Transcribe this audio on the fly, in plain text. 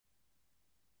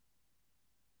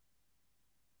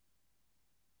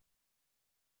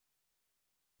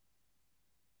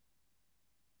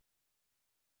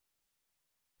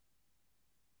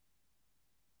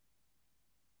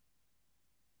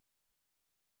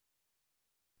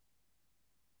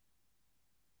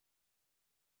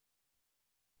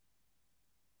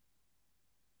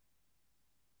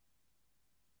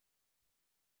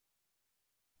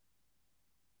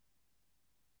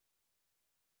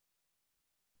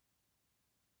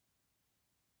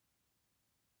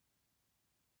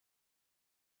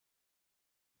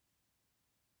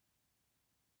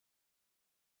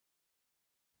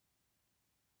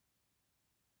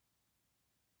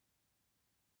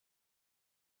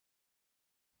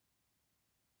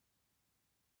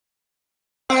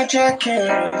I'm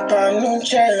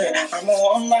a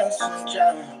one-man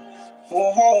soldier.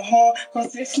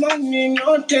 Cause this money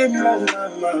no demo,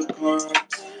 mama.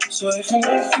 So even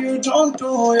if you don't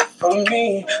do it for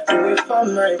me, do it for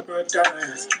my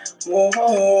brothers.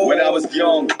 When I was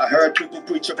young, I heard people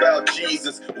preach about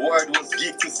Jesus. Word was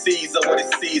give to Caesar what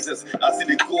is Caesar's. I see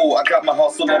the goal, I got my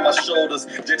hustle on my shoulders.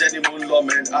 Steady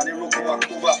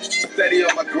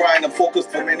on my grind, I'm focused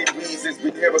for many reasons.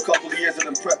 Been here a couple years and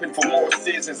I'm prepping for more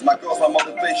seasons. My girl's my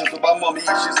motivation, so my mommy,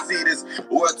 you should see this.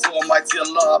 Word to Almighty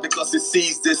Allah because He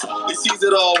sees this. He sees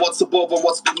it all, what's above and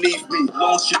what's beneath me.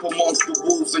 Lone sheep amongst the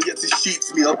wolves, and yet He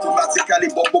sheets me. Automatically,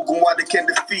 Bobo Gumwa, they can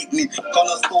defeat me.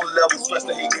 Cornerstone level, stress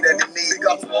the hate and the need. Big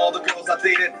up to all the girls I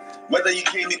dated, whether you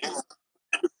came in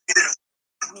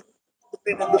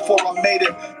before I made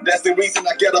it. That's the reason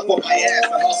I get up on my ass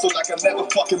and hustle like I never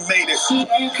fucking made it.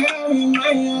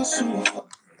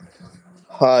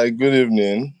 Hi, good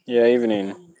evening. Yeah,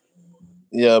 evening.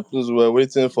 Yeah, please, we're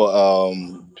waiting for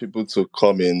people to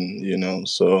come in,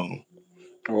 so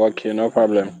Okay, no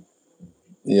problem.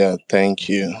 yeah, thank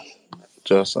you.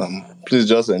 Just please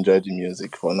just enjoy the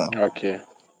music for now. Okay.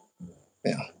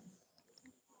 Yeah.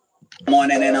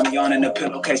 Morning and I'm yawning, the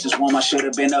pillowcase is warm. I should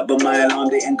have been up, but my alarm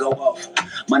didn't go off.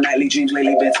 My nightly dreams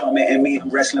lately been tormenting me. I'm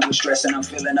wrestling with stress and I'm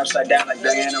feeling upside down like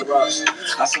Diana Ross.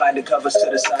 I slide the covers to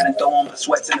the side and throw on my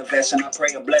sweats in the vest, and I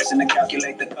pray a blessing to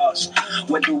calculate the cost.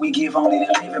 What do we give only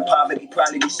to live in poverty?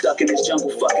 Probably be stuck in this jungle.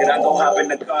 Fuck it, I go hop in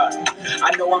the car.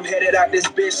 I know I'm headed out this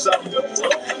bitch, so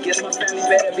guess my family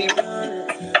better be.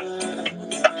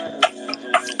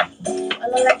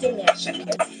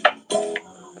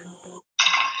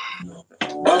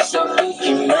 What's up,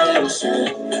 Mickey Mouse?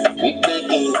 We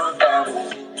taking on that.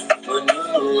 When you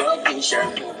know I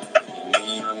shadow.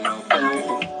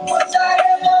 What's up,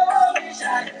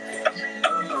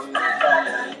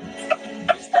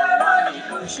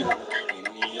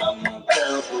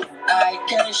 I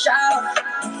can shout.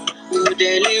 You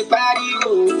daily body,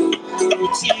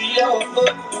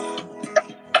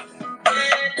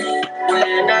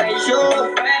 when I show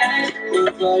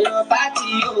for your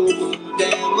party,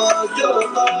 then we'll go.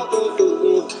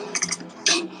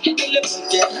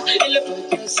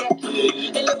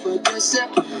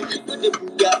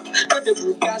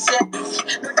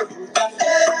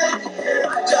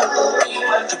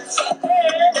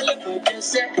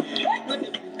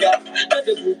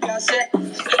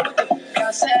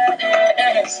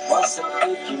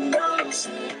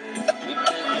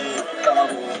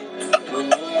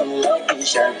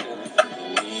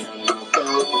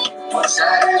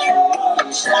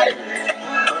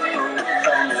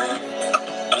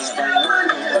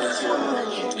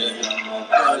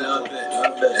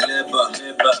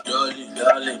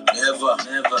 Darling, never,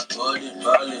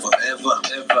 forever,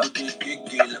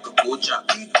 like a coach,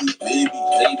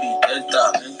 baby, enter,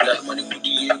 like money could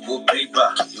go paper.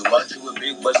 You want to a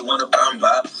big, but you want to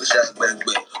bamba, push out bang,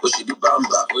 oh, she be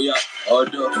bamba, oh yeah,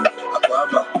 order,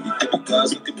 aquaba, you take the cars,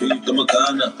 you can be the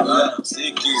Magana,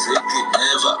 sick,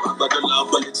 never, but the love,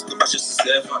 but it's the passion,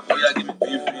 oh yeah, give me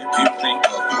pink,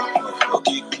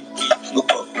 okay,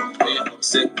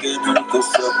 second, money go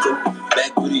circle.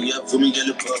 Back with it up for me,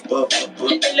 yellow pop.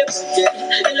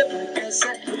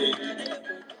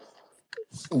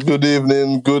 Good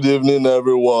evening,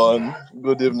 everyone.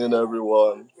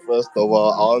 First of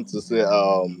all, I want to say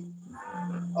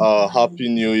happy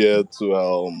New Year to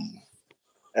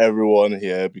everyone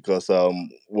here because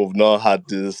we've not had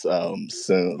this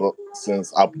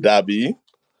since Abu Dhabi,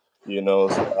 So,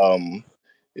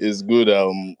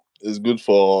 it's good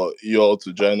for you all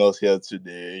to join us here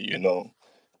today.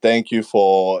 Thank you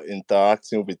for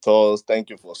interacting with us. Thank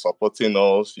you for supporting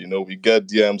us. We get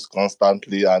DMs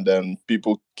constantly, and then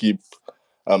people keep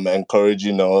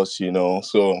encouraging us.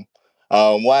 So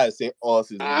why I say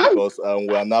us is because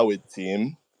we are now a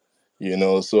team.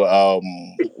 So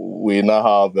we now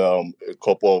have a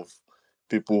couple of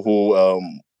people who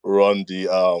run the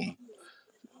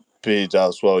page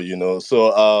as well.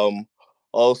 So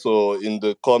also in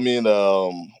the coming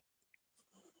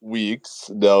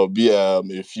weeks there will be a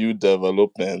few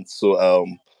developments, so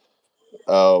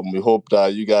we hope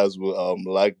that you guys will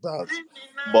like that.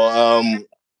 But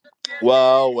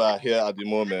while we're here at the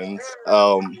moment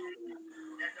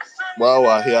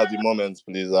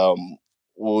please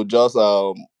we'll just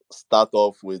start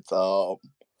off with a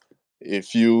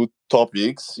few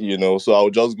topics. So I'll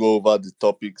just go over the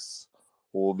topics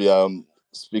we'll be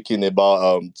speaking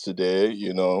about today.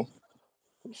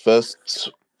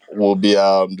 First will be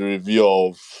the review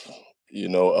of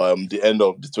the end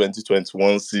of the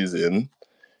 2021 season,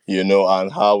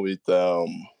 and how it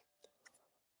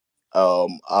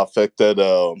affected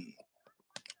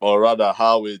or rather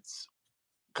how it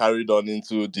carried on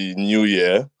into the new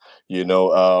year,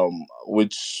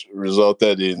 which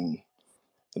resulted in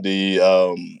the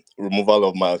removal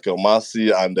of Michael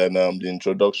Masi, and then the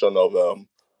introduction of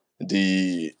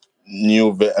the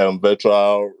new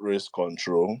virtual race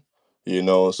control.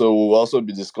 So we'll also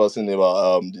be discussing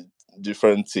about the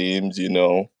different teams,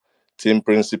 team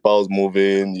principals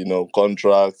moving,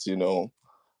 contracts,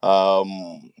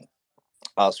 um,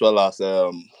 as well as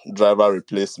driver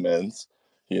replacements,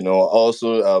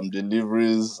 also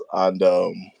deliveries and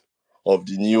of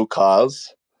the new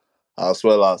cars, as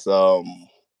well as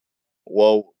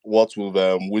what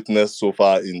we've witnessed so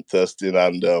far in testing,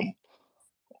 and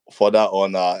further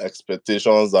on our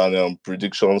expectations and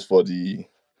predictions for the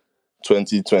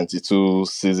 2022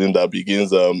 season that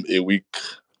begins a week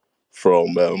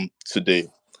from today.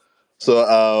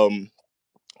 So,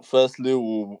 firstly,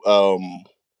 we'll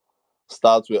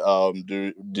start with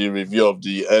the review of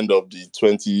the end of the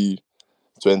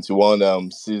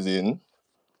 2021 season,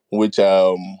 which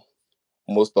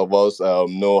most of us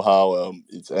know how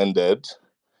it ended.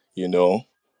 You know,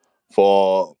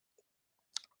 for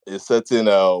a certain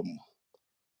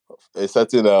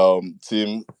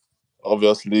team,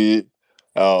 obviously,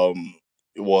 it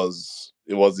was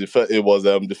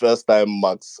the first time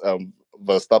Max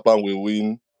Verstappen will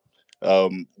win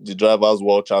the drivers'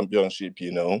 world championship.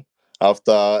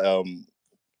 After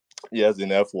years in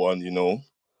F1.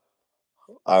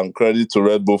 And credit to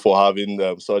Red Bull for having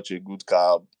such a good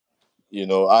car.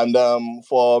 And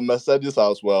for Mercedes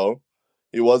as well,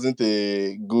 it wasn't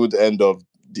a good end of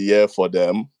the year for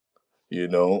them.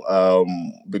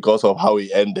 Because of how it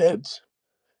ended.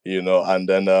 And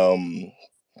then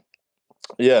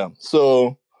yeah,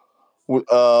 so we,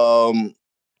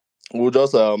 we'll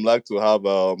just like to have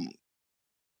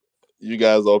you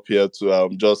guys up here to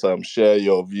just share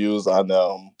your views and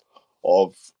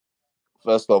of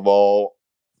first of all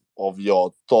of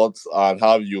your thoughts and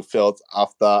how you felt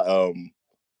after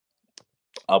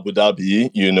Abu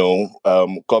Dhabi,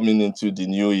 coming into the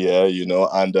new year,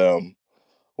 and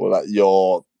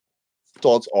your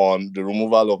thoughts on the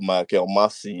removal of Michael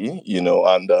Masi,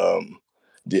 and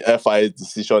the FIA's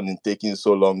decision in taking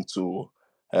so long to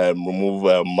remove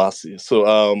Masi.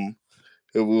 So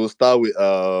we'll start with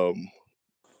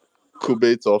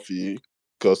Kube Toffee,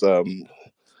 because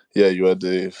yeah, you were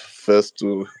the first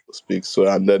to speak. So,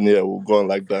 and then yeah, we'll go on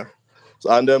like that. So,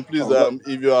 and then please, Oh,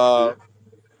 if you are,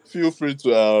 feel free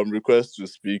to request to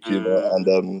speak,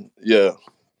 and yeah.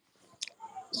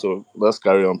 So let's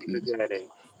carry on, please.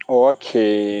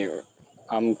 okay.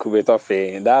 I'm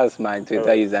Kubetofe. That's my Twitter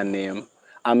username.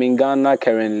 I'm in Ghana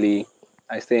currently.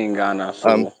 I stay in Ghana,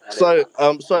 so Sorry,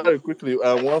 quickly,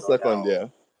 1 second there.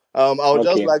 I would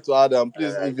just okay. like to add,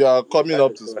 please, if you are coming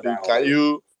up to speak, can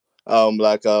you,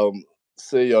 like,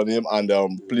 say your name and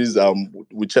please,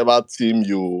 whichever team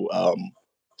you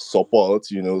support,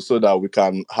 so that we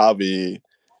can have a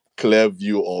clear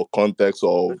view or context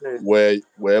of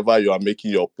wherever you are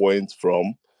making your point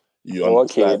from. You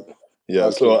Okay, understand? Yeah.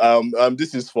 okay. So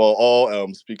this is for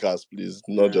all speakers, please,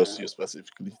 not just you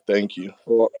specifically. Thank you.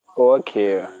 Oh,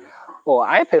 okay. Oh,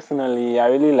 I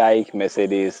really like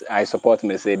Mercedes. I support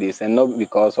Mercedes, and not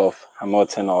because of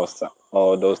Hamilton or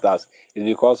those stars. It's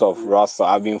because of Russell.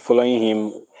 I've been following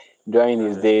him during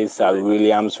his days at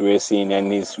Williams Racing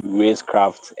and his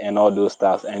racecraft and all those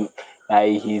stars. And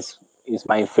he's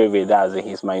my favorite. That's it.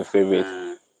 He's my favorite.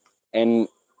 And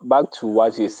back to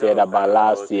what you said about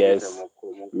last year's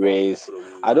race,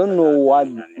 I don't know what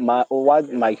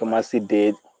Michael Masi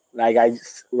did. Like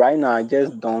right now, I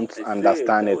just don't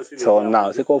understand it till now.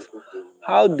 It's like,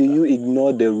 how do you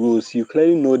ignore the rules? You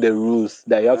clearly know the rules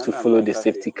that you have to follow the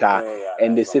safety car,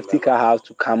 and the safety car has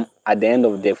to come at the end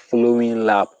of the following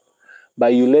lap.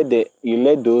 But you let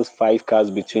those five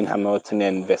cars between Hamilton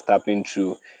and Verstappen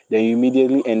through. Then you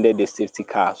immediately ended the safety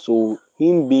car. So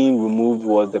him being removed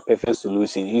was the perfect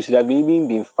solution. He should have even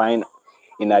been fined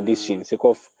in addition.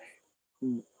 Because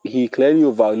he clearly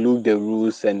overlooked the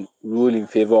rules and ruled in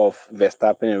favor of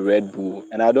Verstappen and Red Bull.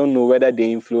 And I don't know whether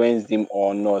they influenced him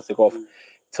or not. Because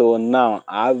till now,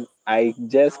 I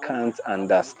just can't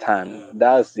understand.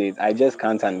 That's it. I just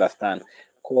can't understand.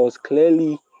 Because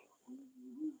clearly,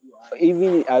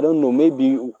 even I don't know,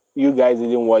 maybe you guys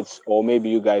didn't watch, or maybe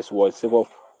you guys watched. So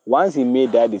once he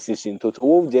made that decision, Toto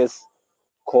Wolff just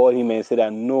called him and said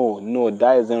that no,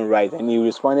 that isn't right, and he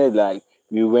responded like,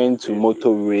 we went to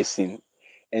motor racing,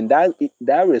 and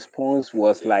that response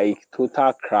was like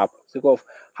total crap. So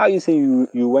how you say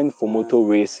you went for motor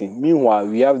racing? Meanwhile,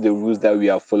 we have the rules that we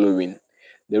are following,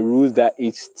 the rules that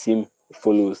each team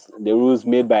follows, the rules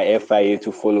made by FIA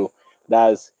to follow.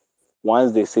 That's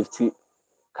once the safety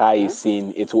car is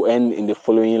seen, it will end in the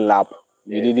following lap.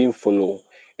 You didn't follow.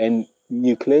 And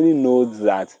you clearly know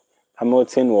that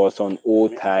Hamilton was on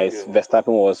old tires,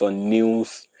 Verstappen was on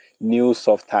new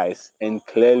soft tires, and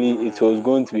clearly it was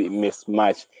going to be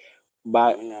mismatched.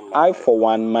 But I, for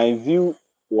one, my view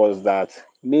was that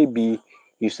maybe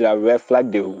you should have red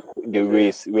flagged the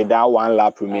race with that one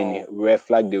lap remaining. Red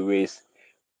flag the race.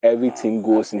 Everything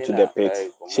goes into the pit.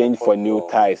 Change for new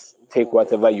tires. Take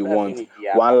whatever you want.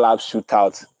 One lap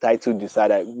shootout. Title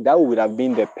decider. That would have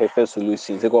been the perfect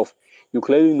solution. Because you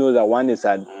clearly know that one is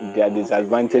at the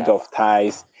disadvantage of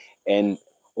tires, and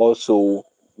also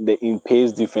the in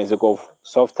pace difference. Because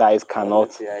soft tires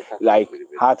cannot, like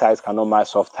hard tires cannot match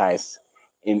soft tires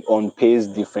in on pace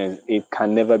difference. It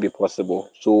can never be possible.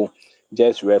 So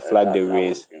just red flag the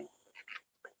race.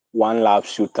 One lap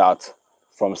shootout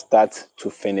from start to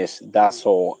finish. That's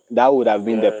all. That would have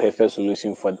been the perfect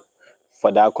solution for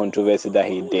that controversy that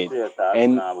he did.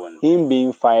 And him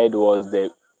being fired was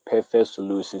the perfect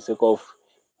solution because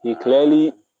he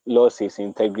clearly lost his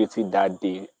integrity that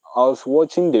day. I was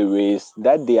watching the race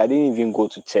that day. I didn't even go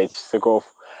to church because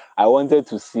I wanted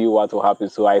to see what will happen.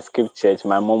 So I skipped church.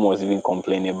 My mom was even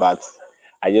complaining, but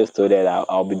I just told her that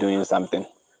I'll be doing something.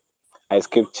 I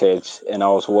skipped church and I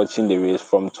was watching the race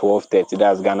from 12:30.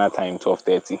 That's Ghana time,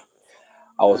 12:30.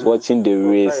 I was watching the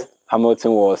race.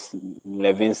 Hamilton was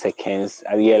 11 seconds,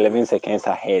 11 seconds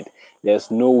ahead.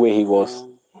 There's no way he was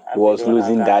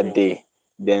losing that day.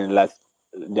 Then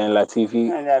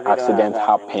Latifi accident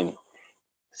happened.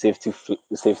 Safety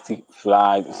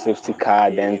flag, safety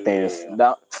car, then things.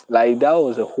 That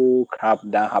was a whole crap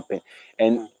that happened.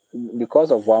 And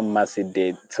because of what Masi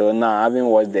did, so now I haven't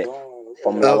watched the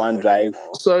Formula Um, One drive.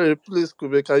 Sorry, please,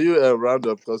 Kube, can you round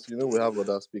up because we have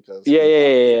other speakers Yeah,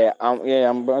 here. yeah, yeah, yeah.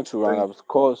 I'm about to run Thank. up, of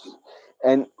course.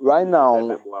 And right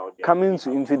now, coming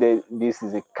into this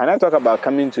season, can I talk about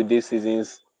coming to this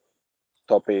season's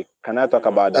topic? Can I talk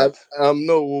about that?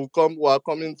 No, we are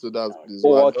coming to that, please. We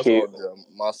Oh, are just okay. on the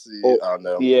Masi Oh,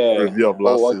 and yeah. review of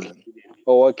last Oh, okay. season.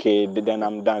 Oh, okay. Then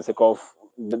I'm done.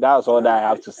 That's all that I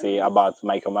have to say about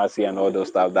Michael Masi and all those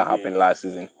stuff that happened last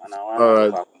season. All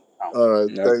right, all right.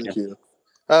 Okay. Thank you.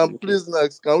 Okay. Please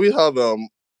next, can we have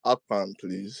Akpan,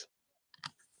 please?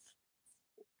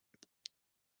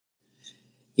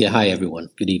 Yeah, hi everyone.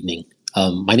 Good evening.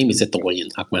 My name is Etowoyan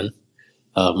Akman.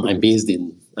 I'm based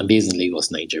in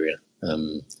Lagos, Nigeria.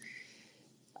 I'm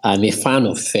a fan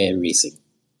of fair racing.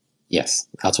 Yes,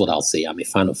 that's what I'll say. I'm a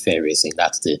fan of fair racing.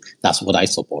 That's what I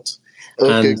support.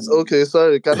 Okay, And okay.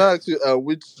 Sorry, can I ask you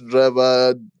which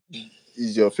driver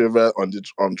is your favorite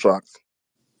on track?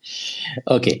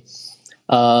 okay,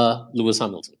 Lewis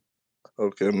Hamilton.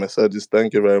 Okay, Mercedes.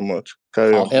 Thank you very much.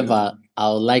 Carry on, please. However, I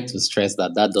would like to stress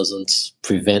that doesn't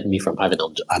prevent me from having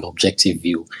an objective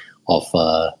view of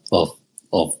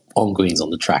ongoings on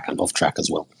the track and off track as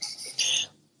well.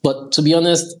 But to be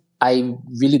honest, I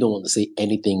really don't want to say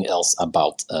anything else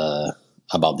about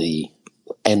the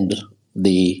end,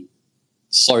 the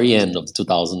sorry end of the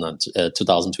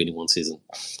 2021 season.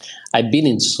 I've been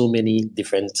in so many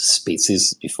different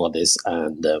spaces before this,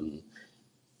 and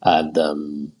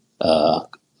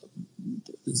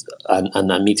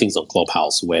meetings on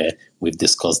Clubhouse where we've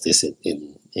discussed this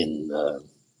in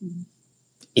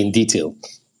detail.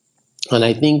 And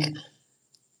I think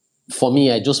for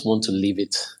me, I just want to leave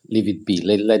it be,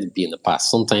 let it be in the past.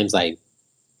 Sometimes I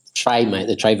try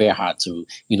very hard to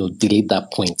delete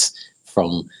that point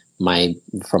from my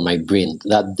brain.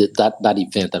 That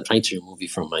event, I'm trying to remove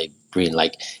it from my brain,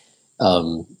 like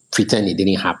pretend it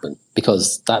didn't happen,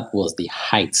 because that was the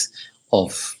height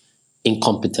of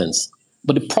incompetence.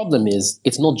 But the problem is,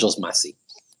 it's not just Masi.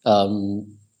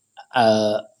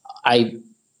 Uh, I,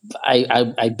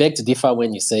 I beg to differ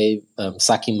when you say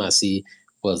sacking Masi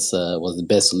was the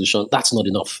best solution. That's not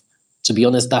enough. To be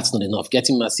honest, that's not enough.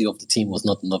 Getting Masi off the team was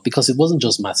not enough, because it wasn't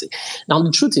just Masi. Now,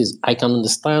 the truth is, I can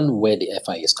understand where the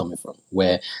FIA is coming from,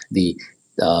 where the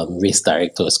race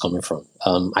director is coming from.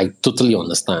 I totally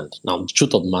understand. Now, the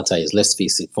truth of the matter is, let's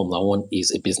face it, Formula One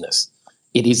is a business.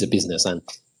 It is a business, and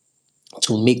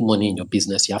to make money in your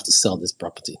business, you have to sell this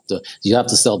property. You have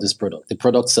to sell this product. The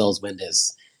product sells when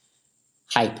there's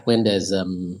hype, when there's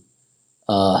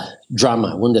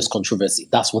drama, when there's controversy.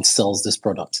 That's what sells this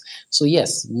product. So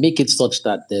yes, make it such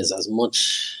that there's as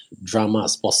much drama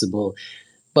as possible.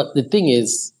 But the thing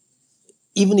is,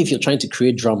 even if you're trying to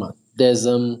create drama, there's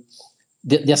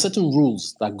there are certain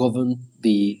rules that govern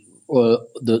the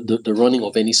running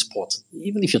of any sport.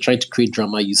 Even if you're trying to create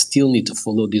drama, you still need to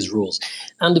follow these rules.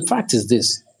 And the fact is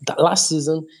this: that last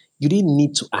season, you didn't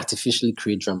need to artificially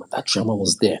create drama. That drama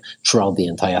was there throughout the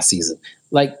entire season.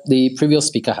 Like the previous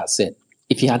speaker has said,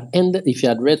 if he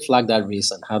had red flagged that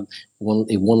race and had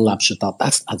a one lap shootout,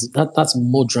 that's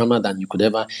more drama than you could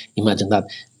ever imagine. That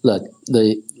look,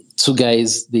 the two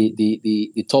guys,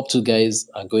 the top two guys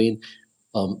are going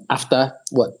after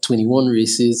 21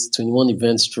 races, 21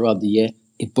 events throughout the year.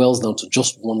 It boils down to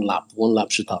just one lap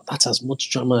shootout. That's as much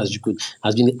drama as you could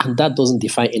has been, and that doesn't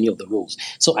defy any of the rules.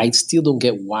 So I still don't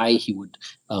get why he would,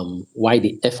 why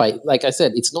the FI. Like I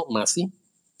said, it's not Masi.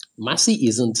 Masi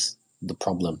isn't the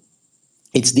problem.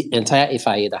 It's the entire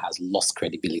FIA that has lost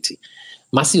credibility.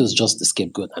 Masi was just the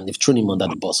scapegoat, and they've thrown him under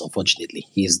the bus. Unfortunately,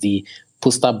 he's the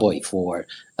poster boy for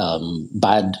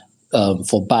bad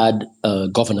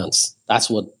governance.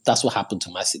 That's what happened to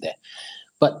Masi there.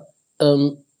 But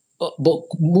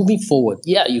moving forward,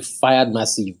 yeah, you fired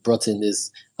Masi, you've brought in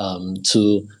this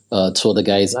two other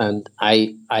guys, and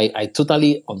I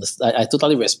totally understand. I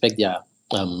totally respect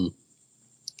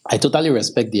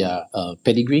their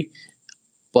pedigree,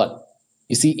 but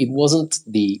you see, it wasn't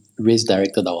the race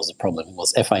director that was the problem. It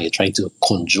was FIA trying to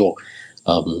conjure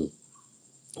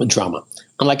drama.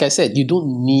 And like I said, you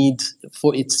don't need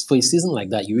for a season like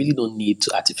that. You really don't need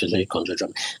to artificially conjure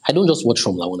drama. I don't just watch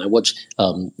Formula One. I watch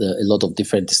a lot of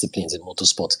different disciplines in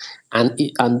motorsport. And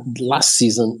last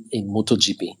season in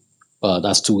MotoGP,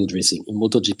 that's two-wheeled racing. In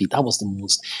MotoGP, that was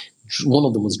one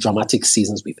of the most dramatic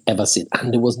seasons we've ever seen,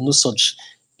 and there was no such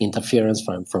interference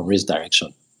from race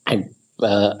direction.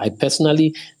 I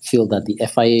personally feel that the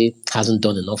FIA hasn't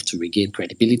done enough to regain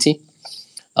credibility.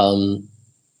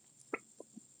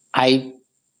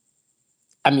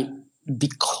 I mean,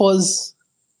 because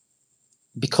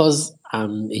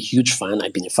I'm a huge fan.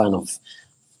 I've been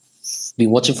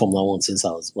watching Formula One since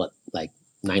I was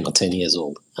 9 or 10 years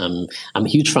old. I'm a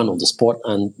huge fan of the sport,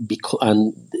 and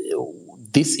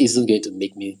this isn't going to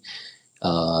make me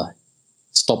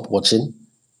stop watching.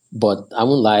 But I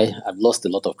won't lie, I've lost a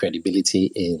lot of credibility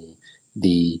in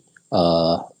the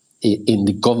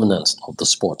governance of the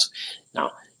sport.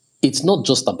 Now, it's not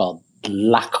just about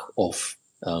lack of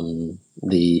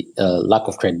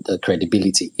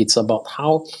credibility. It's about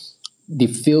how they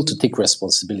fail to take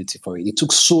responsibility for it. It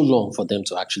took so long for them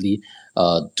to actually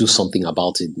do something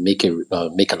about it, make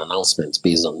an announcement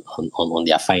based on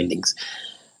their findings.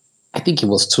 I think it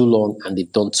was too long, and they've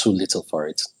done too little for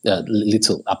it,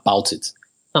 little about it.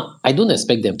 Now, I don't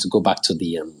expect them to go back to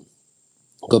the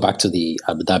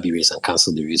Abu Dhabi race and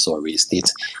cancel the race or restate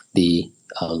the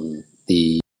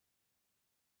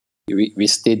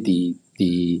race.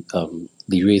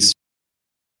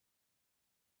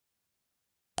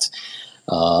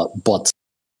 But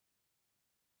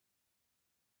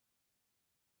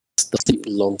it's a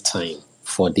long time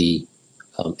for the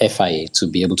FIA to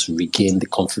be able to regain the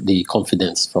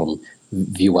confidence from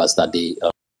viewers that they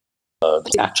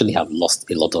actually have lost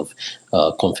a lot of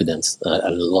confidence and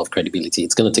a lot of credibility.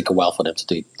 It's going to take a while for them to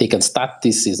do it. They can start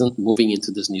this season, moving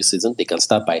into this new season. They can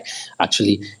start by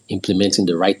actually implementing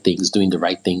the right things, doing the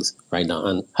right things right now.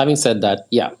 And having said that,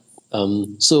 yeah.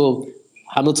 So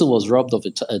Hamilton was robbed of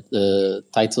a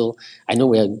title. I know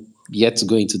we're yet to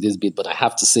go into this bit, but I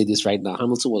have to say this right now.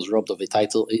 Hamilton was robbed of a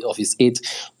title, of his 8th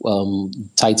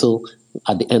title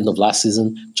at the end of last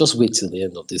season. Just wait till the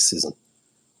end of this season.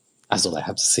 That's all I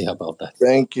have to say about that.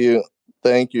 Thank you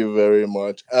very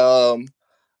much.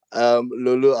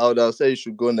 Lulu, I would have said you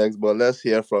should go next, but let's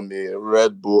hear from a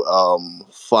Red Bull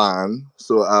fan.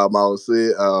 So I'll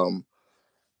say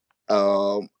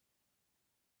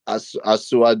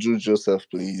Asuaju Joseph,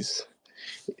 please,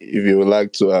 if you would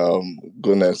like to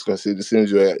go next, because it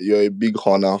seems you're a big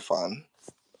Honor fan.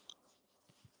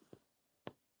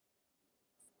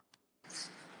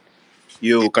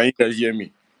 Yo, can you guys hear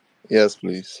me? Yes,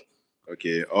 please.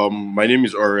 Okay. My name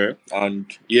is Ore, and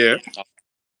yeah,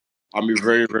 I'm a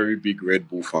very, very big Red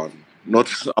Bull fan. I'm not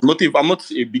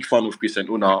a big fan of Chris and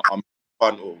Ona. I'm a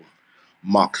fan of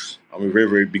Max. I'm a very,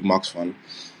 very big Max fan.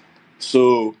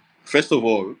 So, first of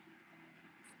all,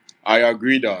 I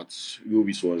agree that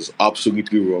Lewis was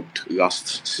absolutely robbed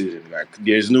last season. Like,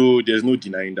 there's no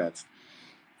denying that.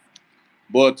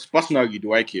 But personally,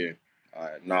 do I care?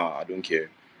 Nah, I don't care.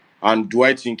 And do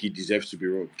I think he deserves to be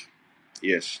robbed?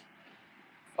 Yes.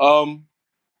 Um,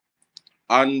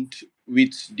 and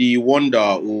with the wonder,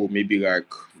 oh, maybe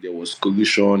like there was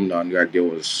collusion and like there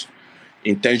was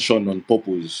intention on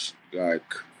purpose.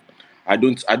 Like, I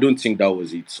don't think that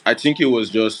was it. I think it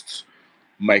was just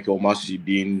Michael Masi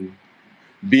being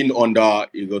under a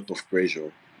lot of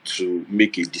pressure to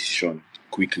make a decision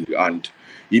quickly, and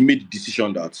he made the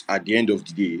decision that at the end of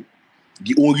the day,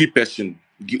 the only person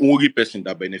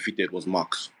that benefited was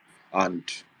Max, and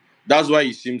that's why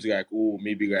it seems like, oh,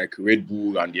 maybe like Red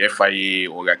Bull and the FIA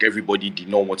or like everybody did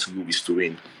not want Lewis to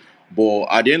win. But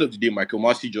at the end of the day, Michael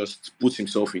Masi just put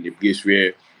himself in a place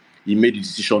where he made a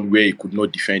decision where he could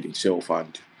not defend himself,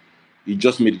 and he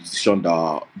just made a decision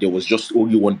that there was just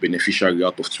only one beneficiary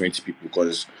out of 20 people.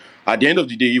 Because at the end of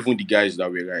the day, even the guys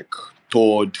that were like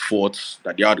third, fourth,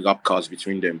 that they had rap cars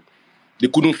between them, they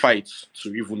couldn't fight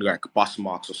to even like pass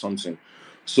marks or something.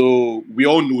 So we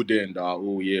all know then that,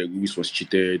 oh yeah, Lewis was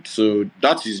cheated. So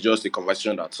that is just a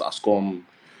conversation that has come,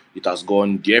 it has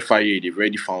gone. The FIA, they've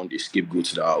already found a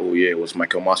scapegoat that, oh yeah, it was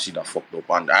Michael Masi that fucked up.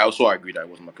 And I also agree that it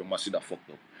was Michael Masi that fucked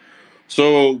up.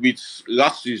 So with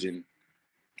last season,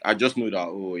 I just know that,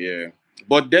 oh yeah.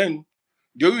 But then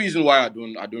the only reason why I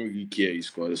don't really care is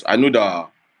because I know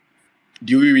that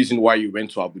the only reason why you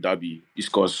went to Abu Dhabi is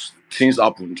because things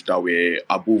happened that were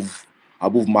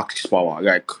above Max's power.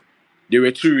 Like there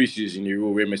were two races in a row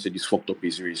where Mercedes fucked up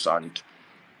his race, and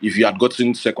if you had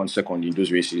gotten second in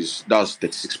those races, that's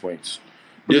 36 points.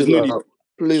 There's Please, no need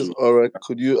please, to alright,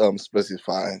 could you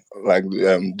specify like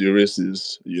the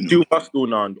races, you know?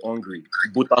 Silverstone and Hungary,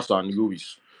 Bottas and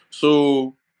Lewis.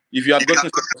 So if you had gotten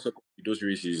second in those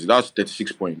races, that's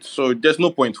 36 points. So there's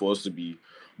no point for us to be.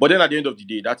 But then at the end of the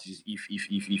day, that is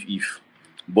if.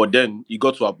 But then he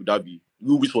got to Abu Dhabi.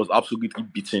 Lewis was absolutely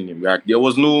beating him. Like there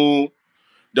was no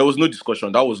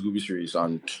discussion. That was Lewis' race,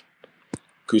 and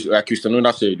like Christian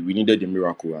Horner said, we needed a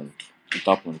miracle, and it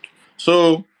happened.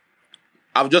 So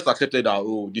I've just accepted that.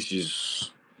 Oh, this is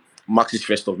Max's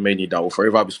first of many that will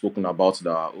forever be spoken about.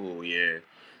 That, oh yeah,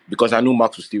 because I know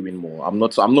Max will still win more. I'm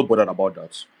not bothered about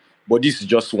that. But this is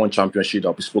just one championship that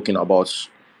will be spoken about.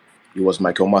 It was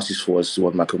Michael Masi's fault. It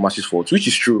was Michael Masi's fault, which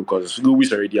is true because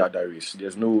Lewis already had that race.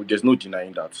 There's no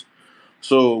denying that.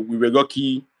 So we were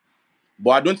lucky,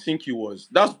 but I don't think he was.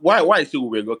 That's why I say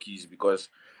we were lucky is because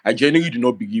I genuinely do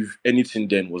not believe anything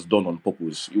then was done on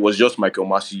purpose. It was just Michael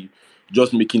Masi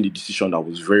just making the decision that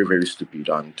was very very stupid,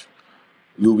 and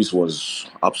Lewis was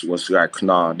like,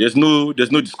 nah, there's no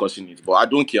discussing it. But I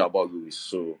don't care about Lewis,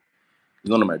 so it's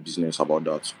none of my business about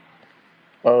that.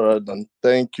 All right, then.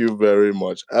 Thank you very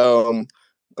much. Can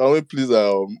we please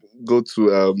go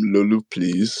to Lulu,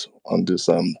 please, on this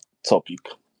topic?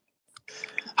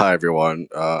 Hi everyone.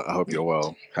 I hope you're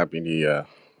well. Happy New Year.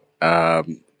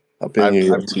 Um, Happy I've New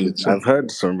Year I've, to you too. I've heard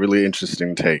some really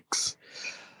interesting takes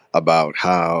about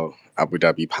how Abu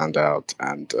Dhabi panned out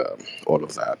and all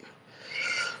of that.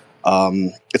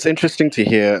 It's interesting to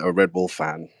hear a Red Bull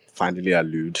fan finally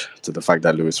allude to the fact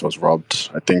that Lewis was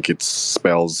robbed. I think it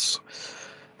spells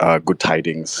good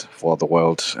tidings for the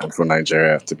world and for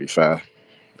Nigeria, to be fair.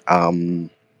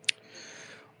 Um,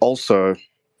 Also,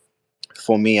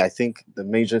 for me, I think the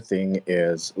major thing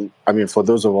is, I mean, for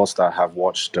those of us that have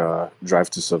watched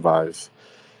Drive to Survive,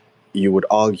 you would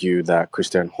argue that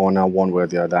Christian Horner, one way or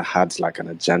the other, had like an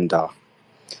agenda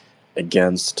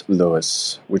against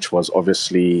Lewis, which was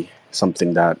obviously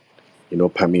something that,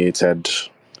 permeated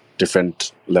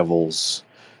different levels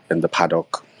in the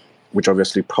paddock, which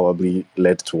obviously probably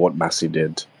led to what Massey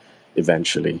did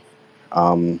eventually.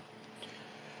 Um,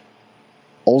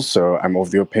 Also, I'm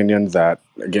of the opinion that,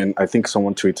 again, I think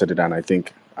someone tweeted it, and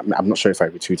I'm not sure if I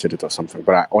retweeted it or something,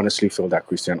 but I honestly feel that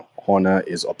Christian Horner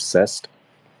is obsessed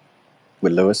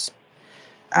with Lewis,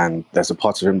 and there's a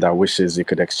part of him that wishes he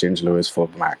could exchange Lewis for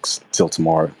Max till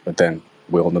tomorrow, but then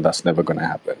we all know that's never going to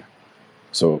happen.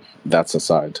 So that's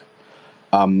aside.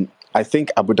 I think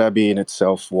Abu Dhabi in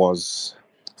itself was,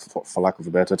 for lack of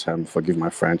a better term, forgive my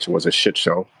French, was a shit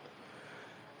show,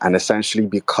 and essentially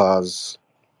because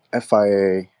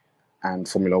FIA and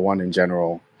Formula One in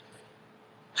general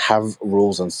have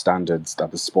rules and standards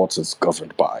that the sport is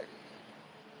governed by.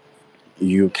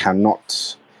 You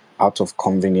cannot, out of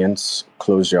convenience,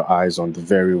 close your eyes on the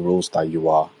very rules that you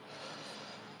are,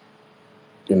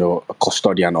 a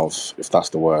custodian of, if that's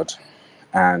the word.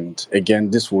 And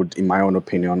again, this would, in my own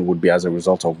opinion, would be as a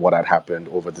result of what had happened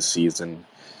over the season,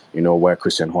 where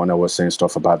Christian Horner was saying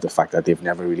stuff about the fact that they've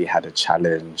never really had a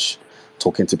challenge,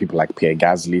 talking to people like Pierre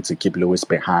Gasly to keep Lewis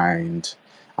behind,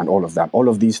 and all of that. All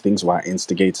of these things were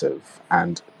instigative,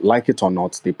 and like it or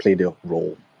not, they played a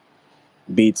role.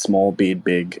 Be it small, be it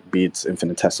big, be it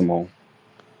infinitesimal.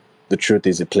 The truth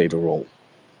is, it played a role.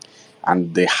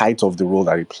 And the height of the role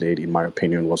that it played, in my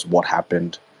opinion, was what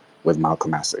happened with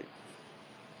Malcolm Massey.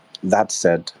 That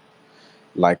said,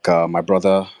 like my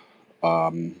brother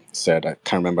said, I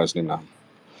can't remember his name now.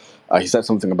 He said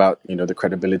something about, the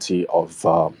credibility of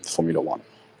Formula One.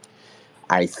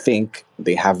 I think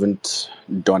they haven't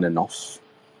done enough.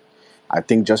 I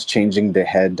think just changing the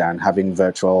head and having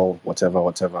virtual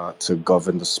whatever to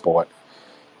govern the sport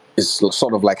is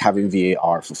sort of like having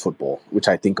VAR for football, which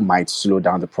I think might slow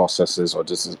down the processes or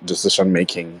decision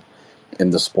making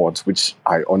in the sport, which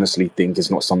I honestly think is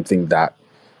not something that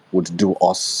would do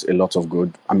us a lot of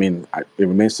good. I mean, it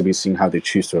remains to be seen how they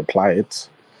choose to apply it.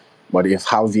 But if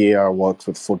how VAR works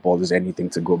with football is anything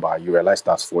to go by, you realize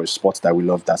that for a sport that we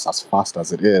love that's as fast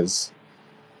as it is,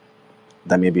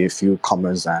 there may be a few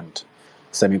commas and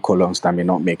semicolons that may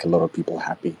not make a lot of people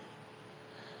happy.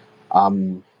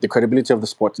 The credibility of the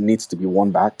sport needs to be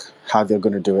won back. How they're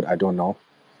going to do it, I don't know.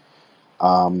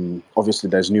 Obviously,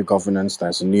 there's new governance,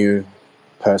 there's a new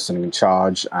person in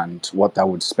charge, and what that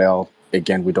would spell,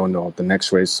 again, we don't know. The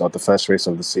next race or the first race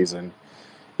of the season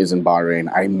is in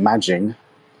Bahrain. I imagine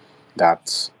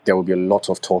that there will be a lot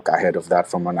of talk ahead of that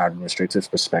from an administrative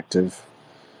perspective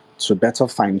to better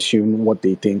fine-tune what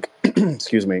they think,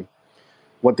 excuse me,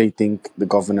 what they think the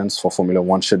governance for Formula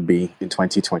One should be in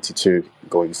 2022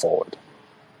 going forward.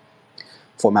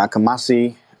 For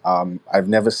Masi, I've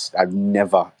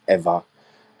never ever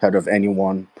heard of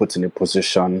anyone put in a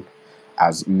position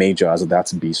as major as that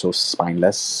to be so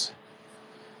spineless.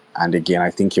 And again, I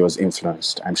think he was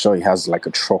influenced. I'm sure he has like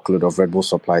a truckload of Red Bull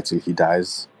supply till he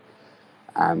dies.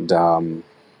 And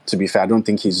to be fair, I don't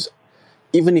think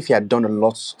even if he had done a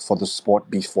lot for the sport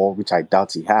before, which I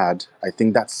doubt he had, I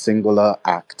think that singular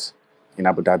act in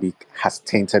Abu Dhabi has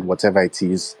tainted whatever it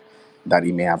is that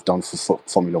he may have done for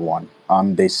Formula One.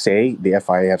 They say, the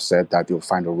FIA have said that they'll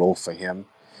find a role for him,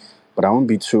 but I won't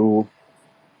be too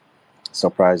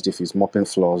surprised if he's mopping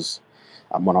floors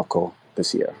at Monaco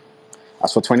this year.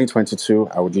 As for 2022,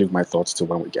 I would leave my thoughts to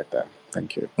when we get there.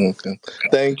 Thank you. Okay.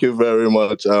 Thank you very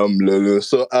much, Lulu.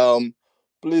 So,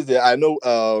 please, I know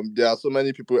there are so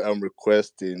many people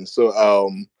requesting. So,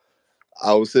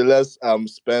 I would say let's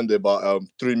spend about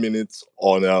 3 minutes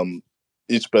on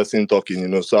each person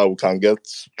talking. So we can get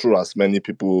through as many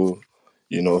people.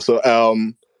 So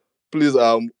please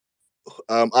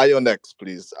Ayo next,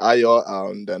 please. Ayo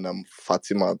and then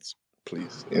Fatima,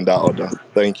 please, in that order.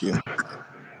 Thank you.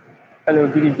 Hello,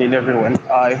 good evening, everyone.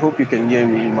 I hope you can hear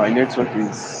me. My network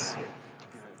is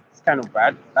it's kind of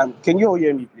bad. Can you all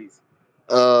hear me, please?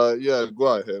 Yeah,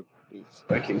 go ahead, please.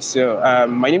 Okay, so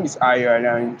my name is Ayo, and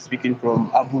I'm speaking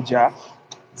from Abuja.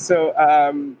 So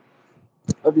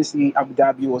obviously, Abu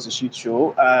Dhabi was a shit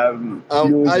show.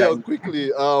 Ayo,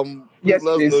 quickly, please Yes,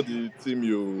 let us please. know the team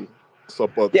you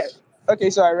support. Yeah. Okay,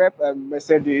 so I rep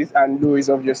Mercedes and Lewis,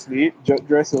 obviously.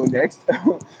 Dressel next.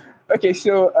 Okay,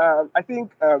 so I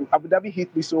think Abu Dhabi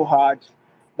hit me so hard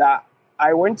that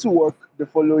I went to work the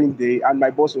following day, and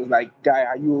my boss was like, "Guy,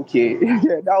 are you okay?"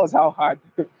 Yeah, that was how hard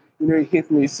it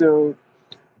hit me. So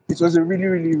it was a really,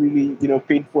 really, really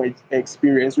painful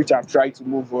experience, which I've tried to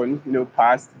move on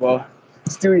past, but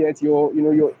still yet you're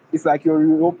it's like you're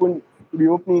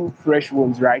reopening fresh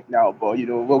wounds right now. But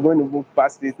we're going to move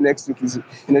past it. Next week is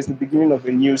it's the beginning of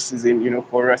a new season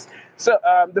for us. So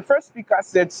the first speaker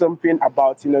said something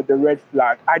about the red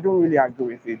flag. I don't really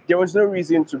agree with it. There was no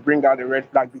reason to bring out the red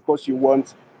flag because you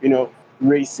want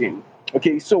racing.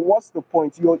 Okay, so what's the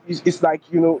point? It's like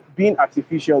being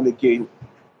artificial again.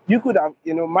 You could have,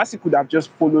 Masi could have just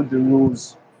followed the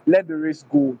rules, let the race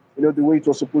go, the way it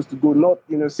was supposed to go. Not,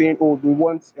 saying, oh, we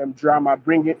want drama,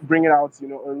 bring it out,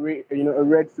 a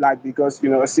red flag because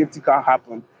a safety car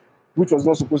happened, which was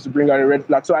not supposed to bring out a red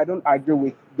flag. So I don't agree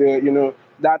with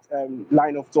that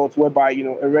line of thought whereby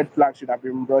a red flag should have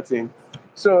been brought in.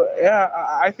 So yeah,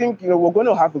 I think we're going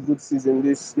to have a good season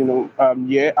this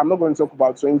year. I'm not going to talk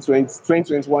about 2020,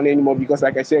 2021 anymore because,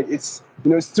 like I said, it's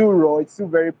still raw. It's still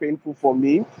very painful for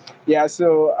me. Yeah,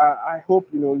 so I hope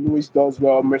Lewis does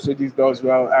well, Mercedes does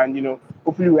well, and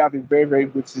hopefully we have a very, very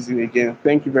good season again.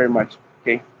 Thank you very much.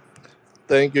 Okay.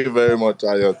 Thank you very much,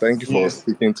 Ayo. Thank you for Yes.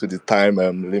 sticking to the time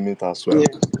limit as well.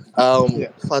 Yeah.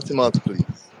 Fatima,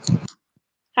 please.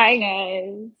 Hi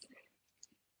guys.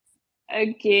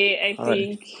 Okay, I Hi.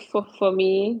 think for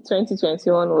me,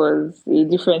 2021 was a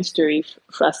different story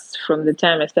from the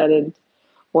time I started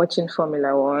watching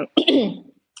Formula One.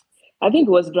 I think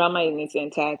it was drama in its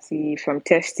entirety, from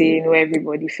testing where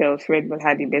everybody felt Red Bull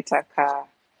had a better car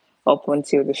up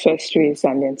until the first race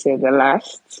and then till the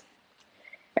last.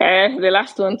 The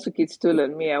last one took its toll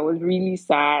on me. I was really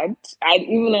sad. I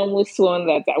even almost sworn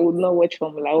that I would not watch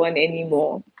Formula One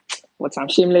anymore. But I'm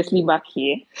shamelessly back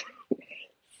here.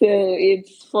 So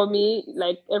it's for me,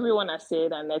 like everyone has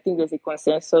said, and I think there's a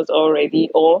consensus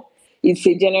already, or it's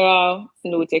a general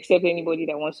note, except anybody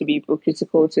that wants to be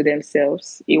hypocritical to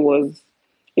themselves. It was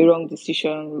a wrong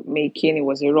decision making, it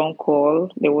was a wrong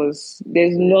call. There's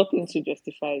nothing to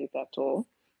justify it at all.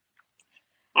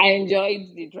 I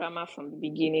enjoyed the drama from the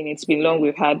beginning. It's been long.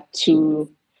 We've had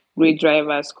two great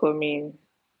drivers coming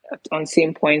on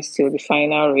same points till the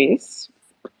final race.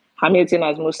 Hamilton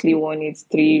has mostly won it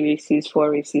 3 races, 4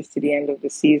 races to the end of the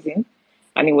season.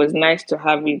 And it was nice to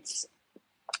have it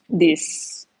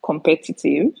this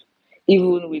competitive,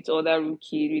 even with other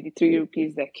rookies, with the 3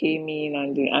 rookies that came in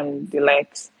and the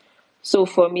likes. So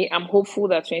for me, I'm hopeful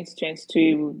that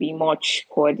 2022 will be much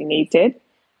coordinated.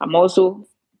 I'm also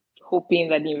hoping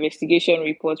that the investigation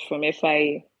report from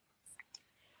FIA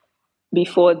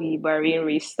before the Bahrain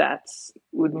race starts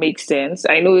would make sense.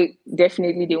 I know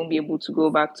definitely they won't be able to go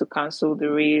back to cancel the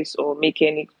race or make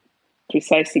any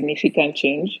precise significant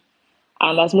change.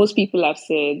 And as most people have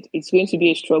said, it's going to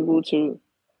be a struggle to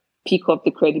pick up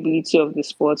the credibility of the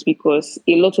sport because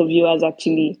a lot of viewers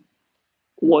actually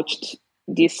watched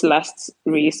this last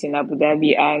race in Abu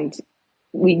Dhabi and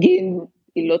we gained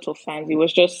a lot of fans. It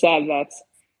was just sad that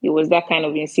it was that kind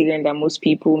of incident that most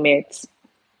people met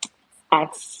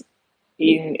at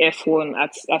in F1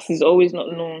 as is always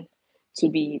not known to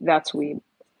be that way.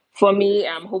 For me,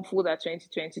 I'm hopeful that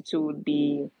 2022 would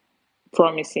be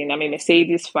promising. I'm a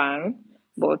Mercedes fan,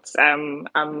 but I'm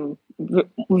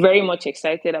very much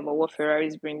excited about what Ferrari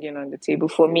is bringing on the table.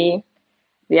 For me,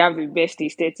 they have the best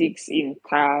aesthetics in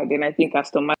car. Then I think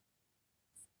Aston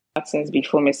Martin's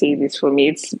before Mercedes. For me,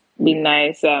 it's been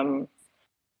nice. I'm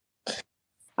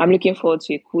looking forward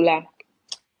to a cooler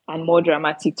and more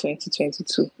dramatic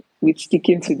 2022 with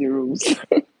sticking to the rules.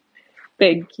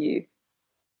 Thank you.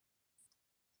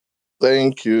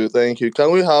 Thank you, thank you.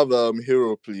 Can we have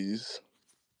Hero, please?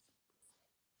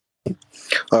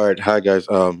 All right, hi guys.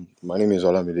 My name is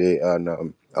Olamide,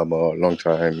 and I'm a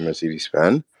long-time Mercedes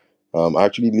fan. I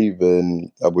actually live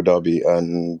in Abu Dhabi,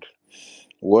 and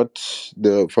what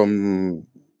the from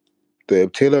the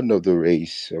tail end of the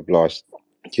race of last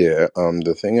year,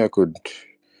 the thing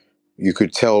you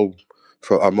could tell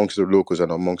from amongst the locals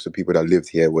and amongst the people that lived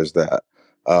here was that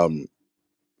um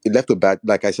it left a bad,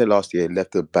 like I said last year, it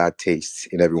left a bad taste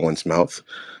in everyone's mouth.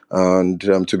 And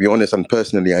to be honest, and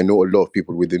personally, I know a lot of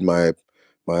people within my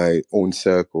own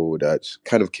circle that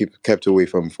kind of kept away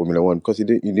from Formula One because it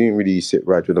didn't really sit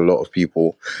right with a lot of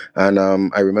people. And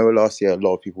I remember last year, a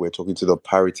lot of people were talking to the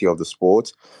parity of the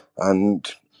sport, and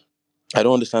I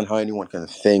don't understand how anyone can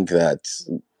think that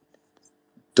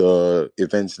the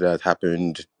events that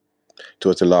happened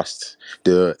towards the last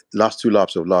 2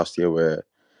 laps of last year were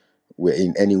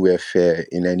in anywhere fair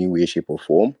in any way, shape, or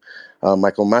form.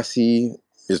 Michael Masi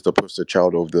is the poster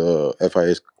child of the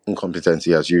FIA's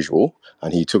incompetency as usual,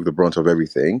 and he took the brunt of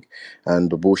everything.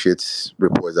 And the bullshit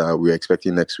reports that we're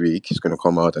expecting next week is going to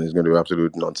come out and it's going to be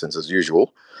absolute nonsense as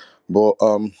usual. But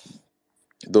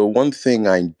the one thing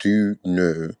I do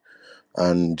know,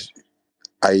 and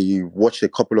I watched a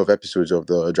couple of episodes of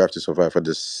the Drive to Survive for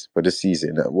this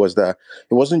season, was that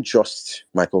it wasn't just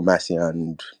Michael Massey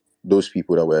and those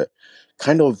people that were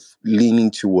kind of leaning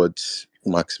towards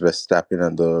Max Verstappen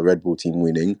and the Red Bull team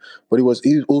winning, but it was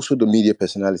also the media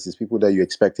personalities, people that you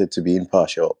expected to be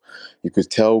impartial. You could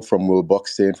tell from Will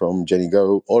Buxton, from Jenny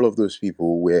Go, all of those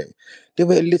people were they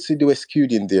were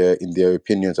skewed in their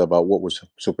opinions about what was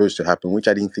supposed to happen, which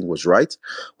I didn't think was right.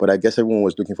 But I guess everyone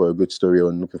was looking for a good story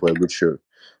or looking for a good show.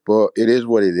 But it is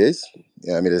what it is.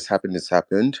 Yeah, I mean, it's happened. It's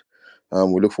happened.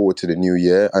 We look forward to the new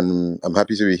year, and I'm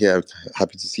happy to be here.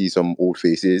 Happy to see some old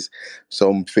faces,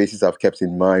 some faces I've kept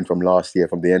in mind from last year,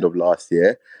 from the end of last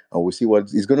year, and we'll see what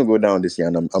is going to go down this year.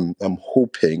 And I'm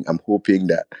hoping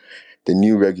that the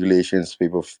new regulations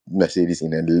favor Mercedes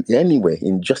anyway,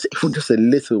 in just even just a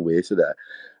little way, so that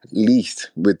at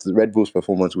least with Red Bull's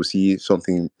performance, we'll see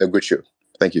a good show.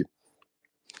 Thank you.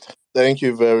 Thank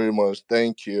you very much.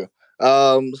 Thank you.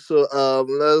 So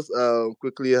let's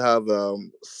quickly have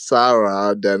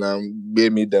Sarah, then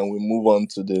Jamie, then we move on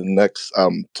to the next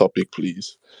topic,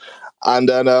 please. And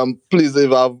then please,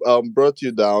 if I've brought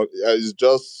you down, it's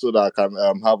just so that I can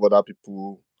have other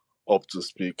people up to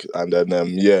speak, and then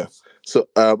yeah. So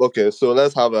okay, so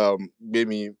let's have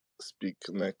Jamie speak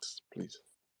next, please.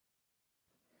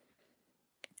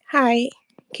 Hi,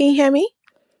 can you hear me?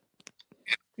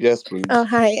 Yes, please. Oh,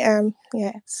 hi.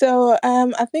 Yeah. So,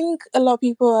 I think a lot of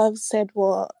people have said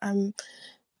what I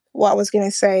was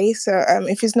gonna say. So,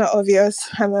 if it's not obvious,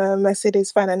 I'm a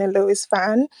Mercedes fan and a Lewis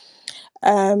fan.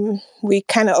 We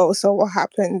kind of all saw what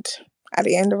happened at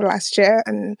the end of last year,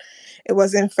 and it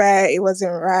wasn't fair. It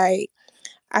wasn't right.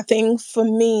 I think for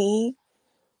me,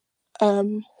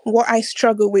 what I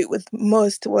struggled with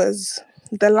most was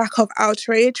the lack of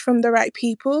outrage from the right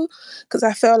people, because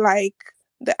I felt like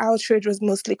the outrage was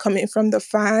mostly coming from the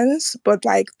fans, but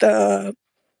like the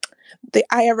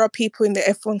IRL people in the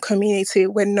F1 community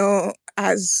were not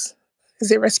as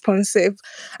irresponsive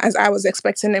as I was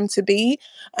expecting them to be.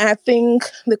 And I think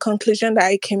the conclusion that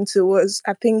I came to was,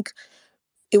 I think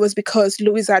it was because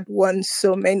Lewis had won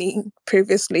so many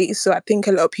previously. So I think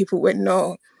a lot of people were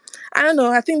not, I don't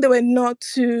know, I think they were not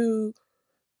too,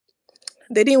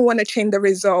 they didn't want to change the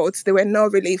results. They were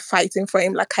not really fighting for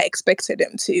him like I expected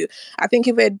them to. I think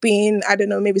if it had been, I don't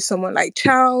know, maybe someone like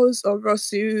Charles or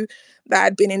Rosu that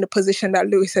had been in the position that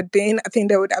Lewis had been, I think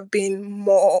there would have been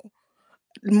more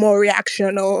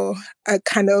reaction or a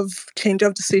kind of change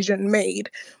of decision made.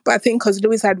 But I think because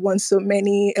Lewis had won so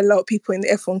many, a lot of people in the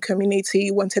F1 community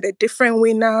wanted a different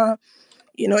winner.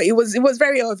 You know, it was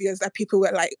very obvious that people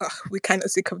were like, oh, we're kind of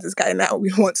sick of this guy now.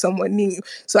 We want someone new.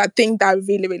 So I think that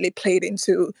really, really played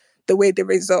into the way the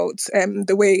results,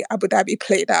 the way Abu Dhabi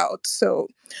played out. So,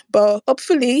 but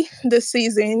hopefully this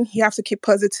season you have to keep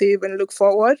positive and look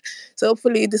forward. So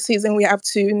hopefully this season we have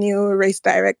 2 new race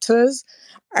directors.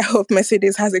 I hope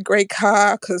Mercedes has a great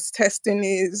car because testing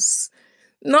is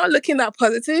not looking that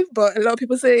positive, but a lot of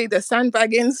people say they're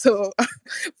sandbagging. So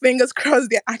fingers crossed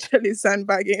they're actually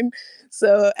sandbagging.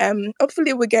 So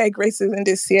hopefully we get a great season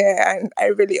this year, and I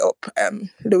really hope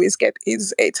Lewis get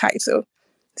his a title.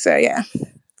 So yeah,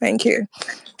 thank you.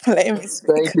 Let me Thank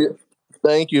speak. you.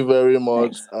 Thank you very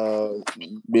much, Thanks.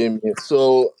 Bimi.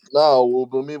 So now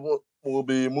we'll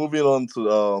be moving on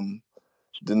to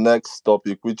the next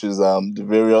topic, which is the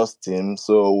various teams.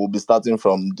 So we'll be starting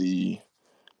from the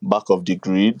back of the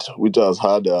grid, which has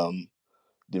had the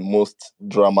most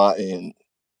drama in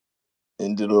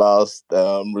the last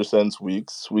recent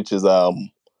weeks, which is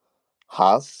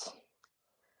Haas.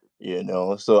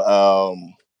 So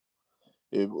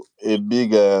a, a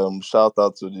big shout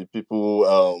out to the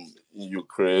people in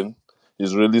Ukraine.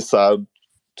 It's really sad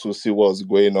to see what's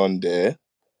going on there.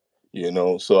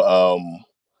 So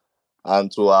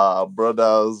and to our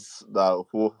brothers that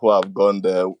who have gone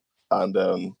there and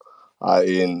are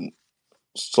in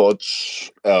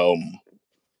such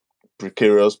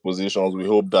precarious positions, we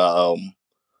hope that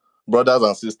brothers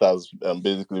and sisters,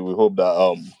 basically, we hope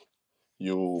that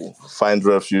you find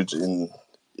refuge in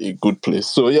a good place.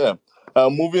 So yeah,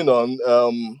 moving on.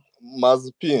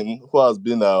 Mazepin, who has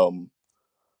been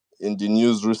in the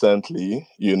news recently,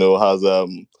 has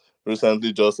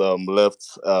recently just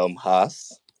left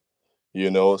Haas.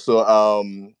 So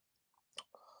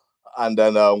and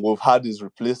then we've had his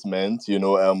replacement,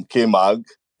 K-Mag.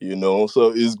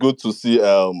 So it's good to see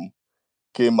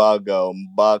K-Mag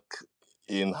back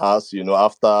in Haas,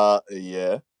 after a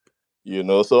year.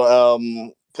 So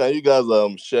can you guys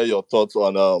share your thoughts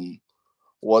on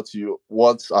what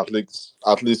at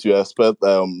least you expect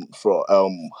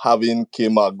from having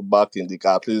K-Mag back in the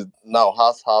car? At least now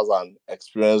has an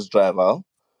experienced driver,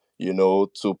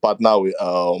 to partner with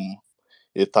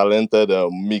a talented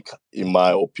Mick, in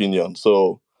my opinion.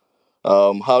 So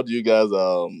how do you guys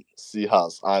see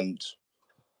Haas, and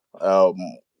um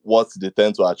what they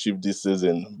tend to achieve this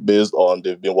season, based on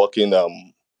they've been working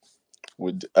on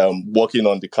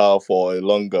the car for a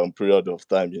long period of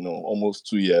time, almost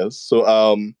 2 years.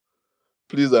 So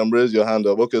please raise your hand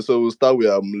up. Okay, so we'll start with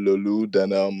Lulu,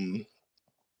 then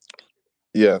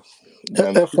yeah,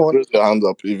 then please F1, raise your hand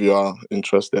up if you are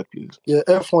interested, please. yeah,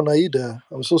 F1, are you there?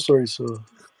 I'm so sorry to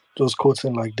just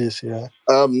quoting like this, yeah.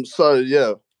 Sorry,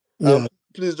 yeah. Yeah,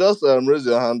 Please just raise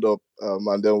your hand up,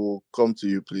 and then we'll come to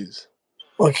you, please.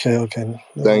 okay.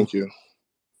 No. Thank you.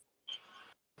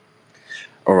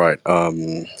 All right.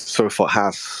 So for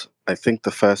Haas, I think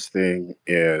the first thing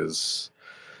is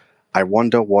I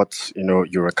wonder what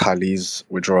Urakali's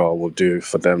withdrawal will do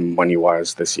for them money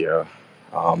wise this year.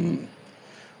 Um,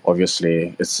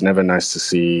 Obviously, it's never nice to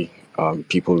see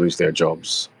people lose their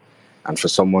jobs, and for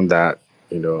someone that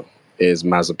is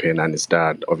Mazepin and his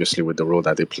dad, obviously with the role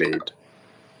that they played,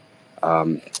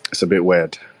 it's a bit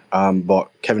weird.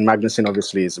 But Kevin Magnussen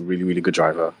obviously is a really really good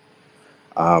driver.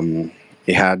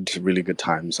 He had really good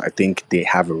times. I think they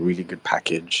have a really good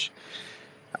package.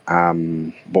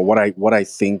 But what I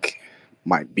think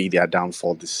might be their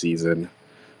downfall this season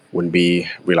would be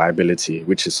reliability,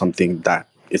 which is something that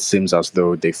it seems as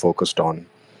though they focused on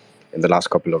in the last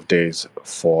couple of days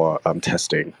for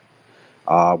testing.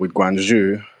 With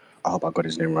Guangzhou, I hope I got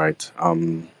his name right.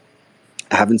 I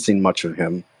haven't seen much of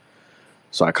him,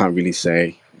 so I can't really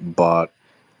say. But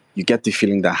you get the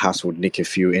feeling that Haas would nick a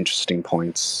few interesting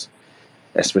points,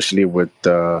 especially with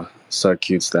the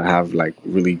circuits that have like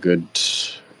really good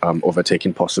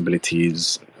overtaking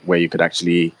possibilities, where you could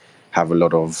actually have a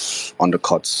lot of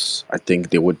undercuts. I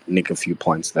think they would nick a few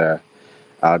points there.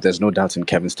 There's no doubt in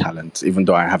Kevin's talent, even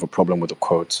though I have a problem with the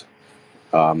quote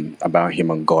about him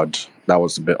and God. That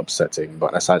was a bit upsetting.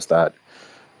 But aside that,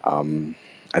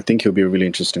 I think it'll be a really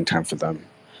interesting time for them.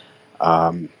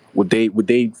 Would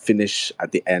they finish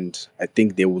at the end? I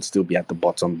think they will still be at the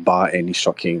bottom, bar any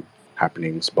shocking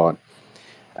happenings, but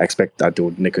I expect that they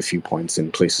would nick a few points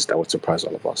in places that would surprise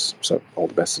all of us. So all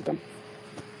the best to them.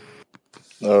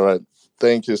 All right.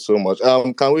 Thank you so much.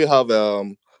 Can we have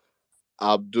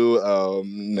Abdul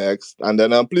next, and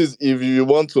then please, if you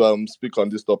want to speak on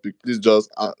this topic, please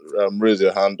just raise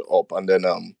your hand up, and then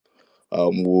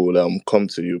we'll come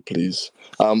to you, please.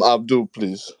 Abdul,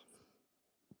 please.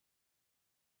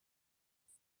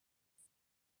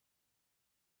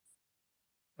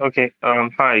 Okay.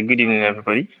 Hi. Good evening,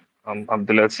 everybody. I'm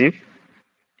Abdulatif,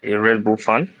 a Red Bull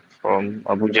fan from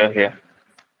Abuja here.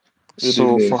 Good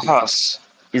So evening. for us,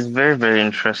 it's very, very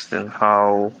interesting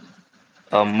how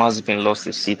Mazepin lost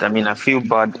his seat. I mean, I feel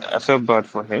bad. I felt bad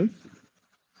for him.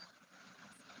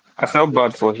 I felt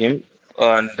bad for him,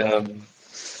 and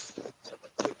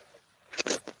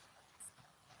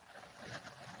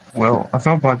well, I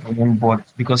felt bad for him, but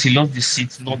because he lost the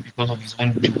seat, not because of his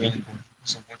own doing, but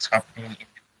because of what's happening in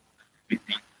the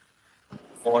everything.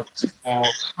 But for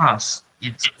us,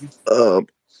 it's good for us.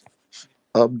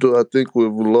 Uh, Abdul, I think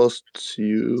we've lost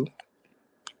you.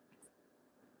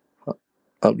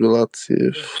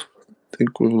 Abdulatif, I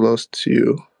think we've lost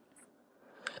you.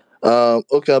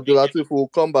 Okay, Abdulatif, we'll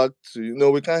come back to you. No,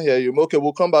 we can't hear you. Okay,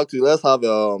 we'll come back to you. Let's have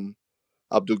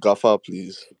Abdul Gafar,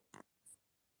 please.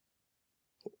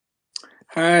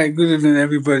 Hi, good evening,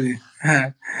 everybody.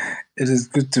 It is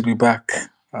good to be back.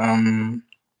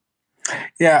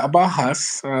 Yeah, about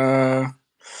Haas,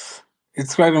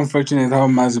 it's quite unfortunate how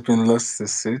Mazepin lost the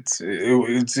seat.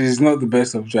 It is not the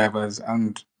best of drivers,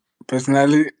 and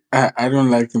personally, I don't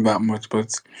like him that much,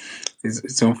 but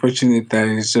it's unfortunate that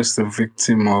he's just a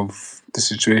victim of the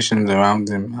situations around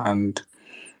him, and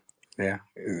yeah,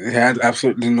 he had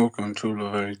absolutely no control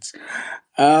over it.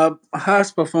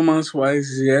 Haas performance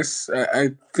wise, yes,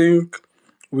 I think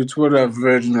with what I've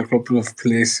read in a couple of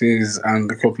places and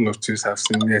a couple of tweets I've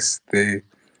seen, yes, they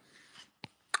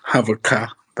have a car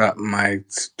that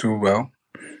might do well.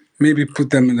 Maybe put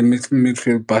them in the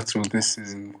midfield battle this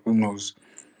season. Who knows?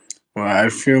 Well, I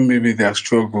feel maybe their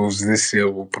struggles this year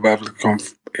will probably come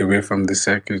away from the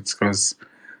circuits because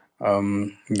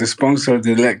the sponsor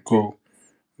they let go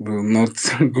will not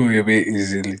go away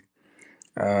easily.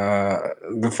 Uh,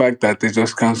 the fact that they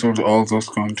just cancelled all those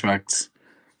contracts,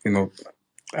 you know,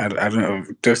 I don't know,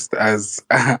 just as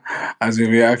as a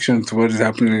reaction to what is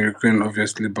happening in Ukraine,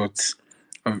 obviously, but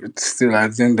still,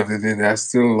 at the end of the day, there are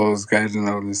still laws guiding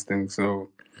all these things. So,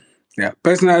 yeah,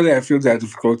 personally, I feel that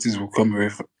difficulties will come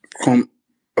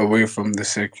away from the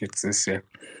circuits this year,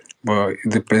 but it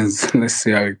depends. Let's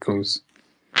see how it goes.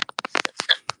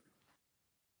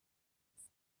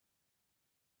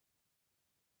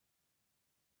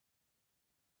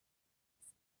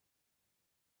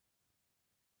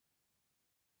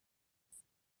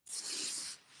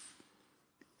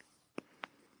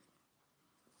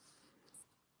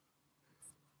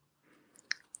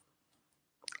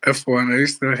 F1, are you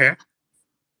still here?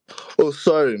 Oh,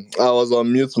 sorry, I was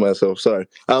on mute myself. Sorry.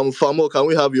 Famo, can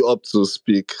we have you up to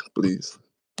speak, please?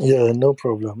 Yeah, no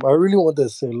problem. I really wanted to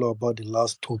say a lot about the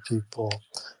last topic, but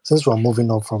since we're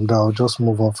moving on from that, I'll just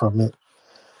move on from it.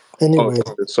 Oh, Anyway,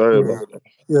 okay. Sorry yeah, about that.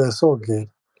 yeah, it's all good.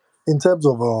 In terms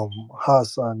of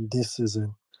Haas and this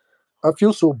season, I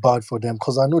feel so bad for them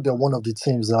because I know they're one of the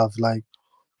teams that have like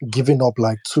given up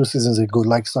like 2 seasons ago,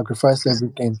 like sacrificed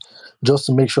everything just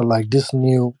to make sure like this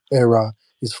new era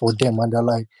is for them, and they're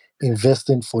like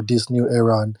investing for this new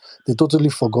era, and they totally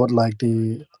forgot like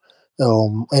the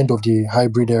end of the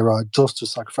hybrid era just to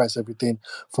sacrifice everything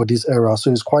for this era.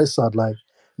 So it's quite sad, like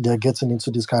they're getting into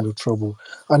this kind of trouble.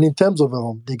 And in terms of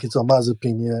the Nikita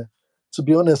Mazepin, yeah, to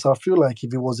be honest, I feel like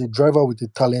if he was a driver with the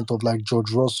talent of like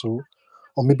George Russell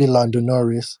or maybe Lando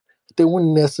Norris, they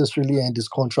wouldn't necessarily end his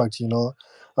contract.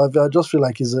 I just feel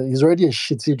like he's already a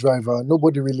shitty driver.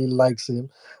 Nobody really likes him,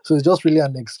 so it's just really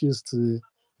an excuse to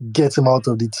get him out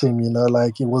of the team.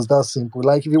 Like it was that simple.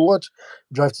 Like if you watch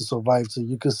Drive to Survive, too,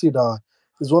 you can see that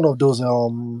he's one of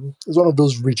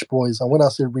those rich boys. And when I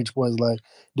say rich boys, like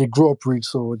they grow up rich,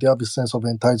 so they have a sense of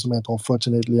entitlement.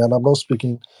 Unfortunately, and I'm not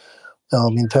speaking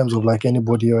in terms of like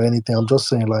anybody or anything. I'm just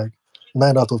saying like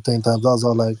 9 out of 10 times that's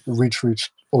how like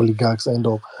rich oligarchs end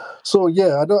up. So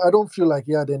yeah, I don't feel like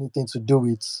he had anything to do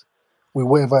with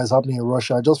whatever is happening in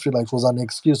Russia. I just feel like it was an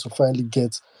excuse to finally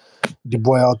get the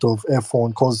boy out of F1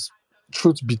 because,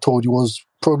 truth be told, he was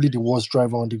probably the worst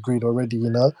driver on the grid already,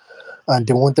 and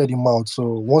they wanted him out. So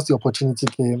once the opportunity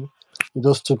came, he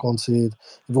just took onto it.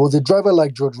 If it was a driver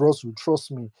like George Russell,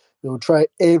 trust me, they will try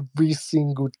every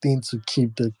single thing to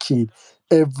keep the kid.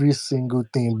 every single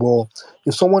thing. But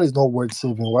if someone is not worth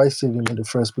saving, why save him in the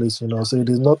first place? So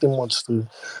there's nothing much to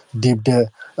deep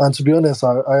there. And to be honest,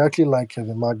 I actually like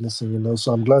Kevin Magnussen.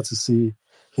 So I'm glad to see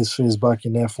his face back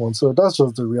in F1. So that's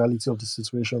just the reality of the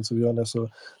situation, to be honest. So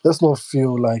let's not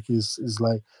feel like it's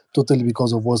like totally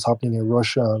because of what's happening in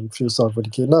Russia and feel sad for the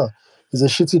kid. No, he's a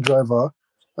shitty driver.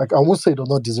 Like, I won't say he does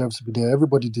not deserve to be there.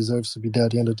 Everybody deserves to be there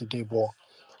at the end of the day. But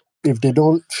if they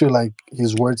don't feel like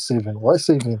he's worth saving, why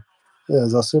save him? Yeah,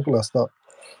 it's as simple as that.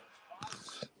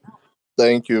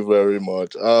 Thank you very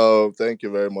much. Thank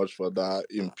you very much for that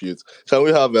input. Can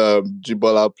we have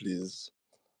Jibola, please?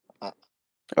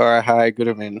 All right, hi, good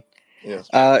evening. Yes.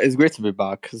 It's great to be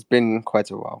back. It's been quite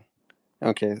a while.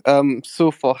 Okay.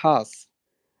 So for Haas,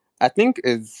 I think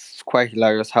it's quite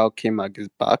hilarious how K-Mag is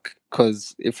back.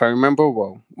 Because if I remember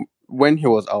well, when he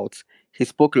was out, he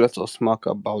spoke a lot of smack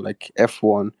about like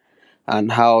F1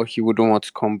 and how he wouldn't want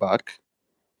to come back.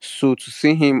 So to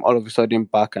see him all of a sudden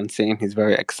back and saying he's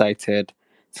very excited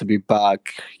to be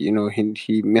back, he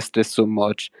missed it so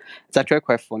much. It's actually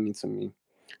quite funny to me.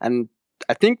 And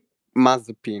I think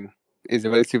Mazepin is a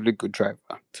relatively good driver,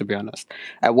 to be honest.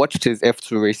 I watched his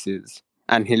F2 races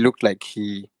and he looked like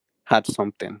he had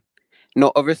something.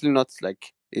 No, obviously not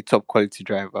like a top quality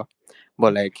driver,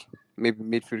 but like maybe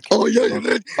midfield Oh yeah,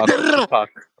 capable, back of the pack,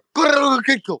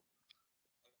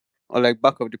 or like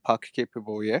back of the pack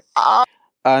capable, yeah.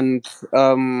 And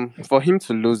for him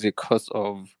to lose it because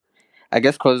of, I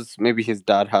guess, because maybe his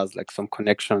dad has like some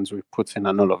connections with Putin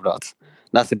and all of that.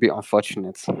 That's a bit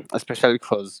unfortunate, especially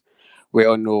because we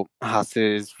all know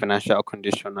Haas's financial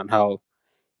condition and how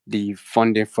the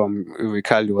funding from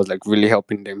Riccardi was like really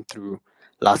helping them through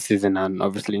last season and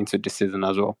obviously into this season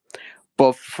as well.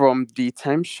 But from the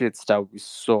timesheets that we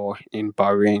saw in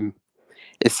Bahrain,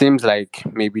 it seems like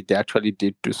maybe they actually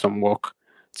did do some work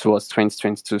towards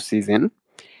 2022 season.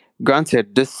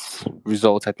 Granted, this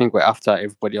result I think were after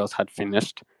everybody else had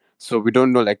finished, so we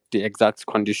don't know like the exact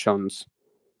conditions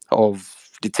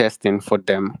of the testing for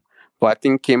them. But I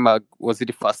think K-Mag, was it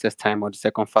the fastest time or the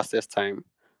second fastest time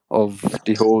of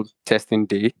the whole testing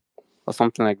day or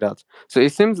something like that. So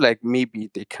it seems like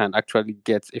maybe they can actually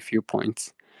get a few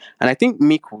points. And I think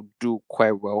Mick will do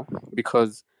quite well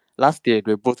because last year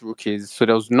they were both rookies, so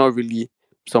there was not really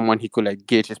someone he could like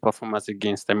gauge his performance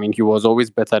against. I mean, he was always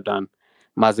better than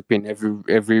Mazepin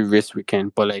every race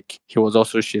weekend, but like he was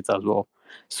also shit as well.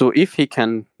 So if he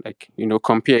can like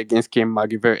compare against Kim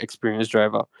Mag, a very experienced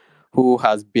driver who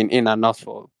has been in and out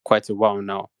for quite a while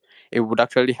now, it would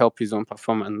actually help his own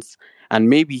performance, and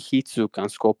maybe he too can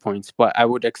score points. But I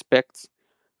would expect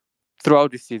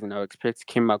throughout the season, I would expect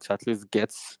Kim Mag to at least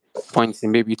get points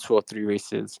in maybe 2 or 3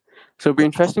 races. So it'll be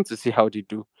interesting to see how they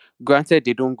do. Granted,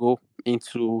 they don't go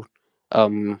into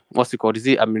what's it called? Is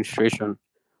it administration?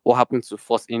 What happened to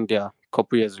Force India a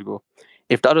couple years ago?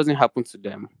 If that doesn't happen to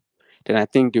them, then I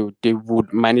think they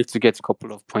would manage to get a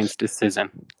couple of points this season.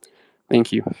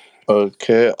 Thank you.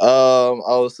 Okay.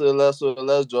 I would say let's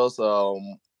just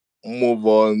move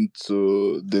on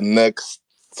to the next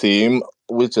team,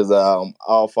 which is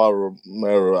Alfa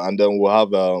Romero, and then we'll have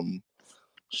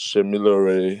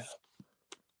Shemilore,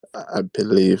 I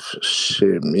believe.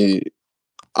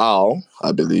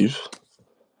 I believe.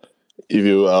 If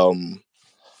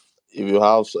you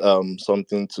have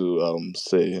something to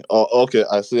say. Oh, okay.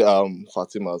 I see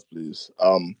Fatima's, please.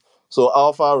 So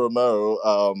Alfa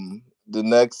Romero, the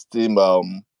next team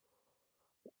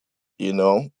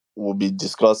we'll be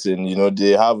discussing.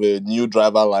 They have a new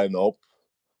driver lineup.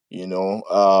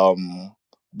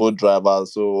 Both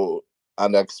drivers, so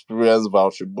an experienced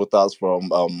Valtteri Bottas from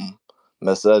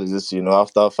Mercedes.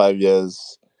 After 5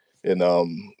 years in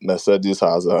Mercedes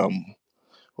has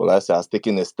well, I say has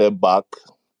taken a step back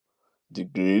the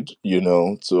grid,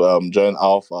 to join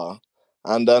Alpha,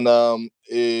 and then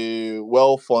a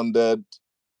well-funded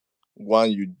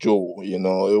Guan Yu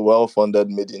Zhou, a well-funded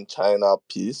made in China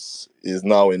piece is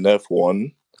now in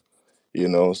F1.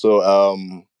 So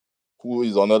who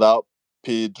is another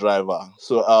paid driver?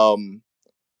 So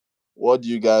what do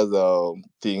you guys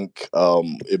think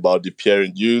about the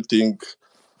pairing? Do you think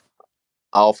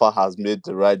Alpha has made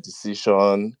the right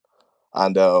decision?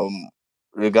 And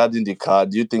regarding the car,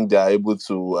 do you think they are able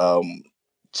to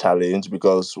challenge?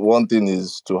 Because one thing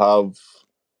is to have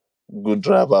good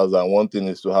drivers, and one thing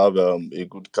is to have a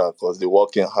good car, because they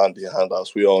work hand in hand,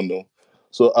 as we all know.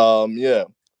 So yeah.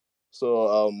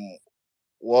 So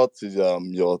what is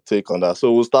your take on that?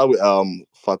 So we'll start with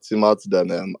Fatima,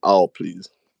 then Al, please.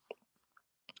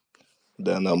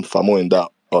 Then Famo in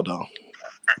that order.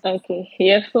 Okay.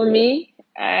 Yeah, for me,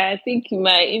 I think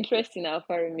my interest in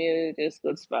Alfa Romeo just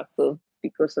goes back to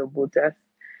because of Bottas.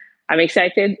 I'm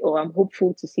excited or I'm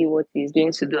hopeful to see what he's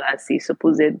going to do as a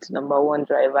supposed number one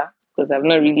driver because I've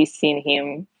not really seen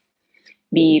him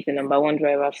be the number one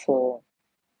driver for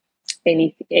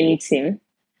any team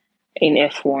in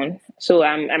F1. So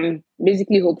I'm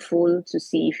basically hopeful to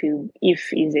see if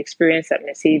his experience at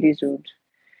Mercedes would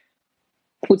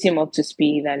put him up to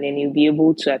speed and then he'll be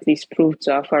able to at least prove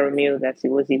to Alfa Romeo that it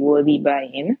was a worthy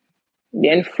buy-in.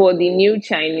 Then for the new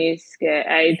Chinese,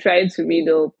 I tried to read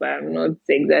up. I'm not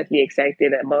exactly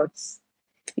excited about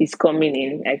his coming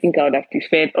in. I think I would have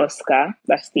preferred Oscar.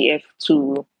 That's the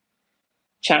F2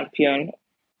 champion,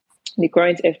 the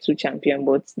current F2 champion.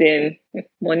 But then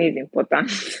money is important.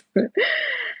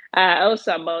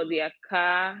 Also about their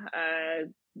car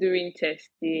during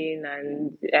testing,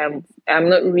 and I'm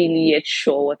not really yet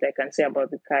sure what I can say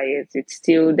about the car yet. It's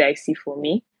still dicey for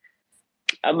me.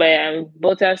 But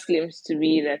Bottas claims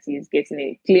that he's getting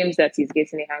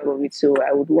a hang of it. So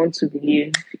I would want to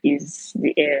believe his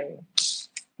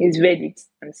verdict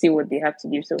and see what they have to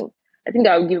give. So I think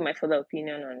I'll give my further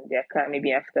opinion on their car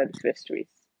maybe after the first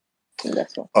race. And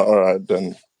that's all. All right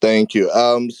then. Thank you.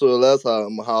 So let's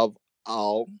have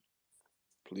Al,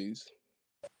 please.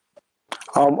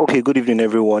 Okay, good evening,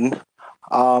 everyone.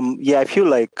 Yeah, I feel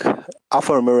like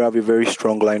Alfa Romeo have a very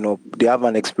strong lineup. They have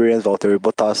an experienced Valtteri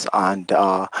Bottas, and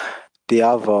they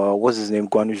have what's his name,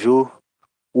 Guanyu,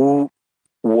 who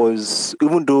was,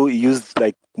 even though he used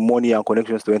like money and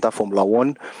connections to enter Formula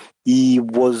One, he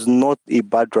was not a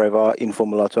bad driver in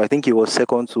Formula Two. I think he was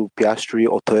second to Piastri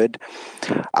or third.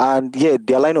 And yeah,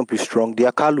 their lineup is strong.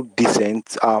 Their car looked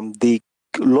decent. They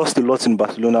lost a lot in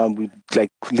Barcelona with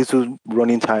like little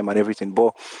running time and everything,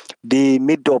 but they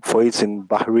made up for it in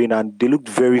Bahrain and they looked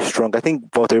very strong. I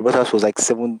think Valtteri Bottas was like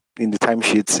 7 in the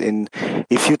timesheets in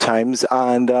a few times,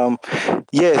 and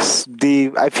yes,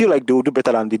 I feel like they will do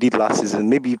better than they did last season.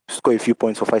 Maybe score a few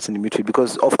points for fighting the midfield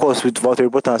because, of course, with Valtteri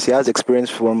Bottas, he has experience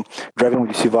from driving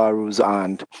with the Subarus,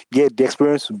 and yeah, the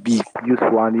experience would be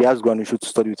useful, and he has gone and should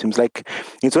study with teams like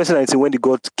in 2019 when they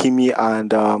got Kimi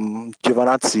and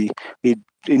Giovinazzi,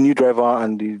 a new driver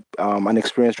and an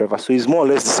experienced driver. So it's more or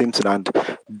less the same thing, and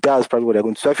that's probably what they're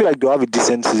going to. So I feel like they'll have a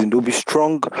decent season. They'll be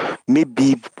strong,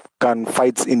 maybe can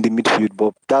fight in the midfield,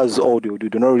 but that's all they'll do.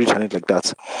 They're not really challenge like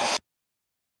that.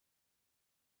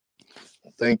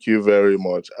 Thank you very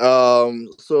much.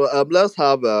 So let's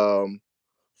have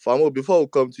Famo, before we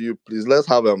come to you, please let's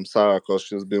have Sarah because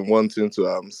she's been wanting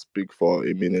to speak for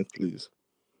a minute, please.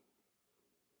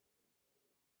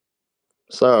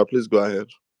 Sarah, please go ahead.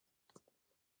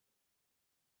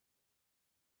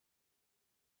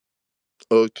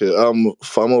 Okay,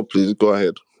 Famo, please go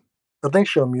ahead. I think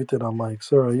she unmuted her mic.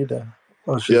 Sorry, are you there?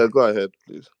 Oh, she's Yeah, go ahead,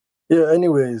 please. yeah.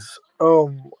 Anyways, I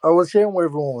was hearing what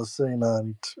everyone was saying,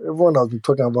 and everyone has been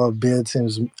talking about bear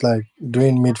teams like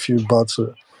doing midfield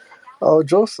battle. I'll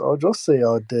just say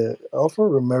out there, Alfa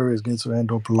Romero is going to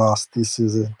end up last this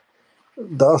season.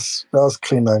 That's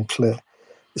clean and clear.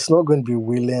 It's not going to be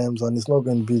Williams and it's not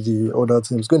going to be the other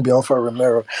team. It's going to be Alfa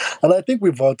Romero. And I think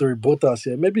with Valtteri Bottas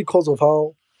here, maybe because of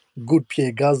how good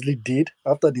Pierre Gasly did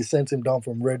after they sent him down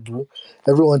from Red Bull,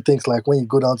 everyone thinks like when you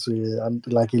go down to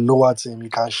like a lower team, you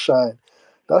can shine.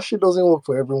 That shit doesn't work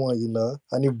for everyone, you know.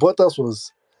 And if Bottas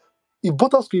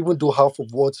could even do half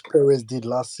of what Perez did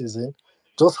last season,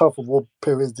 just half of what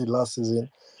Perez did last season,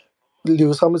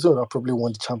 Lewis Hamilton would have probably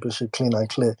won the championship clean and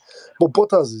clear. But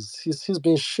Bottas he's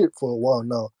been shit for a while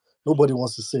now. Nobody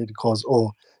wants to say it because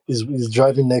he's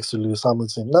driving next to Lewis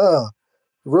Hamilton. Nah,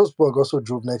 Rosberg also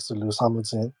drove next to Lewis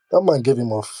Hamilton. That man gave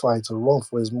him a fight, a run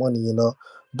for his money, you know.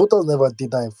 Bottas never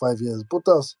did that in 5 years.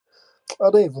 Bottas,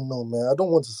 I don't even know, man. I don't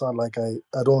want to sound like I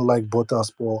don't like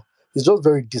Bottas, but it's just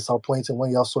very disappointing when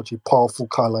you have such a powerful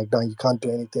car like that and you can't do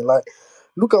anything. Like,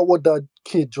 look at what that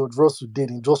kid George Russell did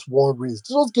in just one race.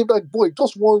 Just give that boy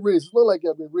just one race. It's not like he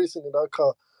had been racing in that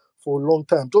car for a long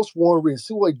time. Just one race.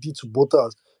 See what he did to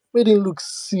Bottas. Made him look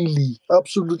silly,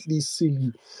 absolutely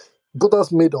silly.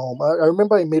 Bottas made I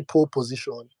remember he made pole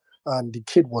position and the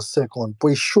kid was second, but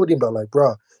he showed him that like,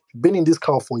 bruh, you've been in this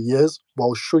car for years, but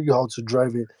I'll show you how to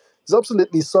drive it. It's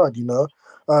absolutely sad, you know.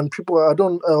 And people,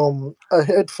 I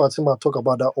heard Fatima talk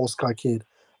about that Oscar kid,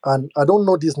 and I don't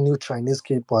know this new Chinese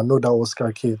kid, but I know that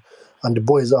Oscar kid, and the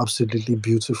boy is absolutely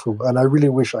beautiful, and I really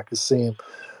wish I could see him.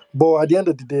 But at the end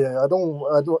of the day,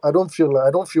 I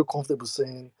don't feel comfortable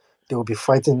saying they will be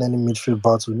fighting any midfield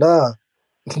battle. Nah,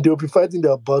 they'll be fighting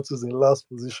their battles in last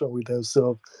position with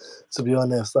themselves, to be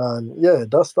honest. And yeah,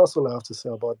 that's all I have to say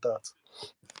about that.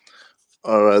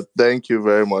 All right, thank you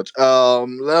very much.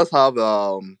 Let's have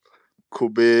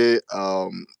Kobe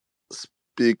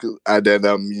speak and then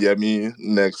Yemi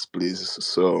next, please.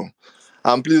 So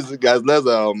Please, guys, let's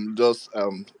just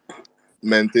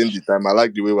maintain the time. I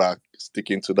like the way we're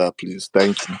sticking to that. Please,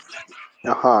 thank you.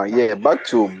 Yeah, back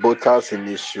to Bottas in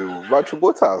issue. Back to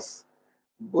Bottas.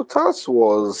 Bottas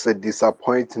was a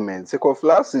disappointment. Sake of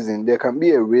last season, there can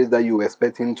be a race that you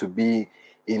expect him to be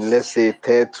in, let's say,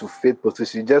 third to fifth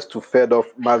position, just to fed off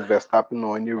Max Verstappen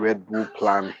or any Red Bull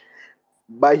plan.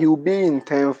 But he'll be in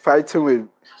 10th fighting with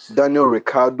Daniel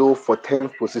Ricciardo for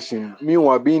 10th position.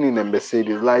 Meanwhile, being in a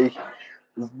Mercedes, like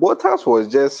Bottas was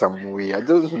just some way. I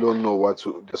just don't know what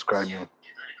to describe him.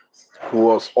 He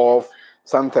was off.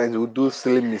 Sometimes he would do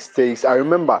silly mistakes. I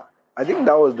remember, I think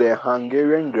that was the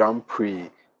Hungarian Grand Prix.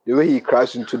 The way he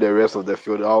crashed into the rest of the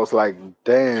field, I was like,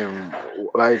 damn,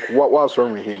 like what's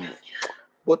wrong with him?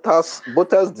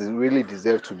 Bottas really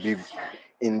deserve to be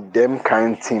in them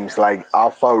kind teams like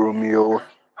Alfa Romeo,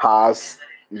 Haas,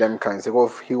 them kinds.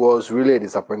 Because he was really a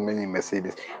disappointment in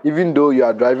Mercedes. Even though you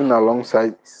are driving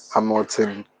alongside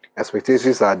Hamilton,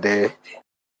 expectations are there.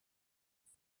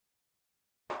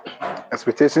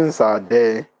 Expectations are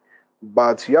there,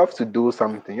 but you have to do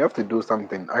something. You have to do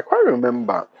something. I quite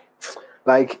remember,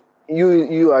 like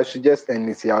I should just end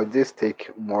it here. I'll just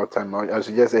take more time. I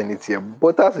should just end it here.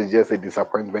 Bottas is just a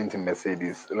disappointment in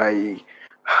Mercedes. Like,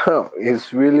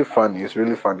 it's really funny. It's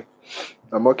really funny.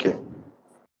 I'm okay.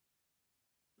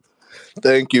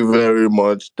 Thank you very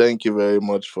much. Thank you very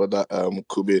much for that,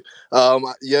 Kube.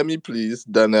 Yemi, please.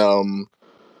 Then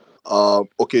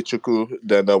okay, Chuku.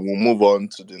 Then we'll move on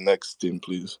to the next team,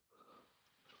 please.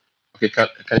 Okay, can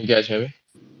you guys hear me?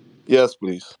 Yes,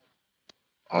 please.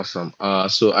 Awesome.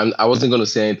 So I wasn't gonna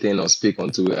say anything or speak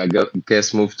onto it.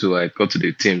 Guess move to like go to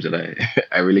the teams that I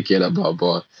I really cared about,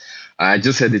 but I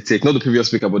just had to take not the previous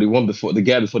speaker, but the one before the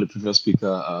guy before the previous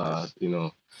speaker.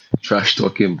 Trash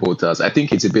talking Bottas. I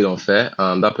think it's a bit unfair.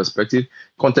 That perspective.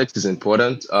 Context is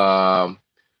important.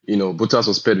 Bottas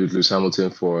was paired with Lewis Hamilton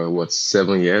for what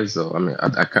 7 years. So I mean,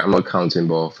 I'm not counting,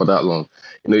 but for that long,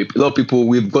 a lot of people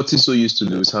we've gotten so used to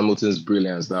Lewis Hamilton's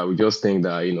brilliance that we just think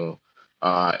that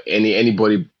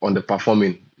anybody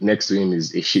underperforming next to him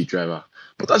is a shit driver.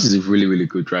 But that is a really, really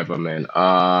good driver, man.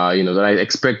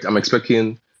 That I'm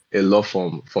expecting a lot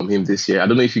from him this year. I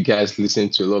don't know if you guys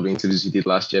listened to a lot of the interviews he did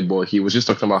last year, but he was just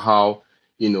talking about how,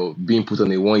 being put on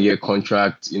a 1 year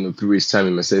contract, through his time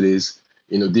in Mercedes,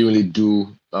 didn't really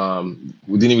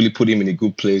we didn't really put him in a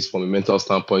good place from a mental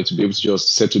standpoint to be able to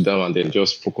just settle down and then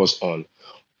just focus on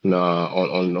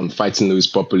fighting Lewis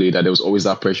properly, that there was always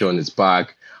that pressure on his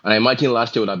back. And I imagine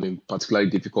last year would have been particularly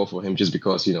difficult for him just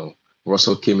because,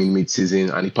 Russell came in mid-season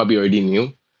and he probably already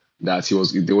knew that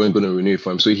they weren't going to renew it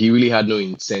for him. So he really had no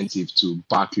incentive to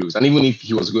back Lewis. And even if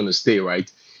he was going to stay, right,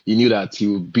 he knew that he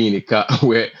would be in a car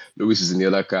where Lewis is in the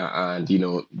other car and,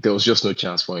 there was just no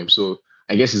chance for him. So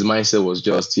I guess his mindset was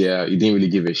just, he didn't really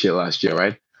give a shit last year,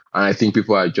 right? And I think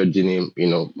people are judging him,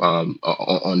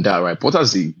 on that, right?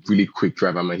 Bottas is a really quick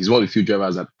driver, man. He's one of the few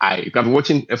drivers that I've been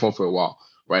watching F1 for a while,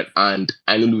 right? And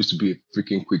I know Lewis to be a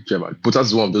freaking quick driver. Bottas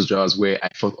is one of those drivers where I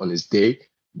thought on his day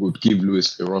would give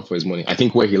Lewis a run for his money. I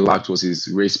think where he lacked was his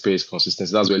race pace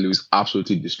consistency. That's where Lewis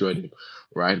absolutely destroyed him,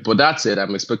 right? But that said,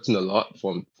 I'm expecting a lot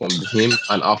from him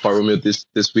and Alfa Romeo this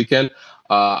weekend.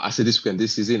 I said this weekend,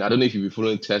 this season. I don't know if you've been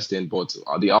following testing, but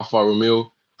the Alfa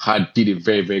Romeo did a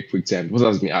very, very quick time. What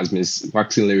has been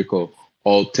waxing lyrical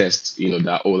all tests,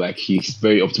 that like he's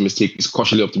very optimistic, he's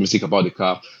cautiously optimistic about the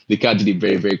car. The car did a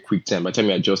very, very quick time. By the time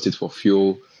you adjust it for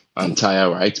fuel and tire,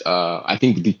 right? I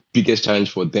think the biggest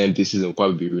challenge for them this season will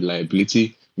probably be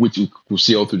reliability, which we could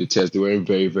see all through the test. They were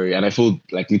very, very, and I feel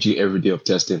like literally every day of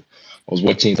testing, I was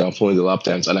watching it and following the lap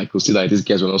times, and I could see that these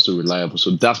guys were not so reliable.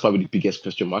 So that's probably the biggest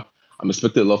question mark. I'm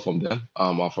expecting a lot from them,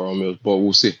 Alfa Romeo, but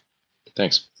we'll see.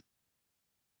 Thanks.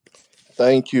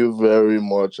 Thank you very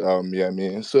much,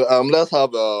 Yemi. So let's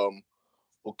have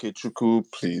okay, Chuku,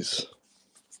 please.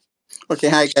 Okay,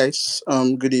 hi guys.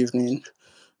 Good evening.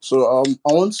 So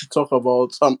I want to talk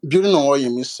about building on what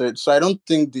Yemi said. So I don't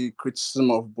think the criticism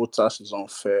of Bottas is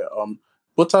unfair.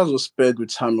 Bottas was paired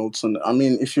with Hamilton. I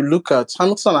mean, if you look at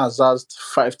Hamilton has had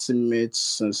 5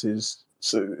 teammates in his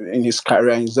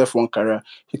career, in his F1 career.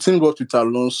 He teamed up with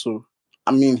Alonso.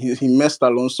 I mean, he messed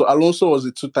Alonso. Alonso was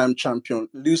a two-time champion.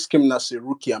 Lewis came in as a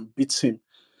rookie and beat him.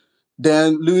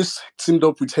 Then Lewis teamed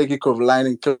up with Heikki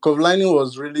Kovalainen. Kovalainen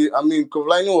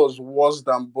was worse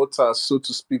than Bottas, so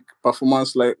to speak,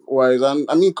 performance-wise. And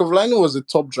I mean, Kovalainen was a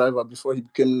top driver before he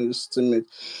became Lewis' teammate.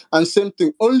 And same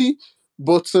thing, only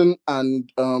Button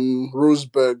and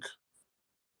Rosberg.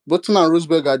 Button and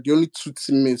Rosberg are the only two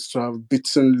teammates to have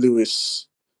beaten Lewis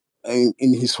in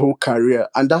his whole career,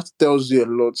 and that tells you a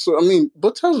lot. So I mean,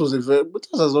 Bottas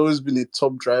has always been a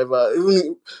top driver,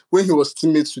 even when he was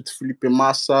teammates with Felipe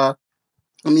Massa.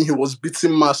 I mean, he was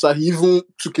beating Massa. He even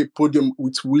took a podium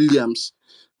with Williams.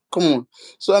 Come on.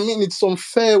 So I mean, it's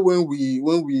unfair when we.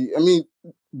 I mean,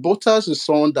 Bottas is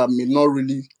someone that may not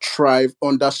really thrive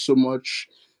under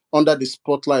the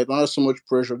spotlight, under so much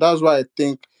pressure. That's why I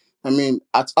think. I mean,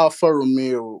 at Alfa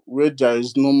Romeo, where there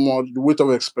is no more, the weight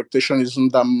of expectation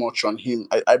isn't that much on him.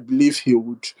 I believe he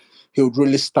would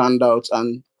really stand out,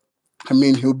 and I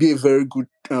mean, he'll be a very good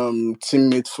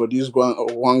teammate for this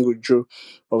Wango Joe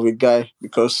of a guy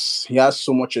because he has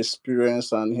so much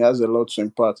experience and he has a lot to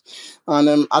impart.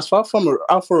 And as far from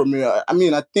Alfa Romeo, I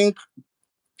mean, I think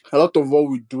a lot of what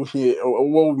we do here, or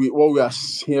what we are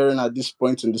hearing at this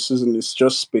point in the season, is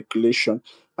just speculation.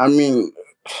 I mean,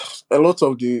 a lot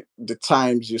of the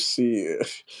times you see,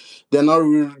 they're not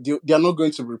really, they are not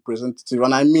going to be representative.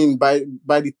 And I mean, by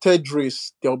the third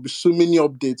race, there will be so many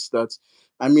updates that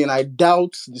I mean, I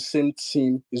doubt the same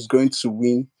team is going to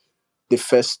win the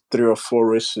first 3 or 4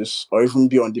 races or even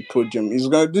be on the podium. It's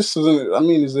going this season. I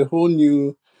mean, it's a whole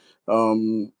new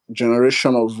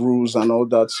generation of rules and all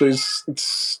that. So it's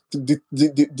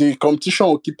the competition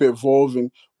will keep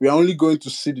evolving. We are only going to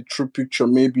see the true picture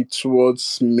maybe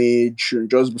towards May, June,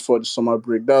 just before the summer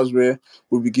break. That's where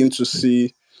we begin to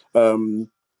see um,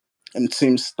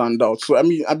 teams stand out. So I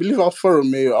mean, I believe Alfa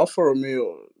Romeo,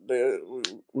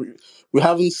 we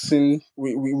haven't seen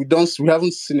we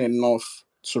haven't seen enough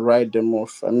to write them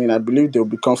off. I mean, I believe they'll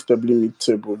be comfortably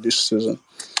mid-table this season.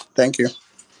 Thank you.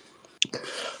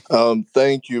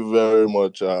 Thank you very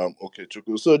much, okay,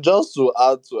 Chuku. So just to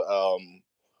add to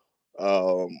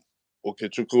okay,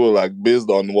 Chuku, like based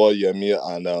on what Yemi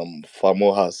and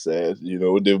Famo has said,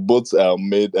 they both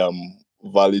made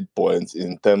valid points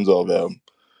in terms of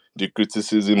the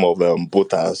criticism of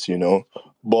Bottas,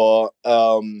 But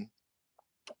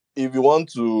if you want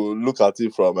to looking at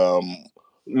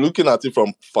it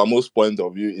from Famo's point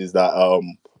of view, is that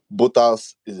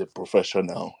Bottas is a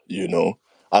professional,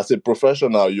 As a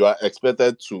professional, you are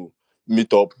expected to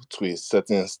meet up to a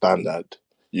certain standard,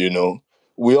 you know.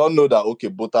 We all know that okay,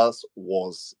 Bottas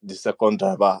was the second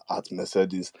driver at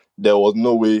Mercedes. There was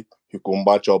no way he could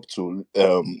match up to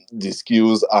the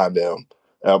skills and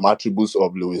attributes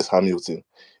of Lewis Hamilton.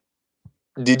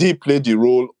 Did he play the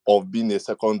role of being a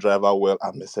second driver well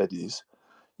at Mercedes?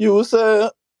 You will say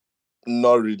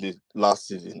not really last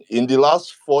season. In the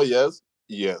last 4 years,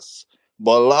 yes.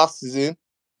 But last season,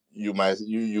 you might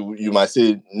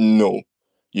say no,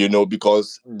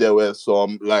 because there were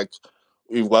some, like,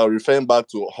 if we're referring back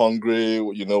to Hungary,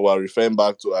 we're referring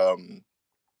back to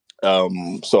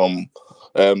some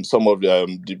of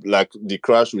the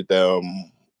crash with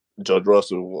George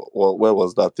Russell. Where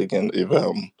was that taken? If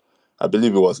I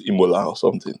believe it was Imola or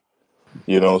something.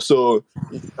 So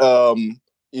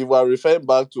if we're referring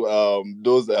back to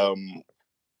those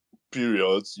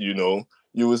periods, you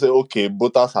will say, okay,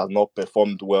 Bottas has not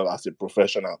performed well as a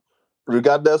professional,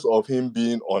 regardless of him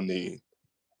being on a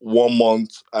 1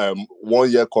 month,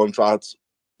 1 year contract,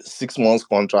 6 months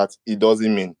contract. It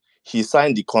doesn't mean he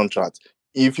signed the contract.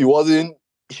 If he wasn't,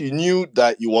 he knew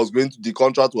that the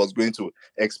contract was going to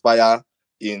expire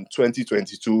in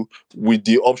 2022 with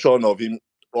the option of him,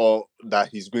 or that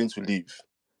he's going to leave.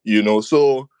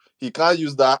 So he can't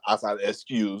use that as an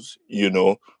excuse.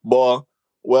 But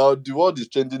well, the world is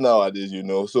changing nowadays.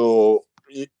 So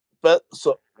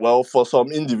well, for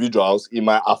some individuals, it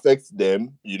might affect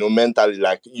them, mentally,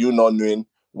 like you not knowing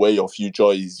where your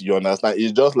future is. You understand?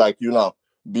 It's just like you now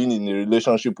being in a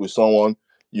relationship with someone,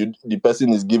 the person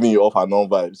is giving you off and on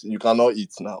vibes. You cannot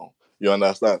eat now. You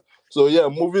understand? So yeah,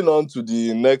 moving on to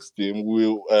the next team,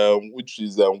 which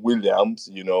is Williams.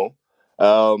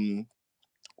 Um,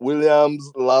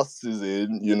 Williams last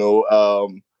season,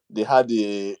 they had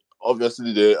a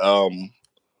obviously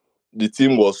the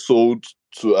team was sold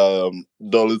to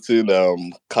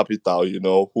Darlington Capital,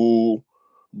 who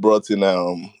brought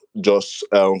in Josh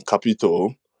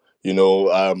Capito,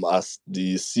 as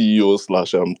the CEO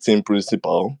slash team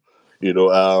principal.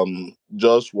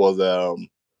 Josh was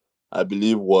I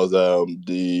believe was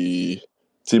the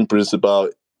team principal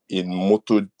in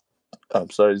Moto. I'm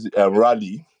sorry, is it,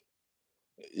 Rally.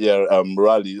 Yeah,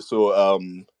 Rally. So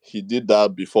he did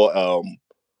that before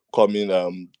coming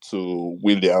to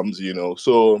Williams.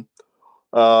 So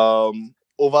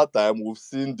over time, we've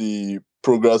seen the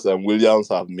progress Williams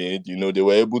have made. They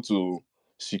were able to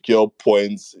secure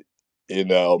points in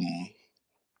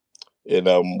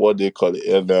what they call it,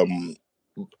 in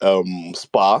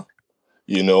Spa.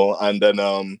 And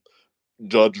then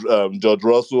George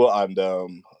Russell and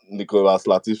Nicolas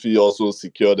Latifi also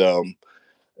secured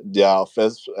their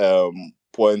first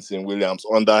points in Williams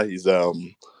under his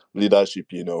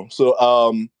leadership. So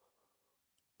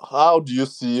how do you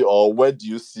see, or where do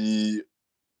you see,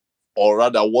 or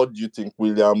rather, what do you think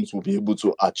Williams will be able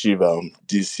to achieve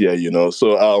this year?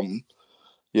 So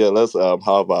yeah, let's have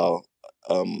our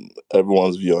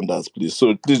everyone's view on that, please.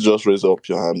 So please just raise up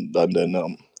your hand, and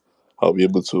then I'll be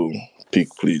able to pick,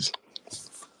 please.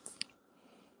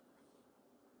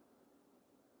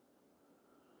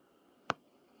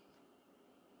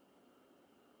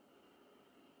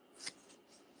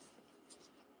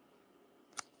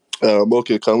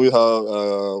 Okay, can we have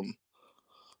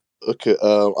okay,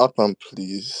 Akman,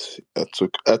 please.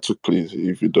 Etuk, please,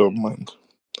 if you don't mind.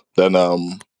 Then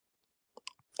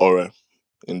Ore,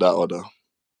 in that order.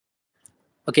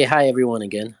 Okay, hi everyone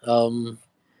again.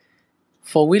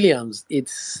 For Williams,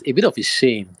 it's a bit of a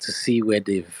shame to see where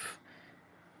they've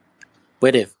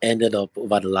ended up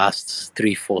over the last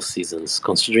 3-4 seasons.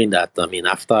 Considering that, I mean,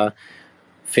 after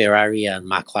Ferrari and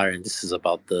McLaren, this is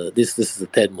the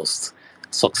third most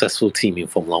successful team in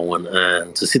Formula One,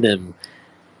 and to see them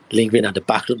lingering at the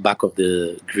back of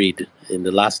the grid in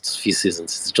the last few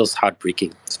seasons, it's just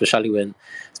heartbreaking.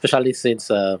 Especially since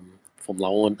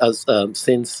Formula One, as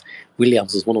since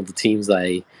Williams was one of the teams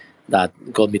that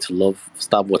got me to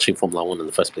start watching Formula One in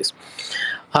the first place.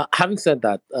 Having said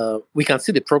that, we can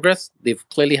see the progress. They've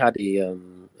clearly had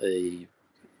a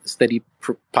steady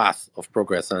path of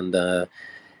progress, and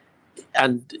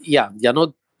yeah, they're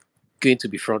not going to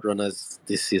be front runners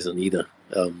this season either.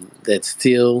 There's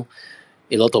still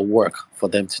a lot of work for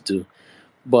them to do.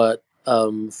 But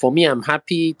for me, I'm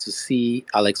happy to see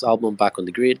Alex Albon back on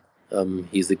the grid.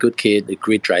 He's a good kid, a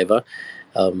great driver.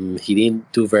 He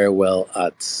didn't do very well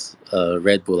at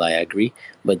Red Bull, I agree.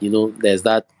 But there's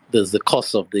the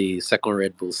cost of the second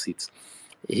Red Bull seat.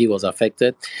 He was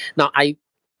affected. Now, I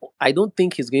don't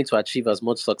think he's going to achieve as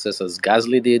much success as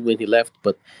Gasly did when he left,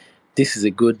 but this is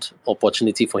a good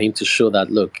opportunity for him to show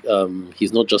that, look,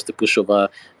 he's not just a pushover,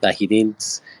 that he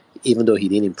didn't, even though he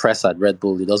didn't impress at Red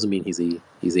Bull, it doesn't mean he's a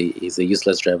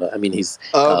useless driver. I mean, he's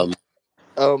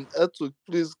Etu,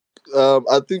 please,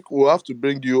 I think we'll have to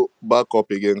bring you back up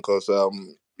again because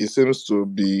it seems to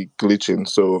be glitching.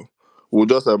 So we'll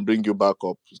just bring you back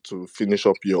up to finish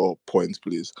up your point,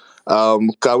 please.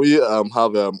 Can we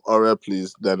have Aura,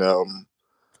 please? Then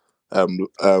Abdul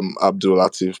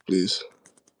Latif, please.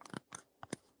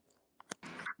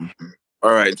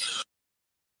 All right.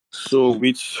 So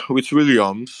with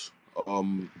Williams,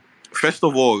 first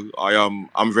of all,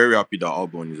 I'm very happy that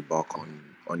Albon is back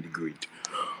on the grid.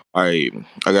 I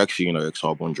like seeing Alex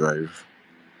Albon drive.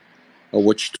 I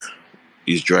watched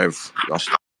his drive last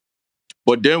time.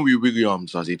 But then with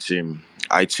Williams as a team,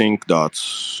 I think that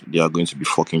they are going to be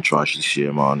fucking trash this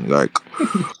year, man. Like,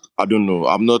 I don't know.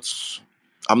 I'm not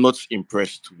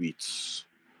impressed with.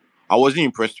 I wasn't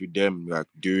impressed with them like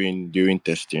during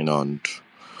testing, and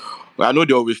I know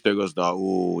they always tell us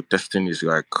that testing is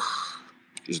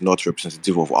not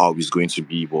representative of how it's going to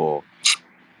be, but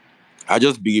I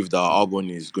just believe that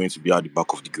Albon is going to be at the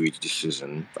back of the grid this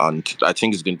season, and I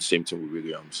think it's going to be the same thing with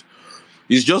Williams.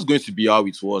 It's just going to be how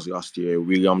it was last year,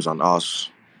 Williams and us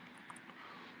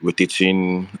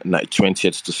rotating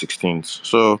 20th to 16th.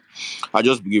 So I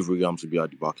just believe Williams will be at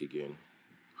the back again.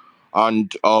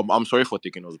 And I'm sorry for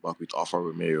taking us back with Alfa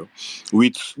Romeo.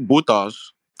 With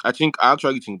Bottas, I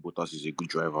actually think Bottas is a good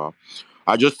driver.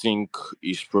 I just think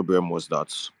his problem was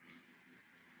that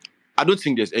I don't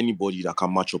think there's anybody that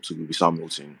can match up to Lewis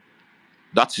Hamilton.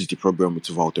 That is the problem with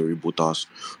Valtteri Bottas.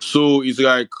 So it's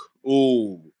like,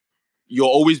 you're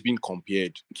always being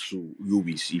compared to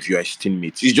Lewis if you're his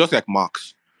teammate. It's just like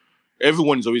Max.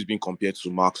 Everyone is always being compared to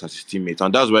Max as his teammate.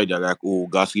 And that's why they're like,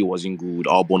 Gasly wasn't good,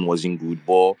 Albon wasn't good.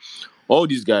 But all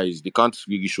these guys, they can't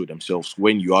really show themselves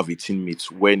when you have a teammate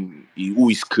who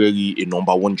is clearly a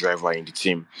number one driver in the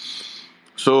team.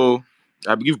 So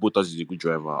I believe Bottas is a good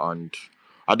driver. And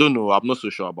I don't know, I'm not so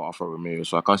sure about Alfa Romeo,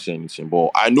 so I can't say anything. But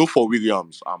I know for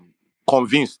Williams, I'm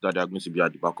convinced that they're going to be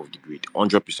at the back of the grid.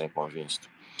 100% convinced.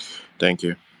 Thank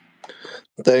you.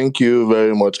 Thank you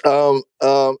very much.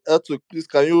 Etu, please,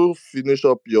 can you finish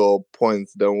up your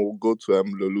points? Then we'll go to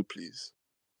Lulu, please.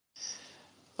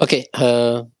 okay.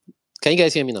 Can you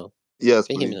guys hear me now? Yes,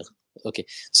 Can you hear me please. now? Okay.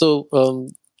 So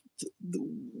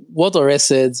what Ore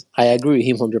said, I agree with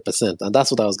him 100%, and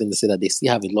that's what I was going to say. That they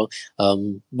still have a long,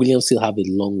 Williams still have a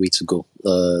long way to go.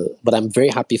 But I'm very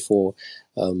happy for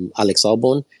Alex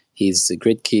Albon. He's a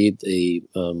great kid, a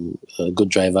good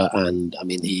driver, and I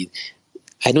mean,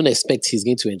 I don't expect he's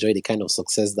going to enjoy the kind of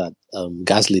success that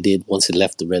Gasly did once he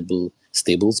left the Red Bull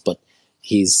stables. But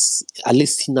he's at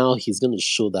least now he's going to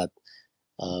show that.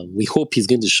 We hope he's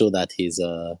going to show that he's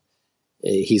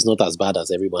not as bad as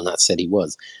everyone had said he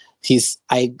was.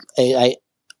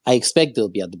 I expect they'll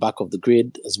be at the back of the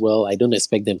grid as well. I don't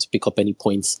expect them to pick up any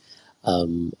points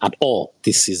at all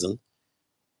this season.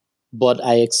 But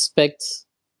I expect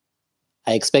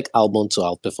Albon to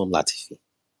outperform Latifi.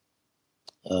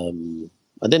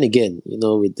 And then again,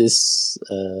 with this,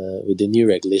 with the new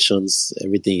regulations,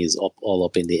 everything is all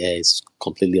up in the air. It's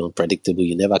completely unpredictable.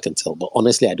 You never can tell. But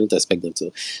honestly, I don't expect them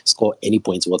to score any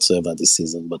points whatsoever this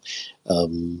season. But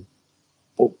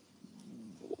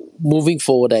moving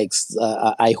forward,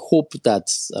 I hope that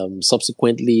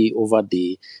subsequently over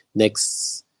the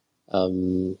next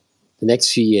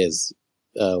few years,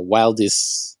 while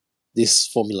this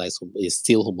formula is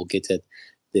still homologated,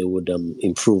 they would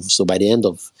improve. So by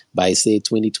say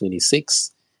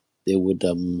 2026, they would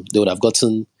have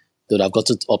gotten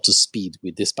up to speed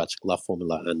with this particular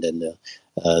formula, and then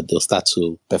they'll start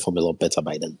to perform a lot better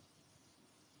by then.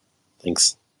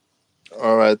 Thanks.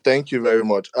 All right, thank you very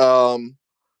much.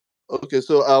 Okay,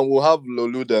 so we'll have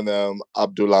Lolu, then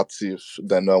Abdul Latif,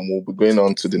 then we'll be going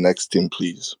on to the next team,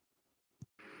 please.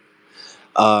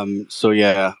 So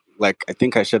yeah, like I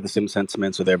think I share the same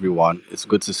sentiments with everyone. It's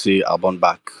good to see Albon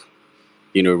back,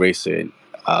 racing.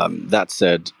 That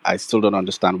said, I still don't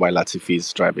understand why Latifi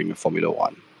is driving in Formula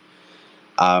One.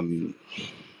 I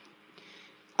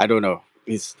don't know.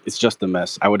 It's just a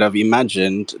mess. I would have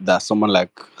imagined that someone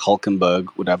like Hulkenberg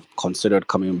would have considered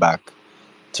coming back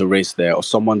to race there, or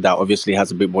someone that obviously has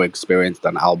a bit more experience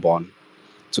than Albon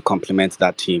to complement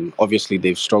that team. Obviously,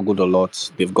 they've struggled a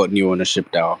lot. They've got new ownership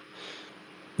now.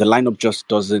 The lineup just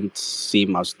doesn't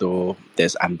seem as though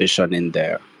there's ambition in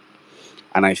there.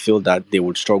 And I feel that they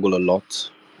would struggle a lot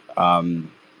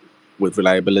with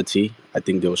reliability. I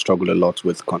think they will struggle a lot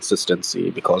with consistency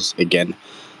because, again,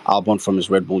 Albon from his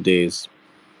Red Bull days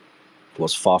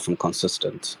was far from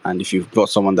consistent. And if you've got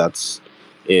someone that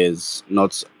is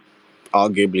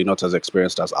arguably not as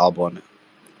experienced as Albon,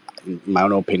 in my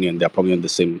own opinion, they're probably in the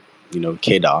same,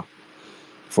 cadre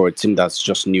for a team that's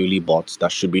just newly bought that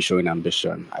should be showing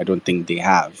ambition. I don't think they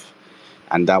have.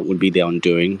 And that would be their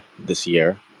undoing this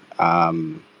year.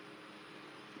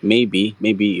 Maybe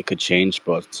it could change,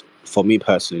 but for me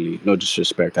personally, no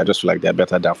disrespect, I just feel like they're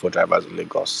better downforce drivers in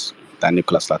Lagos than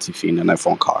Nicolas Latifi in an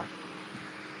F1 car.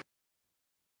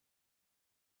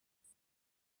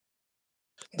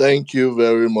 Thank you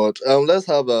very much. Let's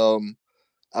have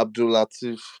Abdul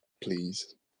Latif,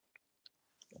 please.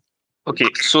 Okay,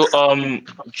 so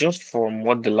just from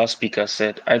what the last speaker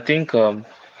said, I think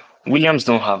Williams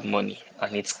don't have money,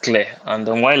 and it's clear. And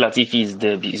then why Latifi is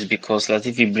there is because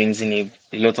Latifi brings in a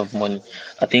lot of money.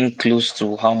 I think close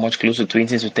to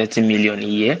 20 to 30 million a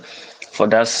year for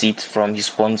that seat from his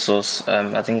sponsors.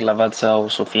 I think Lavazza or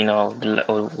Sofina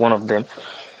or one of them.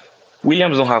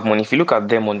 Williams don't have money. If you look at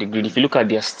them on the grid, if you look at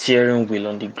their steering wheel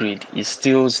on the grid, it's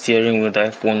still steering wheel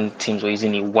that F1 teams were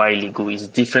using a while ago. It's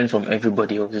different from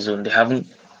everybody else's own. They haven't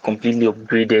completely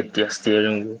upgraded their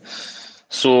steering wheel.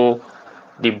 So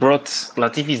they brought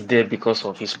Latifi's there because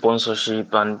of his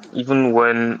sponsorship, and even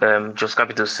when Just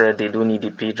Capital said they don't need a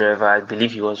pay driver, I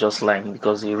believe he was just lying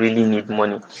because they really need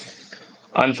money.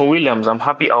 And for Williams, I'm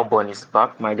happy Albon is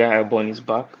back. My guy Albon is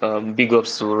back. Big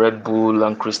ups to Red Bull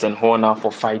and Christian Horner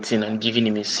for fighting and giving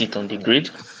him a seat on the grid.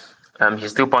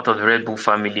 He's still part of the Red Bull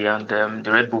family, and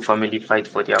the Red Bull family fight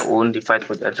for their own. They fight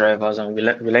for their drivers, and we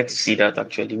like to see that.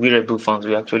 Actually, we Red Bull fans,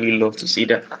 we actually love to see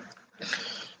that.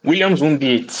 Williams won't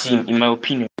be a team, in my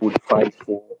opinion, who would fight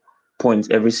for points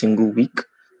every single week,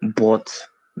 but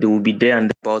they will be there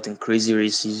and about in crazy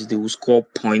races. They will score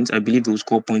points. I believe they will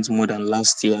score points more than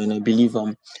last year, and I believe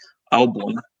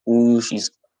Albon, who is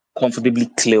comfortably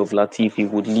clear of Latifi,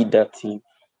 would lead that team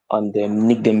and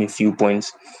nick them a few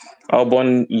points.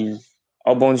 Albon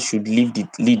should lead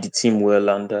the team well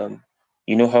and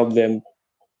help them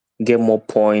get more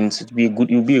points. It'll be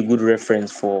a good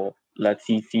reference for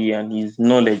Latifi and his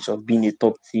knowledge of being a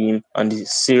top team and the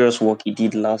serious work he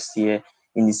did last year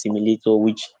in the simulator,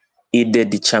 which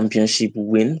aided the championship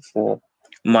win for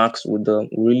Max would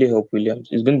really help Williams.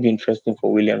 It's going to be interesting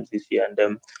for Williams this year,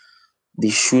 and they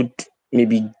should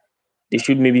maybe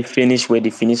finish where they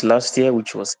finished last year,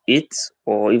 which was 8th,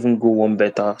 or even go one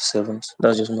better, 7th.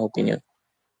 That's just my opinion.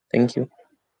 Thank you.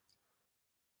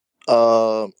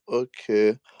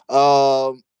 Okay.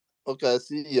 Okay, I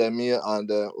see Yemi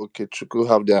and okay, Chuku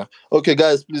have their. Okay,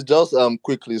 guys, please just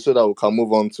quickly so that we can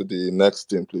move on to the next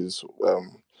team, please.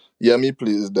 Yemi,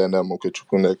 please, then okay,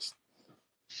 Chuku next.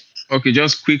 Okay,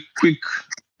 just quick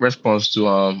response to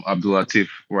Abdul Latif,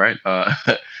 right?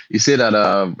 You say that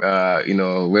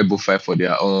Red Bull fight for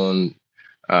their own.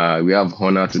 We have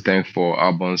Honor to thank for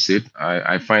Albon's seat.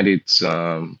 I find it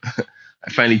I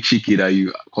find it cheeky that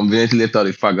you conveniently left out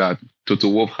the fact that Toto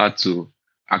Wolff had to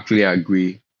actually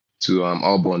agree to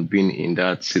Albon being in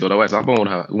that seat. Otherwise,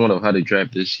 Albon would have had a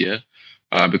drive this year.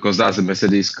 Because that's a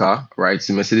Mercedes car, right? It's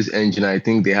a Mercedes engine. I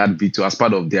think they had veto as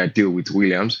part of their deal with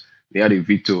Williams. They had a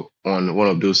veto on one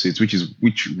of those seats,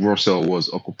 which Russell was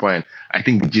occupying. I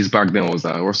think the gist back then was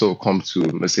that Russell would come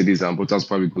to Mercedes and Bottas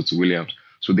probably go to Williams.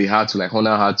 So they had to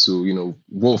Honda had to,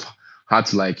 Wolf had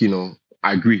to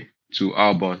agree to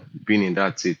Albon being in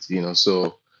that seat,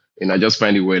 So I just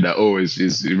find it weird that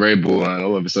it's Red Bull and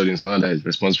all of a sudden it's Honda is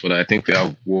responsible for that. I think we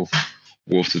have Wolf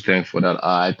to thank for that.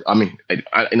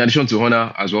 In addition to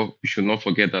Honda as well, we should not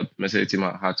forget that Mercedes team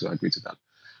had to agree to that.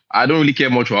 I don't really care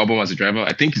much for Albon as a driver.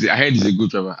 I heard he's a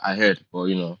good driver. But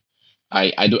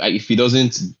if he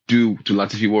doesn't do to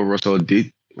Latifi what Russell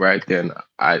did, right, then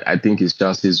I think his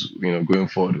chances, going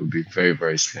forward will be very,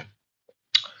 very slim.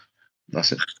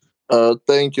 That's it.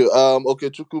 Thank you. Okay,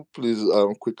 Chuku, please,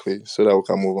 quickly, so that we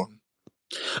can move on.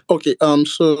 Okay,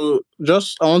 so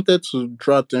just I wanted to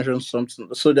draw attention to something.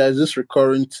 So there's this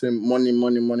recurring theme, money,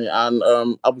 money, money, and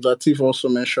Abu Dhabi also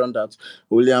mentioned that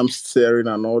Williams steering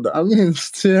and all that. I mean,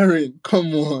 steering,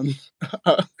 come on,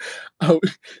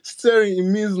 steering it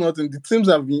means nothing.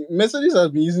 Mercedes has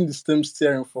been using the same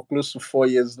steering for close to 4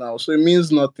 years now, so it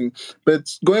means nothing. But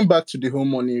going back to the whole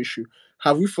money issue,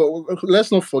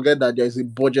 let's not forget that there is a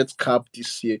budget cap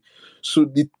this year. So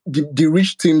the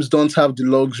rich teams don't have the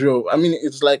luxury of, I mean,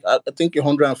 it's like, I think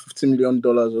 $150 million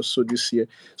or so this year.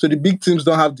 So the big teams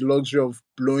don't have the luxury of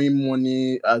blowing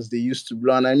money as they used to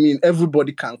blow. And I mean,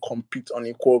 everybody can compete on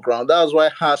equal ground. That's why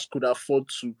Haas could afford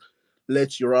to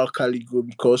let Ural-Kali go,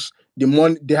 because the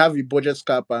money, they have a budget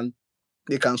cap and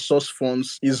they can source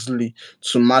funds easily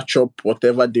to match up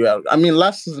whatever they are. I mean,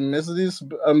 last season, Mercedes,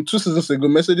 2 seasons ago,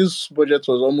 Mercedes' budget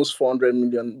was almost $400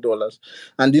 million.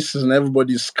 And this season,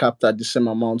 everybody's capped at the same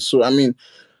amount. So, I mean,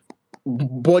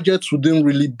 budget wouldn't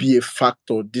really be a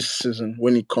factor this season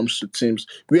when it comes to teams.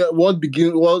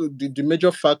 The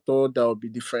major factor that will be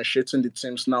differentiating the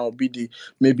teams now will be the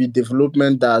maybe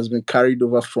development that has been carried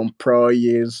over from prior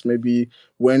years. Maybe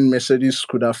when Mercedes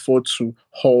could afford to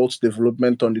halt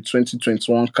development on the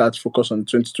 2021 car to focus on the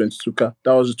 2022 car.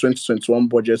 That was the 2021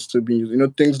 budget still being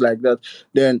used. Things like that.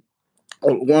 Then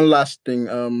one last thing.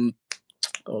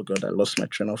 Oh God, I lost my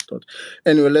train of thought.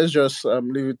 Anyway, let's just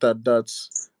leave it at that.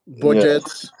 Budget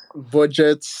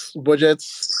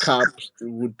caps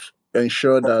would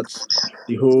ensure that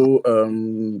the whole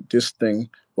this thing,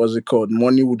 what's it called,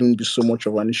 money wouldn't be so much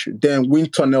of an issue. Then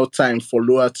wind tunnel time for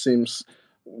lower teams,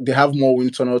 they have more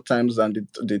wind tunnel times than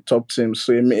the top teams.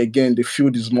 So again, the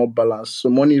field is more balanced. So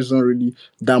money isn't really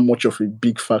that much of a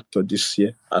big factor this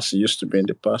year as it used to be in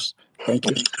the past. Thank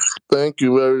you. Thank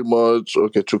you very much,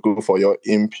 okay, Chuku, for your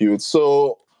input.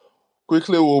 So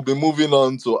quickly, we'll be moving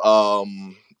on to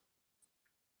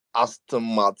Aston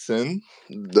Martin,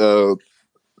 the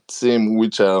team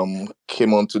which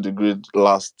came onto the grid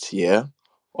last year,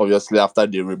 obviously after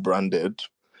they rebranded.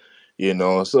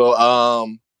 So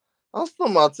Aston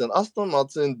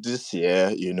Martin this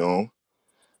year,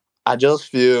 I just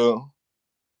feel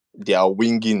they are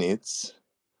winging it.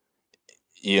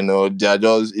 They're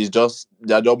just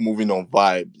moving on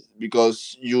vibes,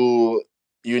 because you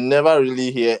never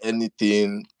really hear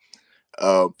anything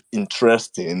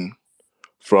interesting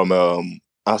from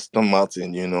Aston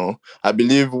Martin. I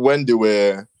believe when they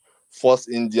were Force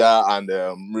India and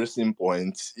Racing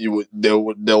Point, there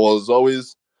was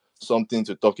always something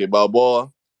to talk about. But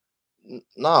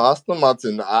now Aston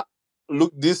Martin,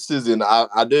 look, this season I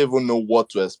don't even know what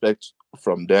to expect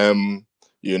from them,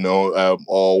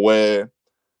 or where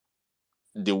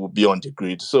they will be on the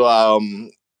grid. So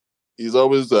it's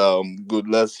always good.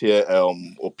 Let's hear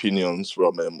opinions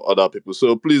from other people.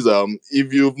 So please,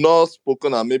 if you've not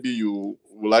spoken and maybe you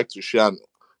would like to share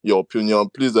your opinion,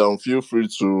 please feel free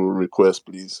to request,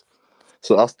 please.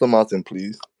 So Aston Martin,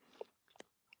 please.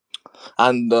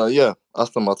 And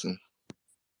Aston Martin.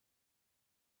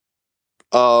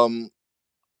 Al,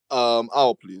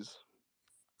 please.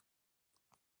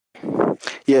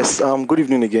 Yes, good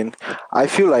evening again. I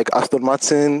feel like Aston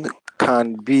Martin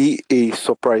can be a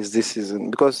surprise this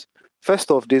season because, first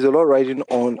off, there's a lot riding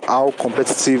on how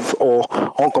competitive or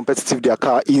uncompetitive their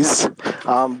car is.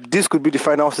 This could be the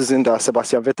final season that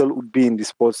Sebastian Vettel would be in the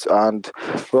sports. And,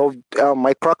 well,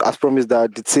 my crack has promised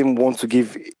that the team wants to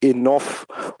give enough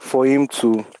for him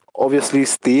to obviously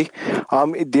stay.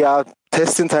 Their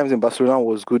testing times in Barcelona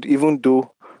was good, even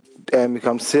though you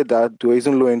can say that there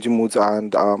isn't low engine modes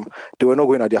and they were not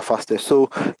going at their fastest. So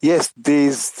yes,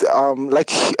 there's like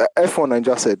F1 I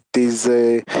just said,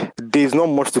 there's not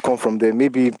much to come from there.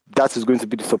 Maybe that is going to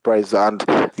be the surprise, and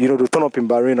they'll turn up in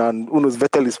Bahrain and who knows,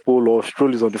 Vettel is pole or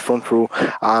Stroll is on the front row,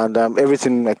 and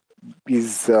everything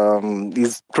is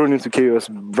thrown into chaos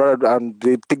rather and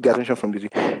they take the attention from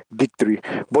the big three.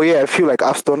 But yeah, I feel like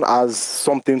Aston has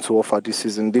something to offer this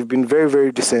season. They've been very,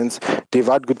 very decent. They've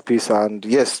had good pace, and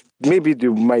yes, maybe they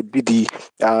might be the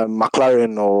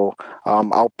McLaren or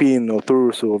Alpine or Toro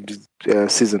Rosso of the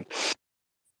season.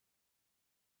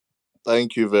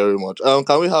 Thank you very much.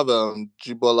 Can we have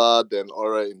Jibola then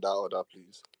Ora in that order,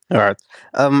 please? All right.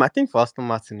 I think for Aston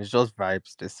Martin, it's just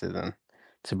vibes this season,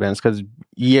 to be honest. Because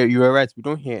yeah, you were right. We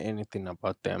don't hear anything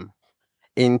about them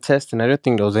in testing. I don't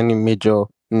think there was any major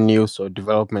news or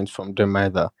developments from them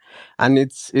either. And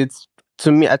it's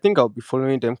to me, I think I'll be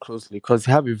following them closely because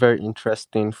they have a very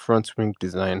interesting front wing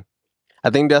design. I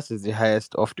think that is the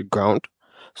highest off the ground.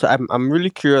 So I'm really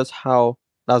curious how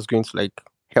that's going to like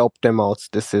help them out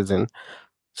this season.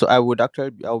 So I would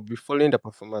be following the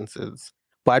performances,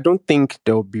 but I don't think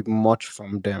there will be much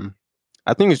from them.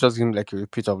 I think it's just going to be like a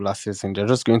repeat of last season. They're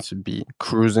just going to be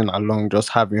cruising along, just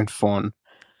having fun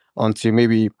until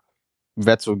maybe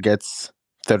Vettel gets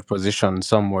third position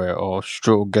somewhere or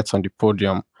Stroll gets on the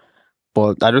podium.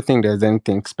 But I don't think there's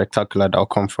anything spectacular that'll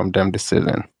come from them this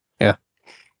season. Yeah.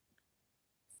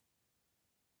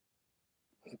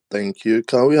 Thank you.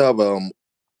 Can we have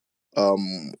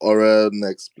Ora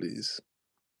next, please?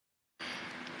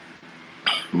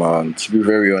 Man, to be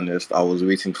very honest, I was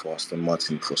waiting for Aston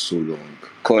Martin for so long.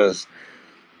 Because,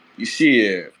 you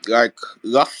see, like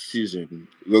last season,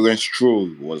 Lorenz Stroll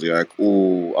was like,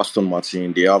 oh, Aston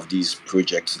Martin, they have these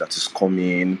projects that is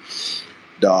coming,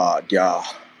 they are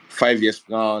 5 years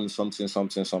plan, something,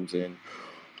 something, something.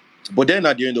 But then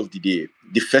at the end of the day,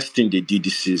 the first thing they did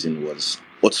this season was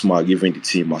Otmar giving the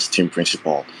team as team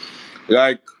principal.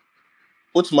 Like,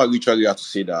 Otmar literally had to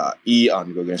say that he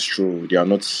and Lorenz Stroll, they are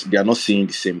not saying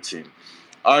the same thing.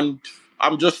 And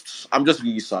I'm just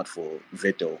really sad for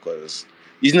Vettel because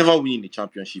he's never winning the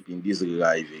championship in this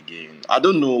life again. I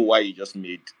don't know why he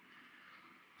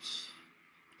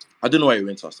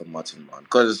went to Aston Martin, man.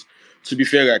 Because to be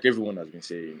fair, like everyone has been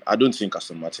saying, I don't think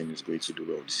Aston Martin is going to do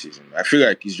well this season. I feel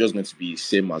like it's just going to be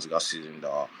same as last season.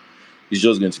 That it's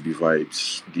just going to be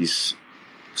vibes. This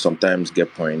sometimes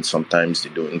get points, sometimes they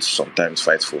don't. Sometimes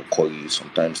fight for quality,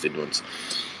 sometimes they don't.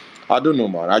 I don't know,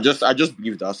 man. I just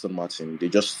believe that Aston Martin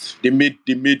they made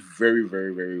very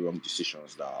very very wrong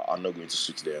decisions that are not going to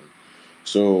suit them.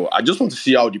 So I just want to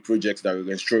see how the project that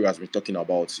Jurgen Stroll has been talking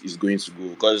about is going to go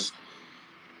because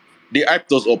they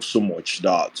hyped us up so much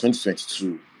that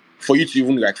 2022 for you to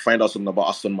even like find out something about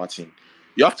Aston Martin,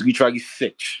 you have to literally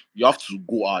search. You have to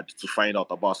go hard to find out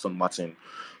about Aston Martin.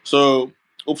 So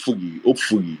hopefully,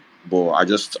 but I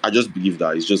just believe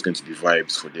that it's just going to be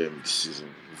vibes for them this season.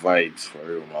 Vibes for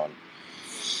real, man.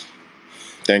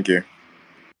 Thank you.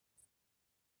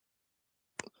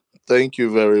 Thank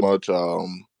you very much,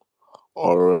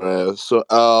 Ora. So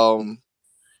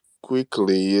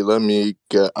quickly, let me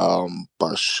get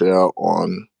Bashir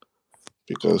on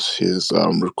because he's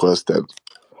requested.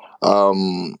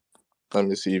 Um, let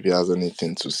me see if he has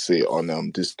anything to say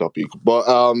on this topic.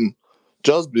 But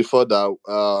just before that,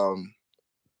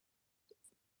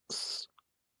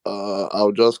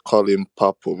 I'll just call him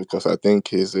Papo because I think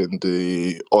he's in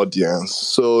the audience.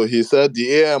 So he said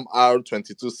the AMR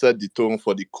 22 set the tone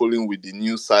for the cooling with the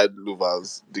new side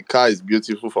louvers. The car is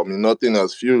beautiful for me. Nothing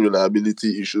else. Few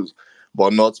reliability issues,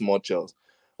 but not much else.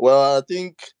 Well, I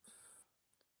think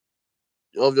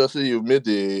obviously you've made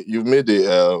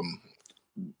a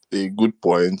good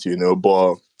point,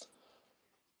 but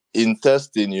in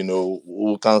testing,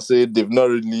 we can say they've not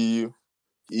really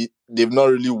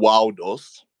wowed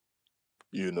us.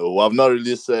 We have not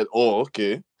really said, oh,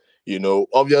 okay.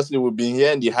 Obviously we've been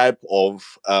hearing the hype of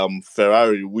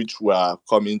Ferrari, which we are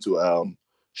coming to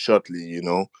shortly,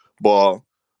 But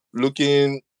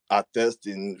looking at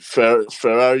testing,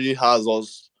 Ferrari has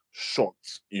us short,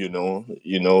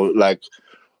 like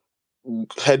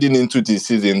heading into the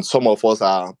season, some of us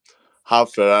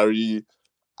have Ferrari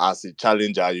as a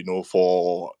challenger,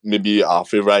 for maybe our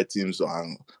favorite teams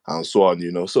and so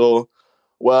on, So,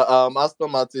 well,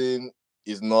 Aston Martin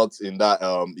is not in that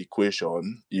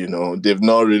equation. They've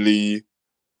not really,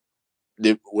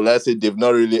 they've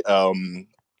not really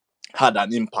had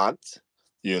an impact.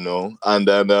 And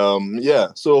then yeah.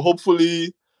 So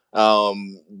hopefully,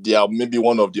 they are maybe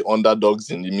one of the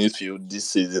underdogs in the midfield this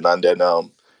season, and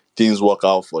then things work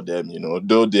out for them.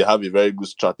 Though they have a very good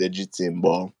strategy team,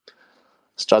 but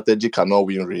strategy cannot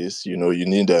win race. You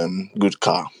need good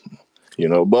car.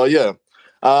 But yeah.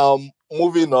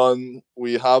 Moving on,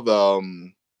 we have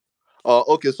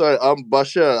okay, sorry.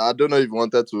 Bashir, I don't know if you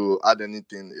wanted to add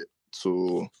anything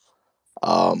to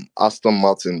Aston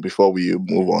Martin before we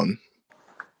move on.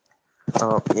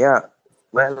 Yeah.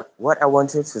 Well, what I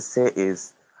wanted to say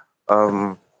is,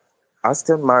 um,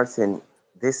 Aston Martin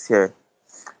this year,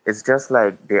 it's just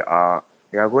like they are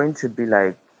going to be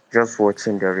like just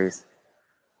watching the race.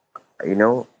 You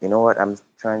know what I'm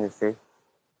trying to say?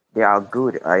 They are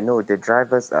good. I know the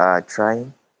drivers are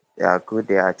trying. They are good.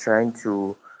 They are trying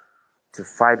to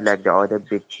fight like the other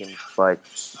big teams, but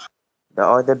the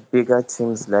other bigger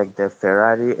teams like the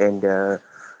Ferrari and the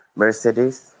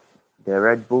Mercedes, the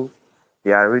Red Bull,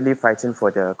 they are really fighting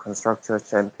for the constructors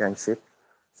championship.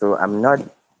 So I'm not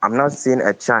seeing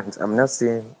a chance. I'm not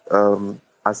seeing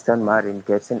Aston Martin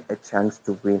getting a chance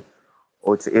to win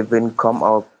or to even come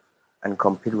up and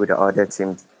compete with the other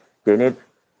teams. They need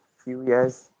few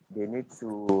years. They need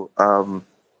to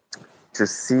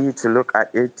look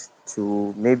at it,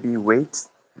 to maybe wait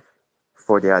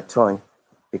for their turn,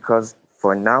 because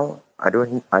for now I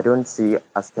don't see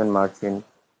Aston Martin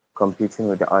competing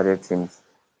with the other teams.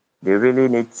 They really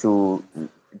need to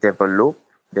develop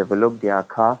develop their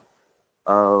car,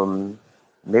 um,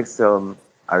 make some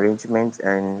arrangements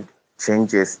and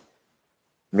changes.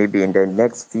 Maybe in the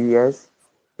next few years,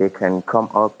 they can come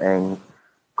up and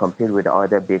compete with the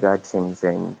other bigger teams,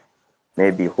 and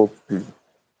maybe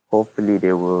hopefully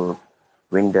they will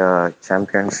win the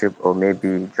championship, or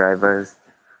maybe drivers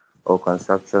or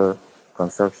constructor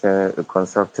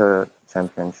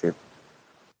championship.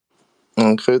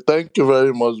 Okay, thank you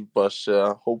very much,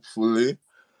 Basha. Hopefully.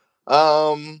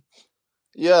 Um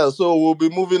yeah, so we'll be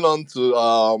moving on to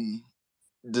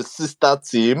the sister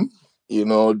team,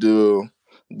 the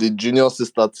junior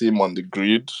sister team on the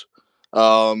grid.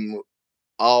 Um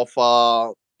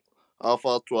Alpha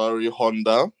Alpha Tuari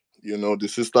Honda, the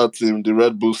sister team, the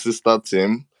Red Bull sister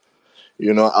team.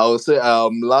 I would say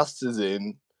last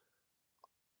season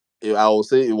I would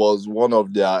say it was one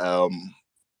of their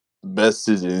best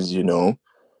seasons.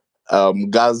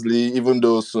 Gasly, even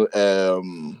though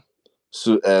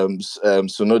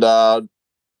Sunoda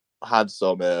had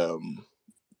some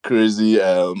crazy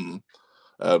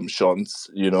shunts,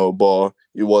 but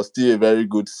it was still a very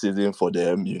good season for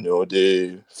them.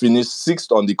 They finished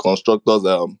sixth on the constructors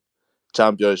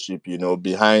championship,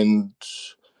 behind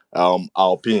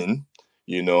Alpine,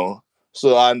 you know.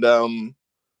 So and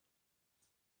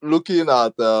looking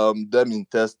at them in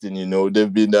testing,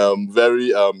 they've been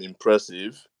very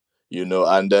impressive,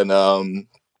 and then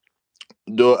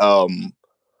though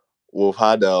we've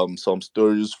had some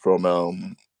stories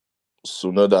from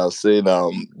Sunoda saying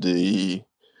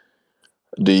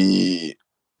the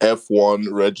F1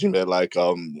 regime, like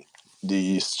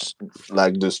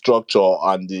the structure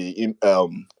and the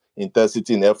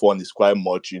intensity in F1 is quite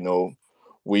much.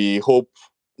 We hope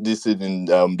this season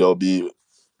there'll be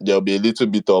a little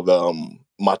bit of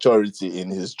maturity in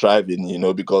his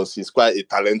driving, because he's quite a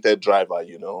talented driver,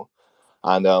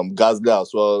 and Gasly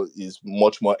as well is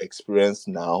much more experienced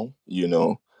now,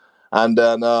 and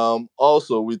then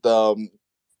also with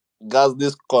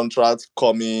Gasly's contract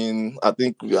coming, I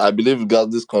believe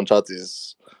Gasly's contract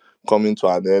is coming to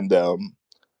an end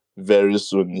very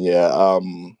soon. Yeah.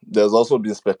 There's also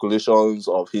been speculations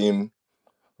of him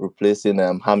replacing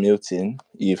Hamilton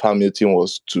if Hamilton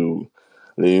was to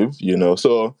leave.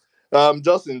 So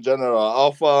just in general,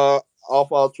 Alpha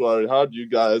Tuari, how do you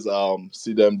guys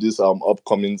see them this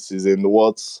upcoming season?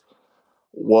 What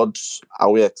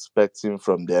are we expecting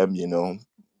from them?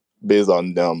 Based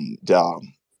on their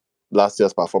last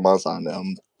year's performance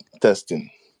and testing.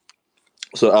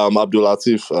 So Abdul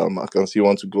Latif, I can see you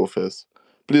want to go first.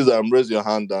 Please raise your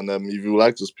hand, and if you would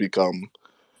like to speak,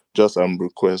 just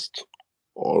request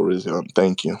or raise your hand.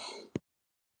 Thank you.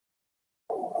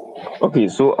 Okay,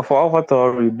 so for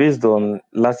AlphaTauri, based on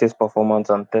last year's performance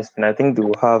and testing, I think they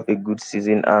will have a good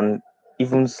season and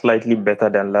even slightly better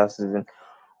than last season.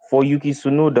 For Yuki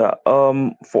Tsunoda,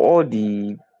 for all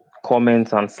the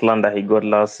comments and slander he got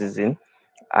last season,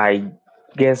 I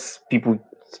guess people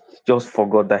just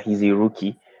forgot that he's a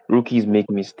rookie. Rookies make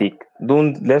mistake.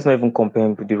 Don't Let's not even compare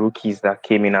him with the rookies that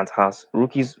came in at Haas.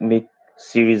 Rookies make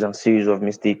series and series of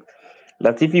mistakes.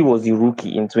 Latifi was the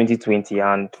rookie in 2020,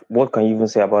 and what can you even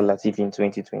say about Latifi in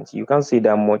 2020? You can't say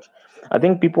that much. I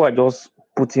think people are just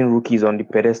putting rookies on the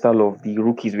pedestal of the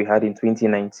rookies we had in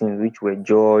 2019, which were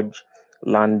George,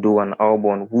 Lando, and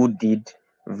Albon, who did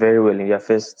very well in their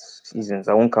first seasons.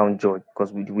 I won't count George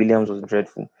because with Williams was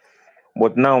dreadful.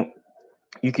 But now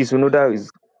Yuki Tsunoda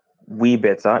is way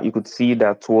better. You could see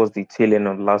that towards the tail end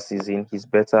of last season, he's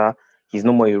better. He's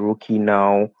no more a rookie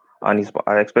now, and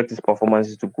I expect his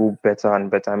performances to go better and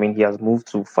better. I mean, he has moved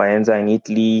to Faenza in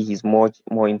Italy. He's much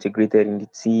more integrated in the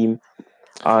team,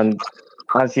 and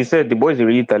as you said, the boy is a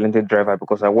really talented driver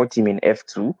because I watched him in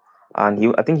F2,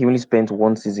 and I think he only spent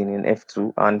one season in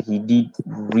F2, and he did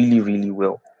really, really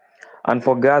well. And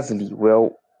for Gasly,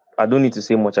 well, I don't need to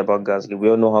say much about Gasly. We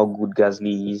all know how good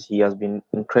Gasly is. He has been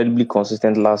incredibly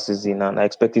consistent last season, and I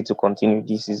expect it to continue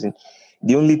this season.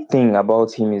 The only thing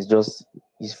about him is just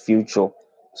his future.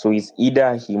 So it's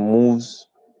either he moves.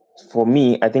 For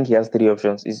me, I think he has three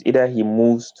options. It's either he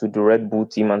moves to the Red Bull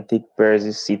team and take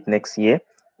Perez's seat next year,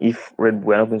 if Red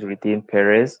Bull are not going to retain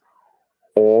Perez,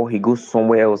 or he goes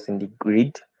somewhere else in the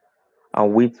grid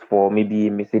and waits for maybe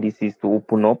Mercedes to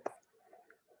open up,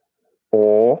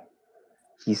 or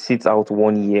he sits out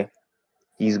 1 year.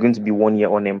 He's going to be 1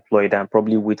 year unemployed and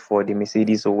probably wait for the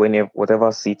Mercedes or whenever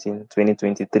whatever seat in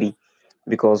 2023,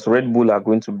 because Red Bull are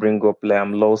going to bring up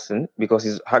Liam Lawson because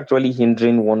he's actually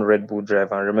hindering one Red Bull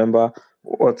driver. And remember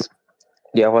what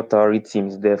the AlphaTauri team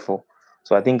is there for.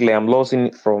 So I think Liam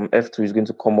Lawson from F2 is going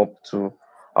to come up to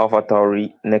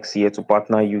AlphaTauri next year to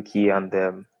partner Yuki, and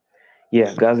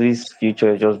yeah, Gasly's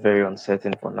future is just very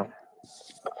uncertain for now.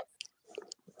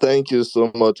 Thank you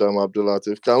so much,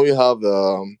 Abdulatif. Can we have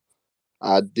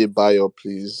Adebayo,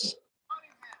 please?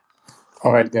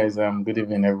 All right, guys. Good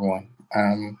evening, everyone.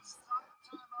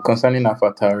 Concerning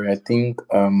AlphaTauri, I think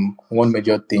one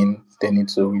major thing they need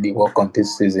to really work on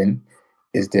this season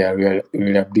is their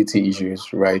reliability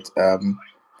issues, right?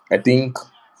 I think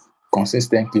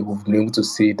consistently we've been able to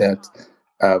see that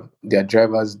their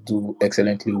drivers do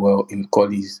excellently well in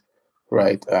qualies,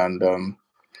 right? And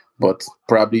but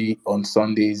probably on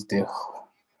Sundays they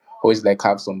always like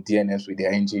have some DNFs with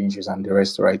their engine issues and the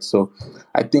rest, right? So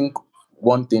I think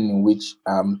one thing in which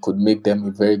could make them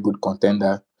a very good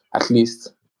contender, at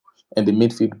least in the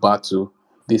midfield battle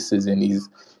this season, is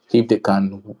if they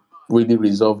can really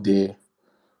resolve the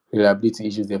reliability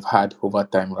issues they've had over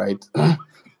time, right?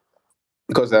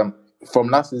 Because from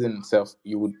last season itself,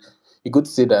 you could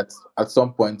see that at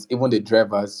some point, even the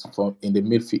drivers from in the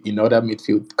midfield in other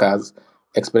midfield cars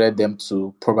expected them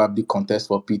to probably contest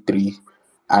for P3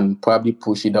 and probably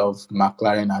push it off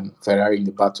McLaren and Ferrari in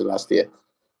the battle last year.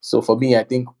 So for me, I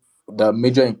think the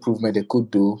major improvement they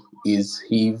could do is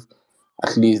if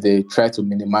at least they try to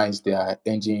minimize their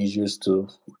engine issues to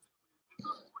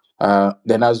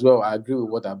then as well, I agree with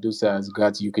what Abdul said as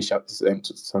regards UK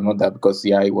to know that, because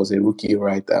yeah, he was a rookie,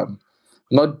 right?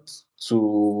 Not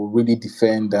to really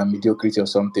defend mediocrity or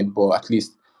something, but at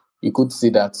least you could see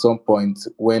that at some point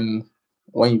when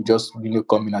you just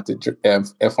come in at a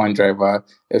F1 driver,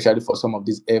 especially for some of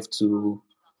these F2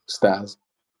 stars,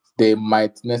 they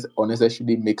might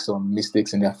unnecessarily make some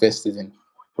mistakes in their first season,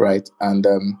 right? And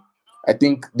I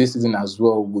think this season as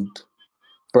well would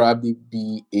probably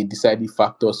be a deciding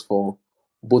factors for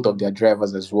both of their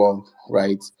drivers as well,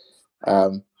 right?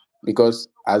 Um, because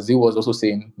as he was also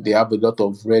saying, they have a lot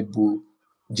of Red Bull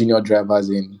junior drivers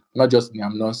in, not just in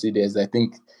Amnonsi. There's, I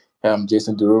think,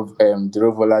 Jason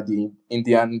Derovola, the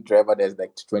Indian driver, that's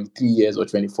like 23 years or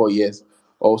 24 years,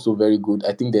 also very good.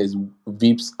 I think there's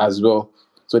Vips as well.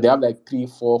 So they have like 3,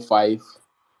 4, 5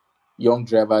 young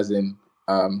drivers in,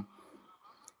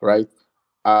 right?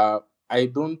 Uh, I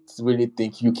don't really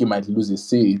think Yuki might lose his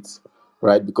seat,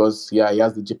 right? Because yeah, he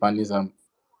has the Japanese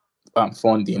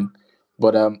funding,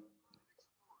 but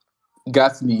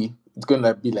Gasly, it's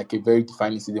gonna be like a very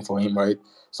defining season for him, right?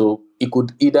 So it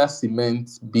could either cement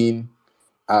being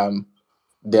um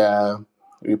their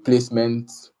replacement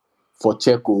for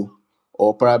Checo,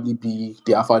 or probably be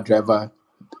the Alpha driver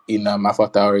in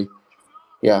AlphaTauri.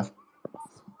 Yeah.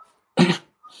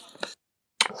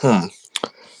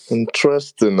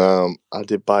 Interesting,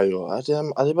 Adebayo.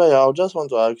 Adebayo, I just want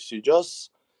to ask you, just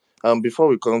before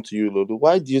we come to you, Lodu,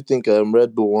 why do you think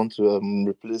Red Bull want to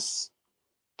replace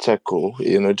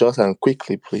Checo? Just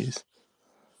quickly, please.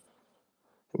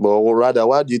 But rather,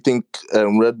 why do you think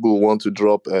Red Bull want to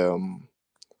drop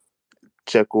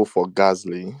Checo for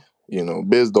Gasly?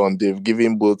 Based on they've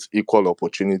given both equal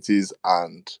opportunities,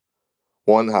 and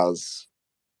one has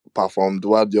performed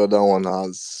while the other one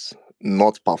has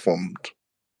not performed.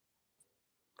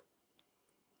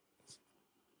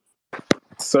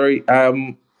 Sorry,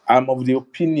 I'm of the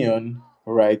opinion,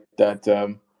 right, that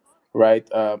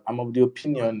I'm of the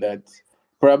opinion that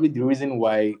probably the reason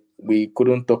why we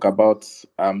couldn't talk about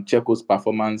Checo's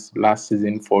performance last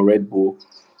season for Red Bull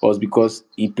was because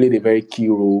he played a very key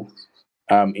role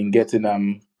in getting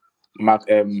Max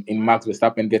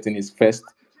Verstappen getting his first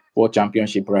world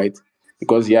championship, right?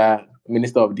 Because yeah,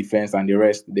 Minister of Defense and the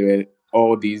rest, there were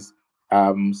all these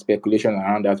speculation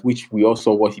around that, which we all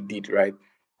saw what he did, right?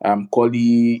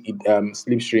 Quali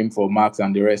slipstream for Max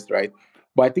and the rest, right?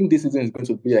 But I think this season is going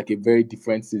to be like a very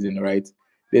different season, right?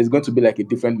 There's going to be like a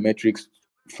different metrics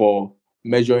for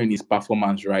measuring his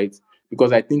performance, right?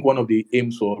 because I think one of the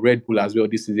aims for Red Bull as well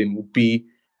this season will be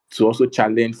to also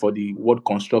challenge for the World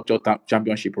Constructor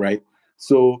Championship, right?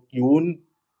 So you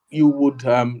would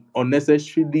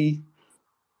unnecessarily,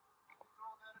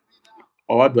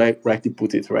 or how do I rightly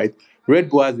put it, right? Red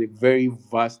Bull has a very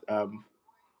vast um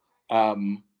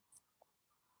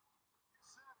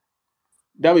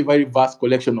they have a very vast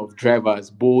collection of drivers,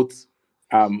 both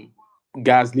um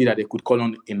Gasly that they could call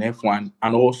on in F1,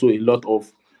 and also a lot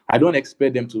of. I don't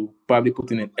expect them to probably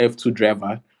put in an F2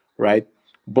 driver, right?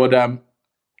 But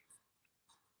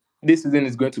this season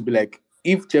is going to be like,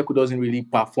 if Checo doesn't really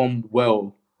perform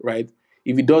well, right?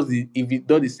 If he does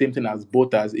the same thing as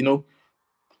Bottas,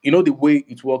 the way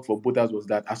it worked for Bottas was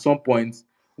that at some point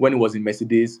when he was in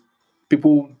Mercedes,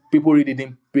 people really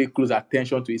didn't pay close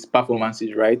attention to his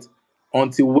performances, right?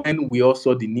 Until when we all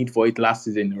saw the need for it last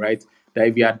season, right? That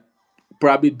if he had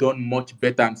probably done much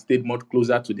better and stayed much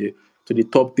closer to the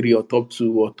top three or top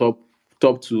two or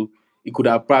top two, it could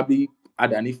have probably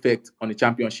had an effect on the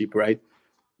championship, right?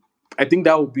 I think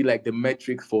that would be like the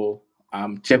metric for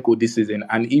Checo this season.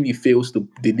 And if he fails to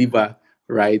deliver,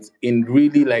 right, in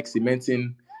really like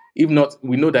cementing, if not,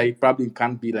 we know that he probably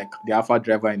can't be like the alpha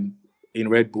driver in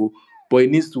Red Bull, but he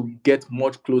needs to get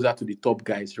much closer to the top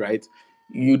guys, right?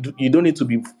 You don't need to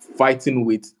be fighting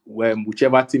with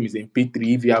whichever team is in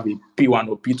P3 if you have a P1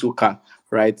 or P2 car,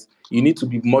 right? You need to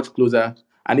be much closer.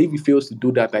 And if he fails to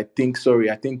do that, I think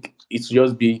it's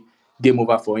just be game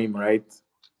over for him, right?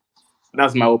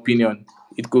 That's my opinion.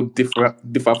 It could differ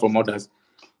from others.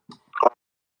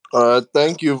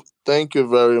 Thank you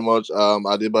very much,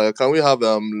 Adebayo. Can we have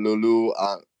Lulu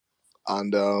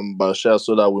and Bashir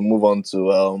so that we move on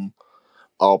to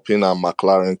Alpine and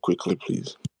McLaren quickly,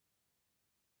 please?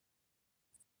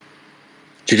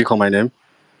 Did you call my name?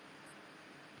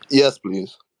 Yes,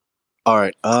 please. All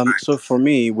right. So for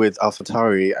me, with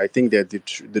AlphaTauri, I think that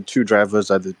the two drivers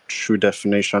are the true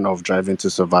definition of driving to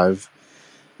survive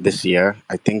this year.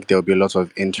 I think there'll be a lot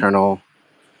of internal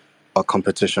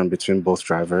competition between both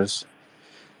drivers,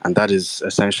 and that is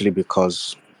essentially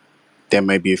because there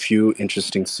may be a few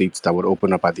interesting seats that would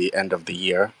open up at the end of the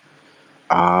year.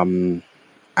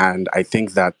 And I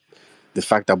think that the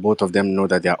fact that both of them know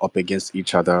that they're up against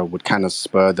each other would kind of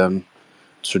spur them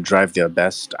to drive their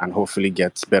best and hopefully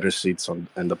get better seats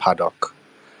in the paddock.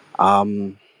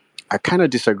 I kind of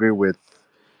disagree with,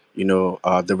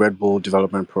 the Red Bull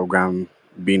development program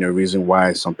being a reason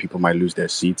why some people might lose their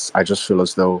seats. I just feel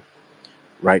as though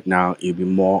right now it'd be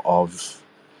more of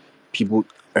people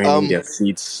earning Um, their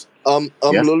seats.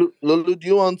 Yeah. Lulu, do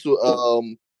you want to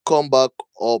come back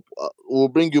up? We'll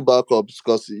bring you back up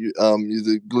because you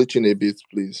you're glitching a bit,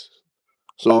 please.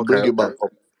 So we'll Okay. bring you Okay. back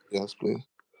up. Yes, please.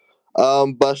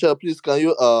 Bashir, please can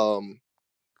you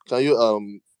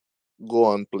go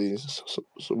on, please?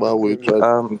 So while we Okay, try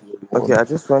to bring okay. everyone. I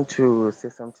just want to say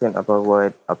something about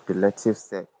what Abdulatif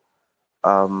said.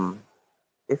 Um,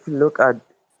 if you look at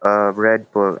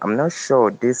Red Bull, I'm not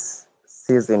sure this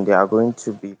season they are going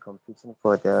to be competing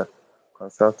for the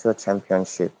constructor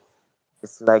championship.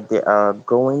 It's like they are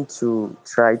going to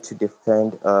try to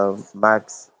defend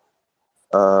Max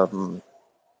um,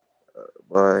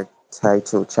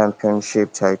 title,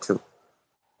 championship title.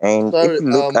 And if Sorry, you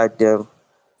look at the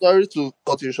sorry to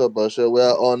cut you short, Bashir. We're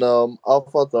on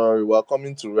Alpha Tauri. We're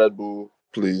coming to Red Bull,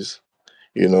 please.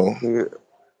 You know. okay,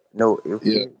 no, Yeah.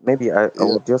 okay, maybe I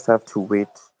Yeah. would just have to wait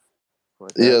for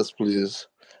that. Yes, please.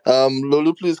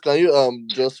 Lulu, please, can you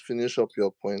just finish up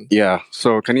your point? Yeah.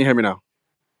 So can you hear me now?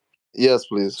 Yes,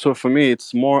 please. So for me,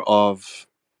 it's more of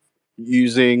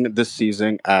using this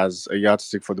season as a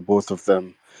yardstick for the both of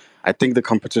them. I think the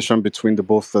competition between the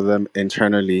both of them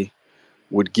internally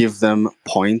would give them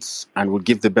points and would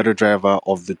give the better driver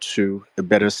of the two a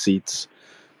better seat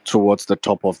towards the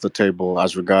top of the table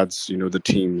as regards, the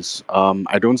teams.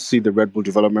 I don't see the Red Bull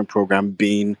development program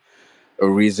being a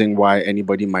reason why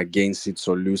anybody might gain seats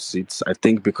or lose seats. I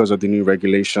think because of the new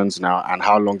regulations now and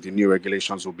how long the new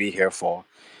regulations will be here for,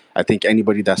 I think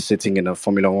anybody that's sitting in a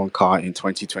Formula One car in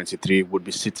 2023 would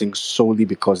be sitting solely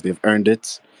because they've earned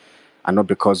it and not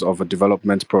because of a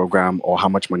development program or how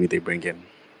much money they bring in.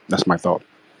 That's my thought.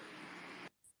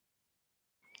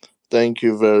 Thank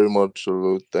you very much,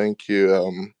 Lulu. Thank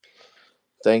you.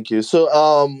 Thank you. So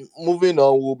moving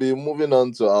on, we'll be moving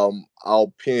on to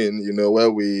Alpine,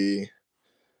 where we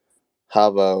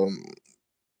have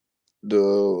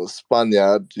the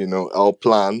Spaniard,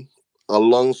 Alplan,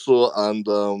 Alonso and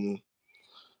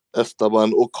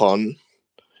Esteban Ocon,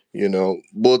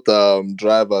 both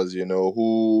drivers,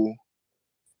 who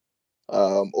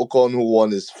Ocon who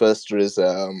won his first race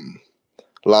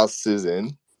last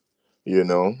season,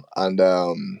 and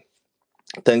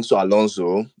thanks to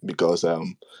Alonso, because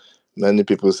many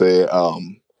people say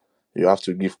you have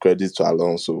to give credit to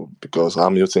Alonso because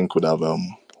Hamilton could have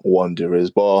won the race.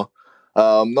 But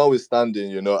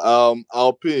notwithstanding,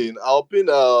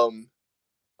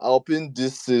 Alpine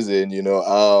this season,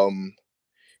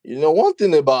 one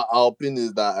thing about Alpine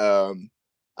is that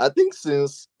I think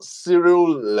since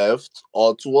Cyril left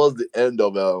or towards the end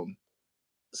of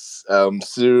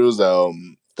Cyril's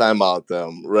time at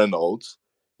Reynolds,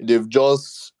 they've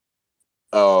just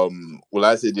will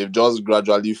I say they've just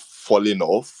gradually fallen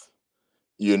off.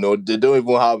 They don't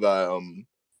even have a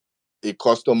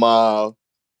customer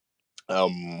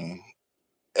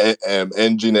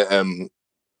engine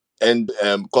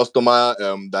and customer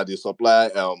that they supply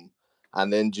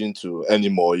an engine to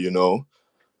anymore,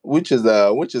 which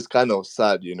is kind of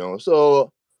sad.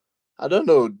 So I don't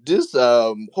know. This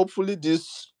hopefully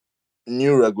this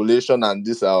new regulation and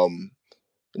this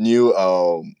new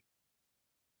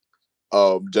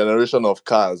generation of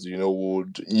cars,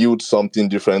 would yield something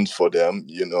different for them.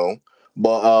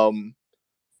 But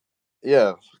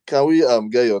yeah, can we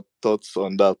get your thoughts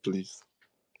on that, please?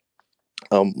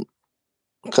 Um,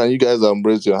 can you guys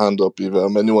raise your hand up if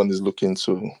anyone is looking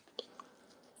to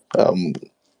um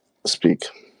speak?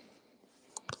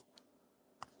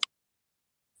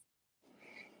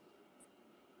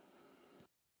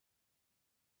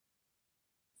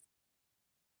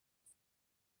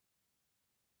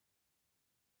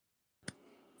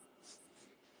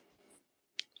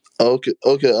 Okay,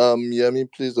 okay. Yemi,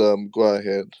 please go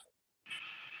ahead.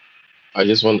 I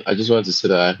just want to say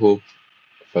that I hope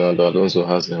Fernando Alonso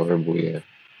has a horrible year.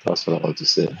 That's what I want to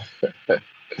say.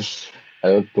 I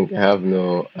don't think I have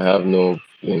no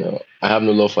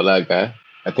love for that guy.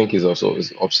 I think he's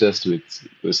obsessed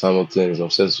with Hamilton. He's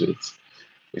obsessed with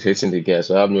hitting the guy.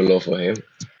 So I have no love for him.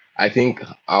 I think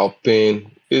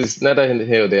Alpine is neither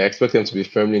here nor there. I expect him to be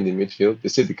firmly in the midfield. They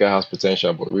say the guy has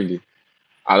potential, but really,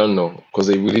 I don't know because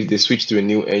they switched to a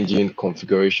new engine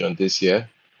configuration this year,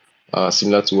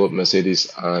 similar to what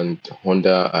Mercedes and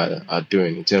Honda are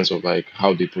doing in terms of like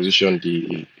how they position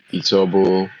the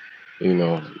turbo,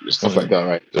 stuff like that,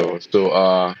 right?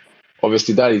 So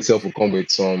obviously that itself will come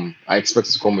with some. I expect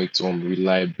it to come with some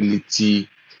reliability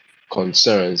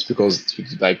concerns because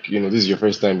like this is your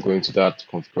first time going to that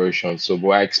configuration. So, but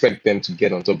I expect them to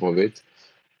get on top of it.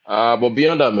 But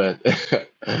beyond that, man,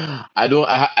 I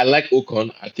like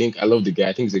Ocon. I think I love the guy.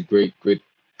 I think he's a great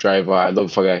driver. I love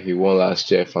the fact that he won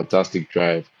last year. Fantastic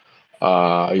drive.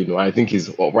 I think he's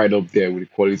right up there with the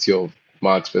quality of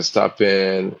Max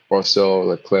Verstappen, Russell,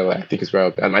 Leclerc. Like, I think it's right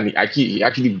up there. And he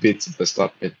actually beat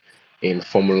Verstappen in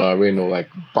Formula Renault like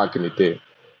back in the day.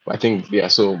 But I think yeah.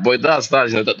 So, but that's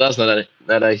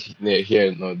neither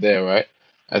here nor there, right?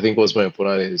 I think what's more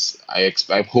important is I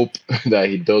hope that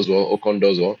he does well, Ocon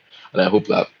does well, and I hope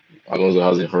that Alonso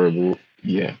has a horrible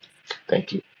year.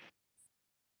 Thank you.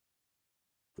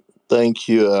 Thank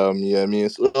you, Yemi.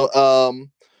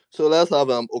 So let's have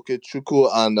Okechukwu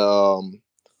and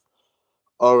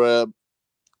Oreb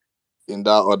in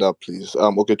that order, please.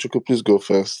 Okechukwu, please go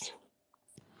first.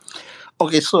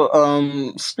 Okay,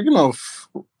 so speaking of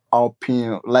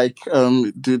Alpine, like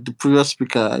the previous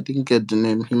speaker, I didn't get the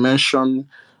name. He mentioned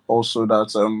also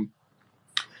that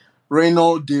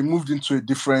Renault they moved into a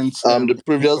different The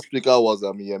previous speaker was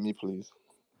Yemi, please.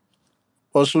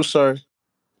 also sorry.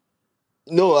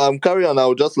 No, carry on. I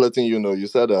was just letting you know. You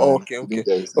said Okay, you didn't okay,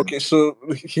 get anything. okay. So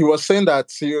he was saying that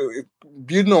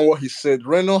building on what he said,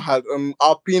 Renault had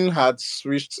Alpine had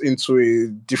switched into a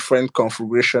different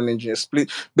configuration engine split.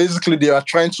 Basically, they are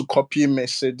trying to copy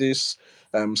Mercedes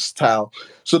style.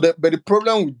 But the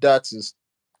problem with that is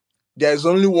there is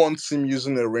only one team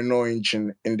using a Renault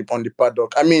engine on the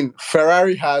paddock. I mean,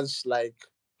 Ferrari has like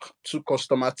two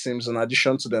customer teams in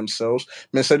addition to themselves.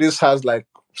 Mercedes has like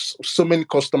so many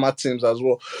customer teams as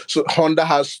well. So Honda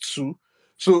has two.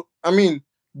 So I mean,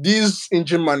 these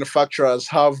engine manufacturers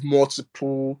have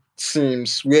multiple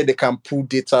teams where they can pull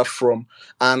data from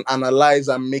and analyze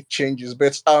and make changes.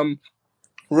 But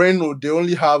Renault, they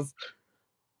only have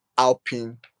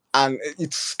Alpine. And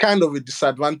it's kind of a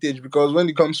disadvantage because when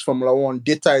it comes to Formula One,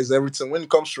 data is everything. When it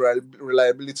comes to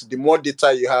reliability, the more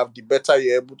data you have, the better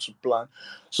you're able to plan.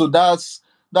 So that's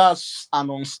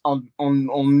an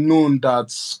unknown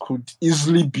that could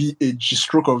easily be a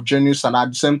stroke of genius and at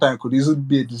the same time could easily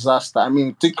be a disaster. I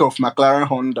mean, think of McLaren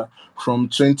Honda from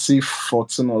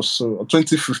 2014 or so, or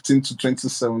 2015 to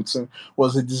 2017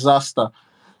 was a disaster.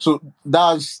 So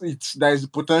that's it. There is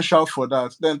potential for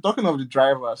that. Then talking of the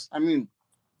drivers, I mean,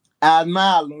 I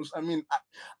admire Alonso. I mean,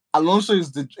 Alonso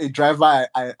is a driver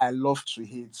I love to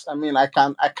hate. I mean, I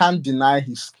can't deny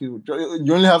his skill.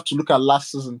 You only have to look at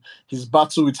last season, his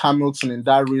battle with Hamilton in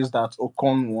that race that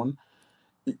Ocon won.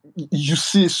 You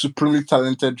see a supremely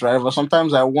talented driver.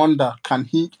 Sometimes I wonder, can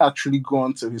he actually go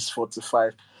on to his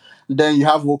 45? Then you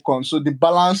have Ocon. So the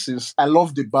balance is, I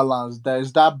love the balance. There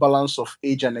is that balance of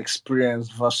age and experience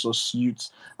versus youth.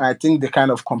 And I think they kind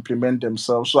of complement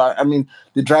themselves. So, I mean,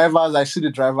 I see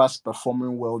the drivers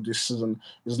performing well this season.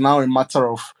 It's now a matter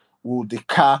of, will the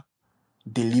car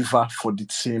deliver for the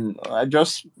team? I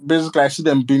see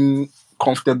them being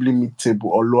comfortably mid-table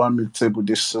or lower mid-table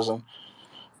this season.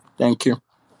 Thank you.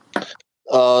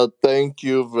 Thank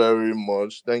you very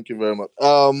much. Thank you very much.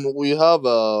 We have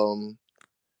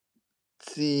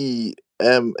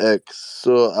TMX.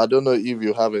 So I don't know if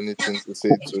you have anything to say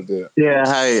to the. Yeah,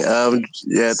 hi.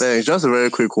 Yeah, thanks. Just a very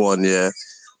quick one. Yeah.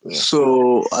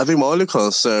 So I think my only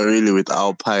concern really with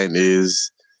Alpine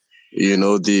is,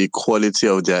 the quality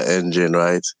of their engine,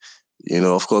 right?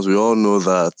 Of course, we all know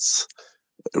that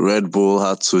Red Bull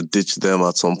had to ditch them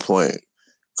at some point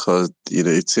because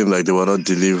it seemed like they were not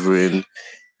delivering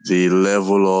the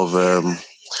level of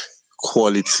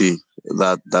quality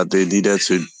that they needed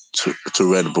to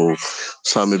Red Bull.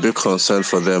 So I'm a bit concerned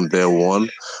for them there. One.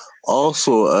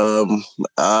 Also,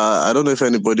 I don't know if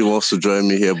anybody wants to join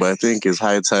me here, but I think it's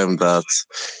high time that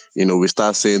we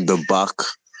start seeing the back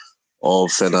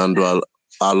of Fernando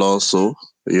Alonso.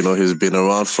 He's been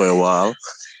around for a while.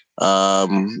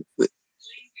 Um,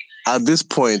 at this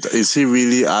point, is he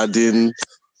really adding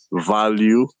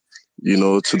value?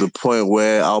 To the point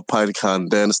where Alpine can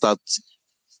then start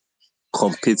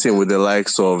competing with the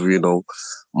likes of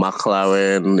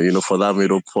McLaren. For that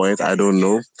middle point, I don't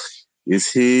know. Is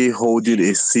he holding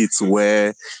a seat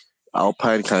where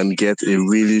Alpine can get a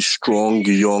really strong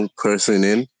young person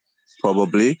in?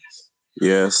 Probably.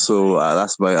 Yeah, so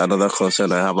that's my another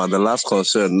concern I have. And the last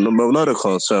concern, no, not a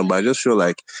concern, but I just feel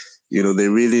like, they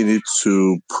really need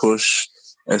to push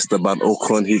Esteban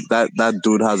Ocon. That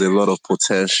dude has a lot of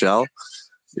potential.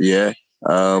 Yeah.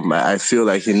 I feel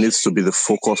like he needs to be the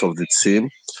focus of the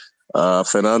team.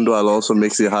 Fernando Alonso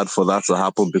makes it hard for that to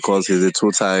happen because he's a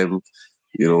two-time,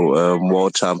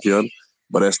 world champion.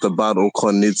 But Esteban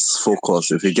Ocon needs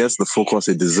focus. If he gets the focus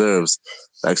he deserves,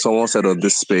 like someone said on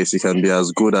this space, he can be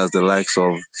as good as the likes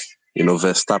of,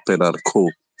 Verstappen and co.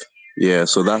 Yeah,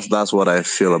 so that's what I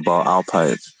feel about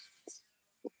Alpine.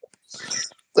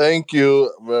 Thank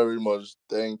you very much.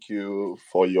 Thank you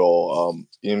for your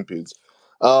input.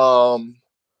 Um,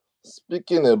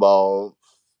 Speaking about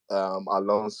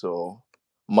Alonso,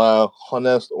 my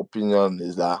honest opinion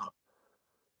is that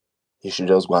he should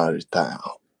just go and retire.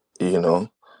 You know,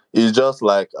 it's just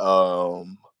like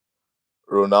Ronaldo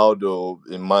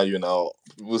in Man U now.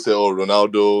 People say, "Oh,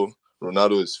 Ronaldo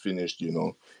is finished."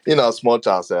 In as much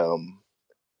as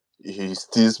he's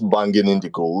still banging in the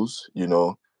goals,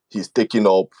 he's taking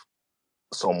up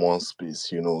someone's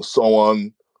space.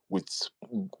 Someone with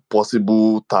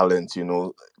possible talent.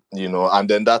 And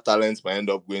then that talent might end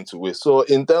up going to waste. So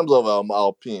in terms of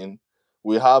Alpine,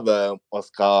 we have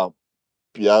Oscar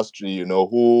Piastri,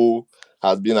 who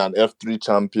has been an F3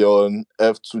 champion,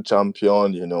 F2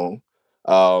 champion,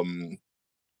 a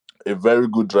very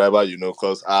good driver,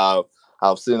 because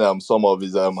I've seen some of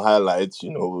his highlights.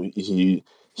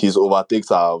 His overtakes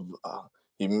have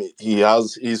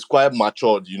he's quite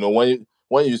matured.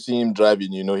 When you see him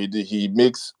driving, he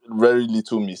makes very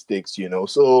little mistakes.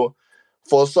 So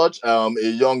for such a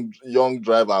young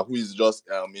driver who is just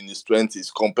in his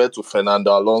 20s compared to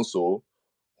Fernando Alonso,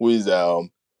 who is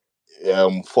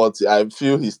 40, I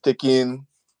feel he's taking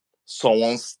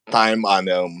someone's time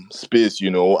and space,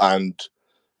 and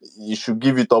you should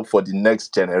give it up for the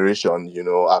next generation,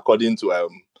 according to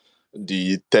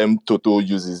the term Toto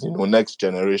uses, next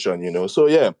generation, So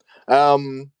yeah,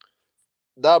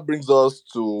 that brings us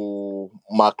to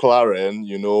McLaren,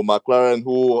 McLaren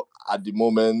who at the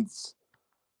moment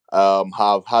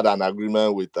have had an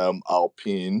agreement with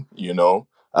Alpine,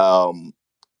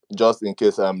 just in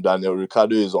case Daniel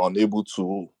Ricciardo is unable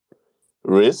to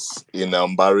race in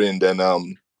Bahrain, then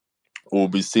we'll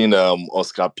be seeing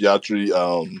Oscar Piastri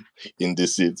in the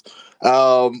seat.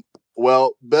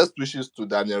 Well, best wishes to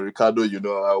Daniel Ricciardo.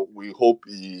 We hope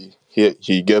he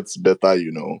gets better.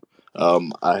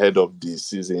 Ahead of the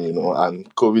season.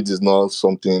 And COVID is not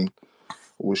something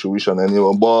we should wish on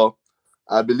anyone. But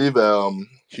I believe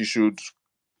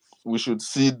we should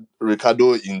see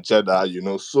Ricciardo in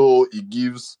Jeddah. So it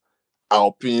gives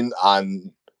Alpine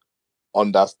an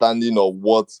understanding of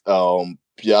what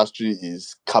Piastri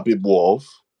is capable of,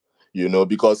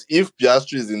 because if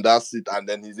Piastri is in that seat and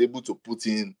then he's able to put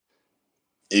in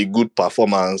a good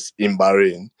performance in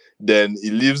Bahrain, then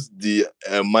it leaves the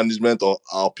management of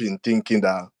Alpine thinking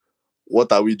that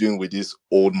what are we doing with this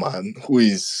old man who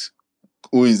is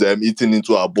eating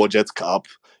into our budget cap,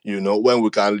 when we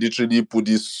can literally put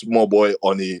this small boy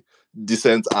on a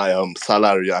decent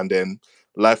salary, and then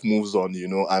life moves on,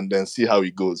 and then see how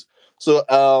it goes. So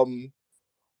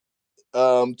to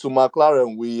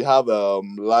McLaren we have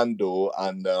Lando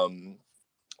and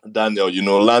Daniel.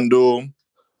 Lando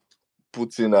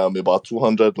puts in about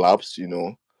 200 laps,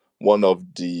 one of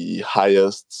the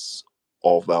highest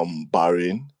of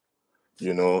Bahrain,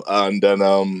 and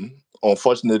then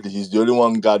unfortunately he's the only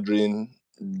one gathering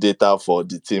data for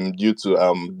the team due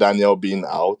to Daniel being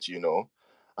out,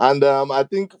 and I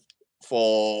think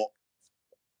for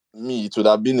me it would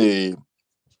have been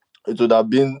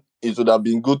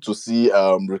good to see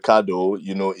Ricardo,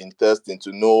 in testing,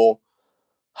 to know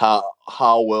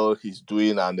how well he's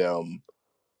doing, and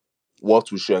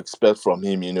what we should expect from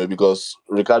him, because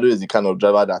Ricardo is the kind of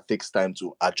driver that takes time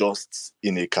to adjust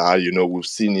in a car. We've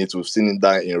seen it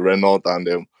that in Renault,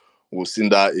 and we've seen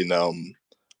that in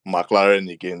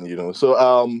McLaren again. So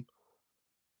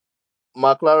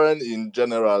McLaren in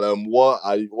general, what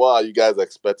are you guys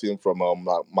expecting from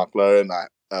McLaren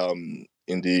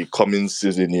in the coming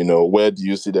season? Where do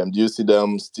you see them? Do you see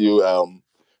them still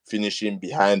finishing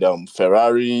behind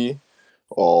Ferrari,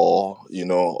 or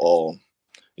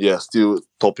yeah, still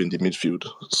top in the midfield?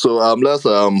 So let's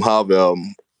have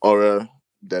Aure.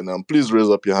 Then please raise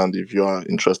up your hand if you are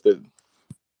interested.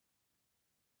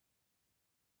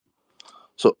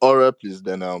 So Aure, please.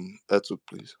 Then Etu,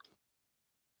 please.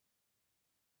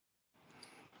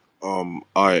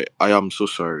 I am so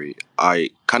sorry.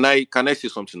 I say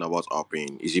something about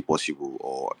Alpine? Is it possible,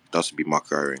 or that's be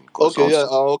McLaren? Cause Okay, I'll yeah.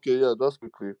 say, Okay, yeah. Just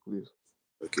quickly, please.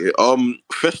 okay.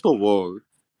 First of all,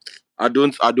 I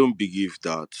don't believe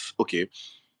that. Okay,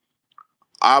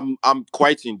 I'm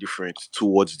quite indifferent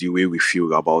towards the way we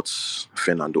feel about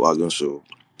Fernando Alonso.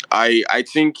 I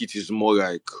think it is more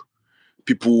like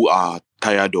people are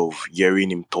tired of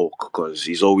hearing him talk because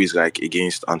he's always like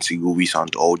against anti Lewis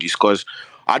and all this. Because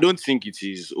I don't think it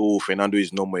is, oh, Fernando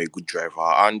is no more a good driver,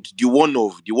 and the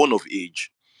one of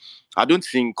age. I don't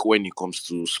think when it comes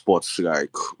to sports,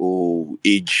 like, oh,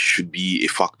 age should be a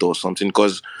factor or something.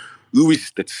 Because Lewis is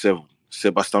 37,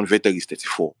 Sebastian Vettel is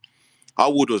 34.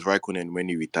 How old was Raikkonen when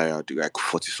he retired? Like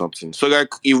 40 something. So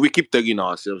like, if we keep telling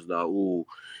ourselves that, oh,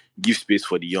 give space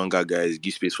for the younger guys,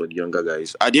 give space for the younger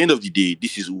guys. At the end of the day,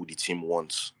 this is who the team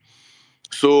wants.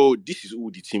 So this is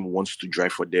who the team wants to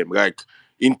drive for them. Like,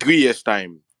 in 3 years'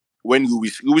 time, when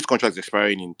Lewis contract is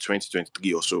expiring in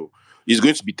 2023 or so, he's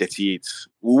going to be 38.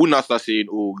 We will not start saying,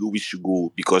 oh, Lewis should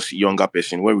go because younger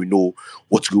person, when we know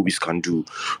what Lewis can do.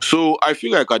 So I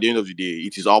feel like at the end of the day,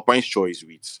 it is Alpine's choice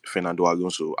with Fernando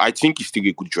Alonso. I think he's still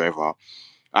a good driver.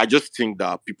 I just think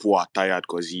that people are tired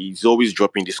because he's always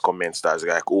dropping these comments that's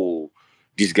like, oh,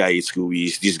 this guy is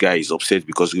Lewis, this guy is upset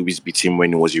because Lewis beat him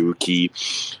when he was a rookie.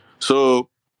 So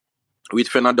with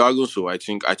Fernando Alonso, I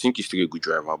think he's still a good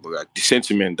driver, but like the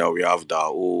sentiment that we have that,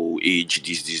 oh, age,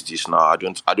 this now,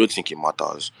 I don't think it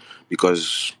matters,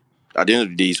 because at the end of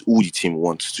the day, it's who the team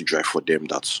wants to drive for them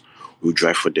that will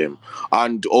drive for them.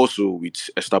 And also with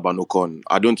Esteban Ocon,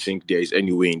 I don't think there is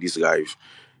any way in this life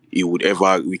he would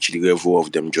ever reach the level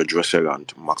of them George Russell and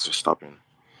Max Verstappen.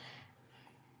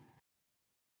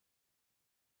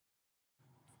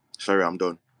 Sorry, I'm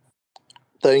done.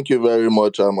 Thank you very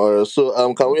much, Aure.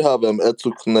 So can we have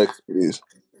Etuk next, please?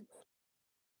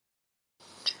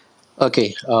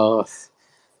 Okay.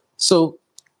 So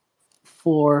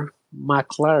for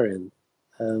McLaren,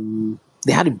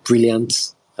 they had a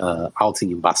brilliant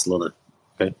outing in Barcelona.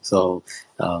 Okay, so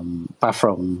apart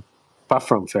from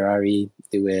Ferrari,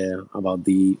 they were about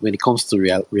the when it comes to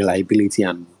reliability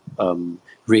and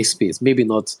race pace. Maybe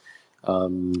not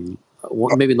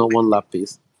one lap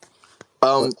pace,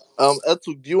 but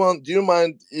Etuk, do you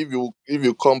mind if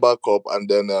you come back up, and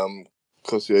then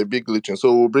because you're a big glitching,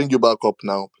 so we'll bring you back up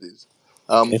now, please.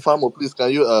 okay. Famo, please,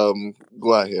 can you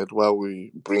go ahead while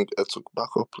we bring Etuk back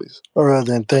up, please? All right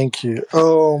then, thank you.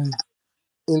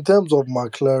 In terms of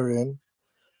McLaren,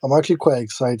 I'm actually quite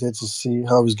excited to see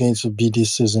how it's going to be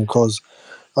this season because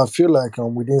I feel like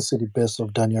we didn't see the best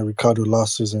of Daniel Ricciardo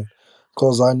last season.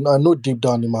 Because I know deep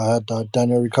down in my head that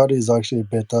Daniel Ricciardo is actually a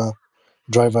better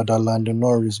driver than Lando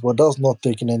Norris, but that's not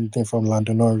taking anything from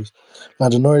Lando Norris.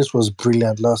 Lando Norris was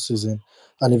brilliant last season,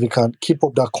 and if he can keep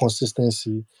up that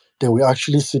consistency, then we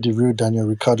actually see the real Daniel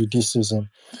Ricciardo this season.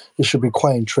 It should be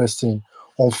quite interesting.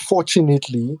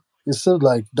 Unfortunately, it seems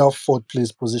like that fourth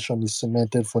place position is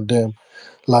cemented for them,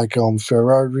 like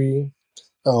Ferrari.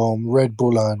 Red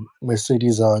Bull and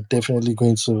Mercedes are definitely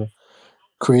going to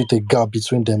create a gap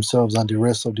between themselves and the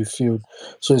rest of the field.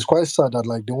 So it's quite sad that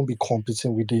like they won't be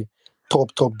competing with the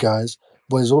top guys.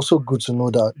 But it's also good to know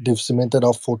that they've cemented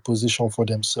a fourth position for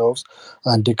themselves,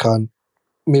 and they can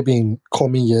maybe in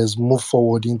coming years move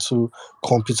forward into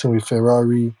competing with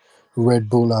Ferrari, Red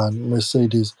Bull, and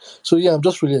Mercedes. So yeah, I'm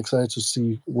just really excited to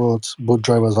see what both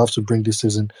drivers have to bring this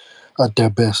season at their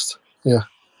best. Yeah.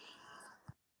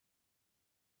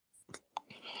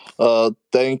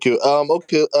 Thank you.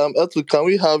 Okay. Etu, can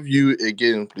we have you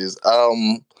again, please?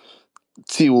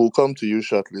 T will come to you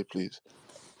shortly, please.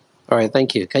 All right,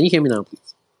 thank you. Can you hear me now,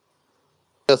 please?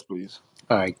 Yes, please.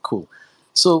 All right, cool.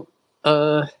 So,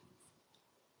 I'll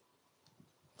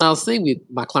say with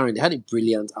McLaren, they had a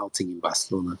brilliant outing in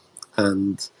Barcelona,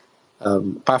 and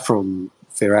apart from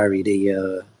Ferrari,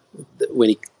 when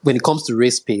it comes to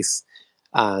race pace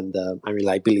and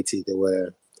reliability, they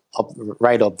were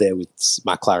right up there with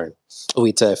McLaren,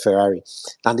 with Ferrari.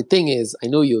 And the thing is, I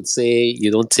know you'd say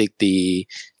you don't take the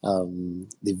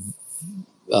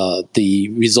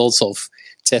results of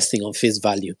testing on face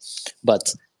value,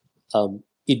 but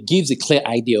it gives a clear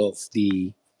idea of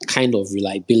the kind of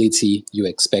reliability you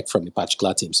expect from a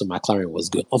particular team. So McLaren was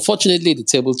good. Unfortunately, the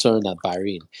table turned at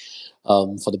Bahrain.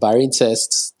 For the Bahrain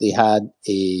tests, they had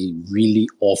a really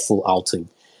awful outing.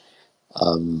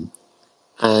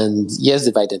 And yes,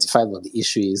 they've identified what the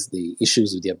issues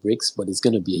with their brakes, but it's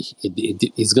going to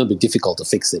be difficult to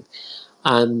fix it.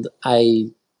 And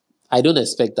I don't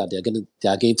expect that they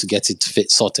are going to get it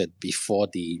sorted before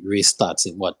the race starts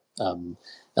in what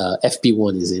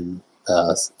FP1 is in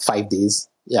 5 days.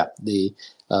 Yeah,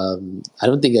 I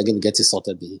don't think they're going to get it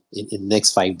sorted in the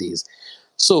next 5 days.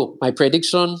 So my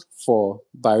prediction for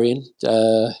Bahrain,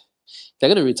 they're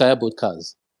going to retire both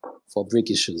cars for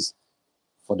brake issues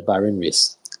for the Bahrain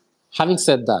race. Having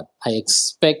said that, I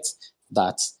expect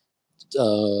that.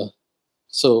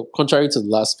 So contrary to the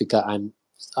last speaker, I'm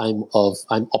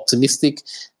optimistic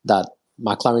that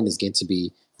McLaren is going to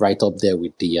be right up there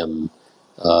with the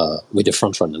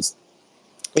front runners.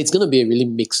 It's going to be a really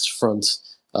mixed front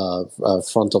of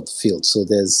the field. So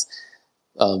there's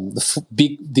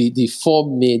the four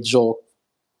major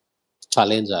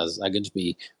challengers are going to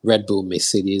be Red Bull,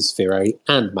 Mercedes, Ferrari,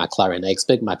 and McLaren. I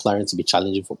expect McLaren to be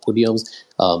challenging for podiums,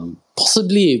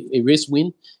 possibly a race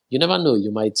win. You never know.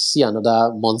 You might see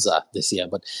another Monza this year,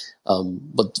 but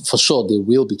for sure they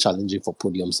will be challenging for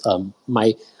podiums.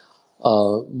 My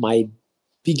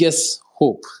biggest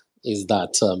hope is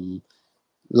that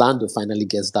Lando finally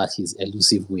gets that his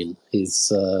elusive win. He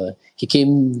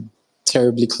came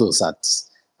terribly close at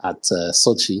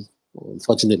Sochi.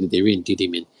 Unfortunately, the rain did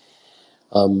him in.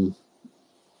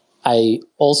 I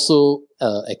also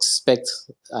expect.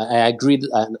 I agree.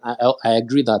 I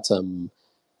agree that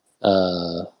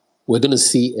we're going to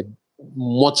see a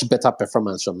much better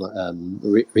performance from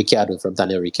Daniel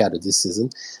Ricciardo this season.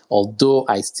 Although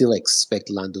I still expect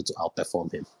Lando to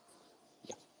outperform him.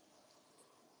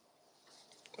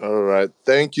 All right.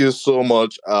 Thank you so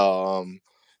much.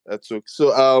 Etu.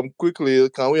 So quickly,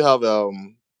 can we have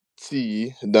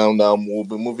T down? We'll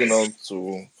be moving on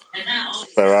to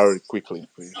Ferrari quickly,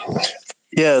 please.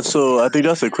 Yeah, so I think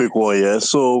just a quick one, yeah.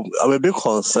 So I'm a bit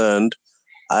concerned.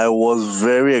 I was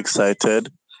very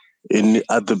excited in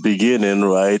at the beginning,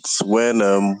 right, when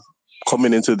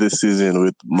coming into this season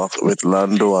with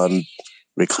Lando and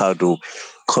Ricardo,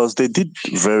 because they did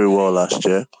very well last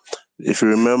year. If you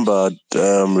remember,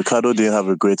 Ricardo didn't have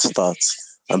a great start,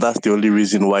 and that's the only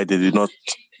reason why they did not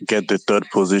get the third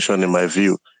position, in my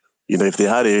view. You know, if they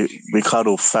had a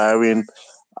Ricardo firing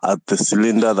at the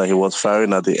cylinder that he was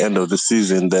firing at the end of the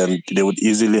season, then they would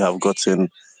easily have gotten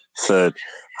third.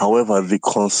 However, the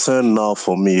concern now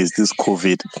for me is this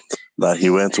COVID that he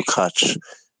went to catch,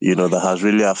 you know, that has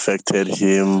really affected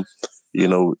him. You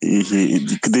know,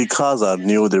 the cars are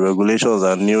new, the regulations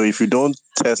are new. If you don't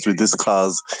test with these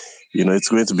cars, you know, it's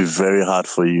going to be very hard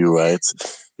for you, right?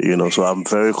 You know, so I'm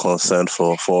very concerned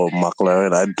for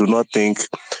McLaren. I do not think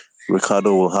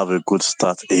Ricardo will have a good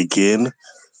start again,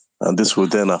 and this will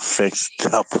then affect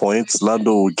their points.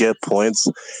 Lando will get points,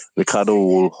 Ricardo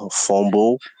will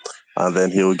fumble, and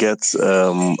then he'll get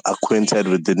acquainted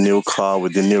with the new car,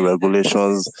 with the new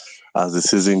regulations as the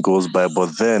season goes by.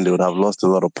 But then they would have lost a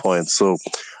lot of points. So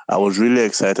I was really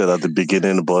excited at the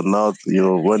beginning, but now, you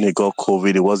know, when he got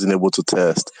COVID, he wasn't able to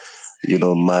test. You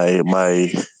know,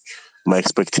 my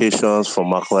expectations for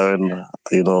McLaren,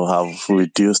 you know, have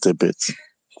reduced a bit.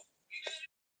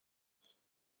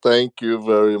 Thank you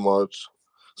very much.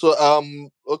 So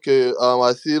okay,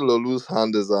 I see Lolu's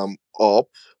hand is up.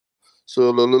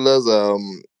 So Lolu, let's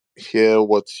hear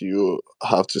what you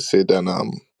have to say, then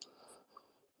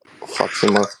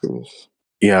Fatima, please.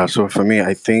 Yeah, so for me,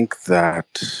 I think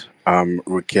that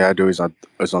Ricciardo is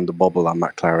on the bubble at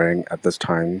McLaren at this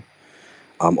time.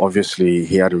 Obviously,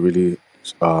 he had a really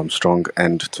strong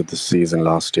end to the season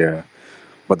last year,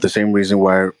 but the same reason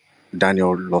why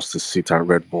Daniel lost his seat at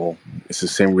Red Bull is the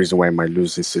same reason why he might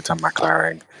lose his seat at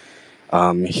McLaren.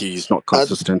 He's not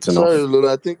consistent Sorry, enough. Lulu,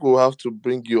 I think we'll have to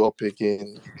bring you up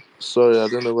again. Sorry, I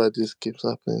don't know why this keeps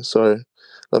happening. Sorry.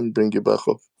 Let me bring you back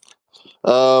up.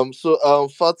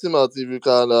 Fatima, if you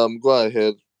can go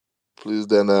ahead, please,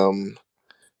 then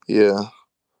yeah.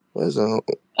 Where's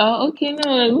Oh, okay.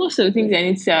 No, most of the things I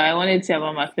need to say, I wanted to say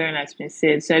about McLaren has been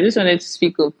said. So I just wanted to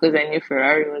speak up because I knew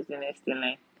Ferrari was the next in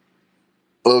line.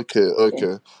 Okay, Yeah.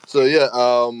 okay. So yeah,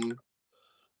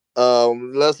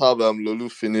 let's have Lulu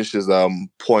finish his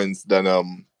points,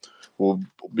 then we'll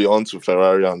be on to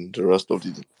Ferrari and the rest of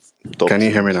the top Can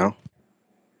you hear me teams. now?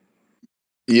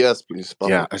 Yes, please.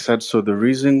 Yeah, Perfect. I said so. The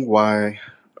reason why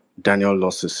Daniel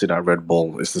lost his seat at Red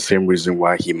Bull is the same reason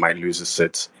why he might lose his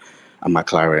seat at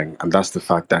McLaren, and that's the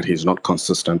fact that he's not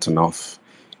consistent enough.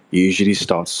 He usually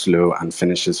starts slow and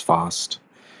finishes fast.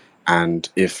 And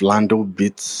if Lando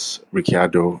beats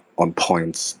Ricciardo on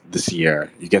points this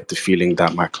year, you get the feeling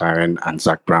that McLaren and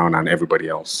Zach Brown and everybody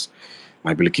else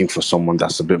might be looking for someone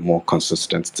that's a bit more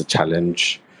consistent to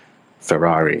challenge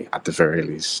Ferrari at the very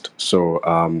least. So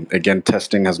again,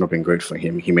 testing has not been great for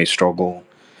him. He may struggle,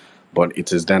 but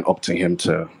it is then up to him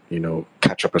to,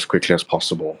 catch up as quickly as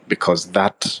possible, because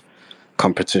that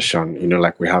competition,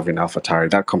 like we have in AlphaTauri,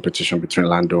 that competition between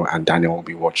Lando and Daniel will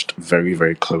be watched very,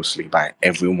 very closely by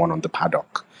everyone on the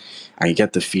paddock. And you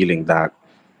get the feeling that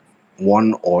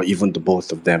one or even the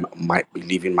both of them might be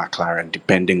leaving McLaren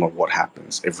depending on what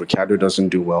happens. If Ricciardo doesn't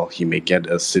do well, he may get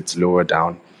a seat lower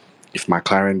down. If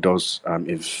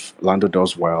Lando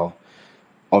does well,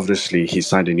 obviously he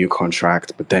signed a new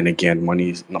contract, but then again,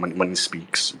 money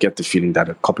speaks. You get the feeling that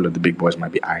a couple of the big boys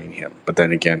might be eyeing him, but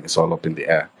then again, it's all up in the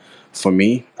air. For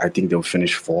me, I think they'll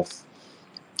finish fourth.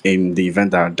 In the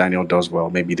event that Daniel does well,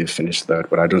 maybe they finish third,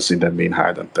 but I don't see them being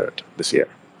higher than third this year.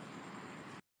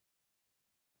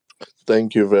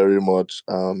 Thank you very much,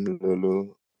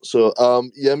 Lulu. So,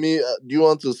 Yemi, do you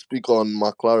want to speak on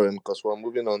McLaren? Because we're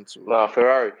moving on to. No,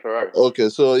 Ferrari, Ferrari. Okay,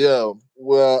 so yeah,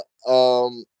 we're are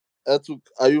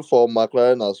you for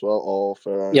McLaren as well or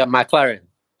Ferrari? Yeah, McLaren.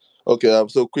 Okay,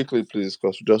 so quickly, please,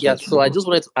 because we just Yeah, want to so move I on. just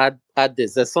wanted to add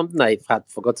this. There's something I had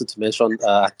forgotten to mention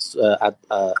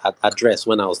address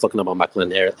when I was talking about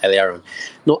McLaren earlier on.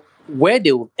 No, where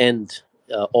they will end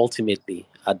ultimately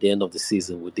at the end of the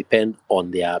season will depend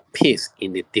on their pace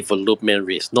in the development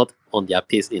race, not on their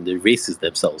pace in the races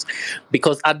themselves.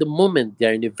 Because at the moment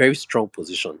they're in a very strong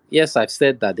position. Yes, I've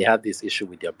said that they have this issue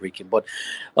with their braking, but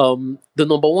the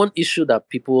number one issue that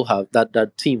people have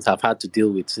that teams have had to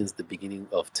deal with since the beginning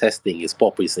of testing is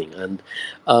porpoising, and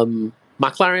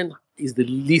McLaren is the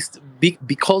least big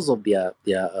because of their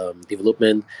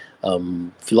development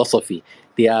philosophy.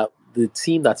 They are the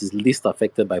team that is least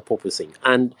affected by porpoising,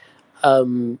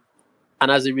 um, and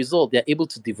as a result, they're able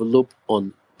to develop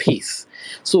on pace.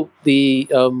 So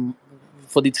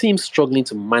for the team struggling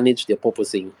to manage their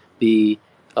porpoising,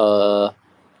 uh,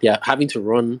 they are having to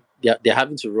run. They're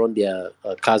having to run their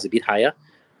cars a bit higher,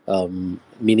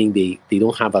 meaning they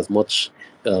don't have as much.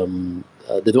 They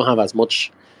don't have as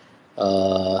much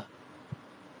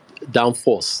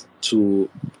downforce to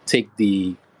take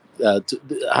they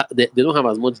don't have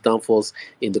as much downforce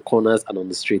in the corners and on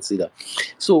the straights either.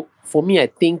 So for me, I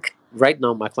think right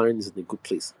now McLaren is in a good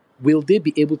place. Will they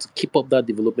be able to keep up that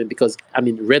development? Because I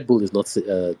mean, Red Bull is not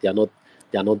they are not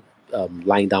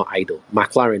lying down idle.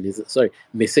 Mercedes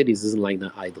isn't lying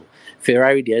down idle.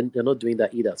 Ferrari, they're not doing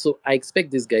that either. So I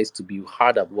expect these guys to be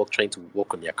hard at work trying to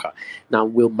work on their car. Now,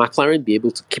 will McLaren be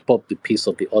able to keep up the pace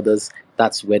of the others?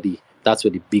 That's where the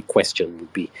big question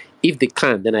would be. If they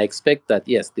can, then I expect that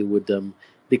yes, they would.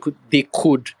 They could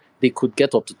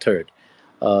get up to third,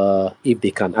 if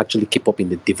they can actually keep up in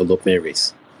the development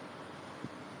race.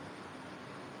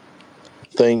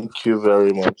 Thank you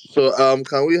very much. So,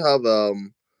 can we have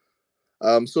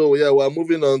so yeah, we're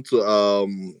moving on to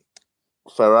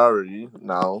Ferrari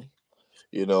now.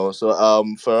 So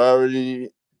Ferrari,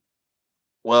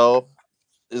 well,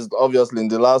 is obviously in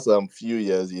the last few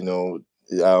years,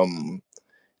 um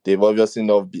they've obviously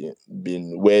not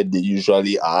been where they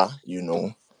usually are.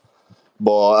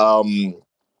 But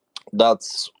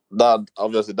that's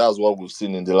what we've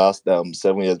seen in the last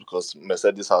 7 years, because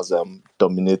Mercedes has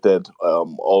dominated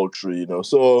all through.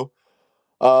 So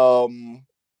um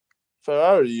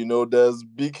Ferrari,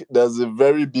 there's a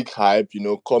very big hype,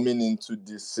 coming into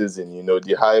this season.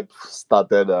 The hype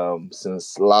started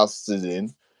since last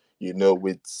season,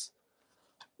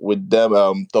 with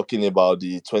them talking about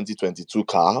the 2022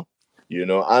 car,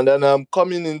 and then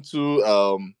coming into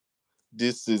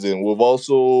this season, we've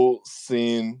also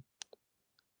seen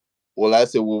well, I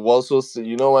say we've also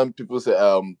seen, when people say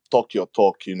talk your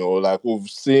talk, like we've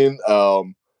seen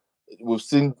the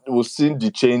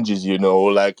changes,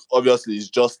 like obviously it's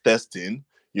just testing,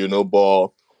 but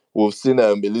we've seen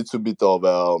a little bit of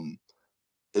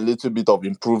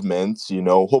improvement,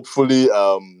 hopefully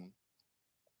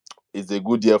it's a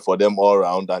good year for them all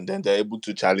around, and then they're able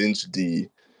to challenge the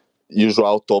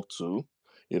usual top two,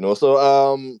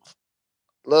 so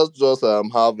let's just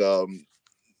have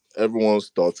everyone's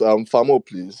thoughts. Famo,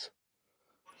 please.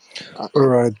 All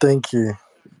right, thank you.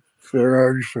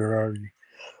 Ferrari.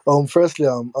 Firstly,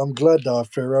 I'm glad that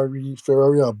Ferrari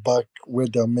are back where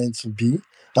they're meant to be.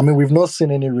 I mean, we've not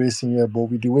seen any racing yet, but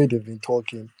with the way they've been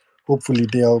talking, hopefully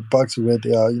they are back to where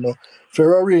they are.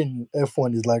 Ferrari in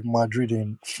F1 is like Madrid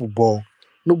in football.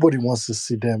 Nobody wants to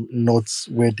see them not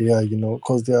where they are,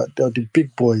 because they're the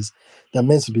big boys. They're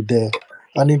meant to be there.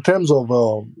 And in terms of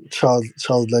Charles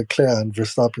Leclerc and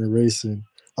Verstappen racing,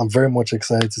 I'm very much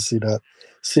excited to see that.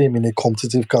 See him in a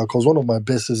competitive car, because one of my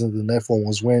best seasons in F1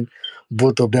 was when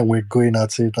both of them were going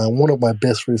at it. And one of my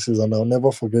best races, and I'll never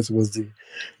forget, was the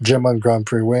German Grand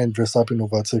Prix when Verstappen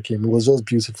overtook him. It was just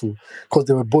beautiful because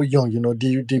they were both young.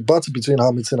 The battle between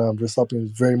Hamilton and Verstappen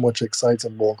is very much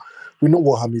exciting. But we know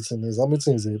what Hamilton is.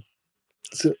 Hamilton is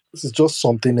it's just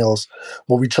something else.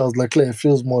 But with Charles Leclerc, it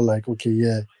feels more like, okay,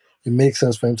 yeah, it makes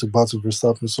sense for him to battle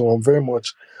Verstappen. So I'm very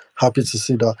much happy to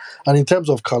see that. And in terms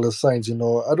of Carlos Sainz,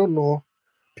 I don't know,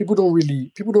 people don't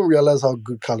realize how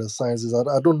good Carlos Sainz is.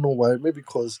 I don't know why. Maybe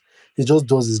because he just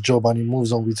does his job and he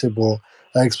moves on with it. But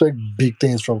I expect big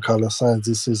things from Carlos Sainz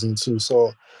this season too.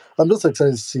 So I'm just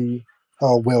excited to see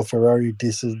how well Ferrari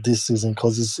this season,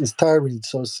 because it's tiring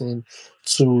just seeing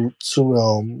two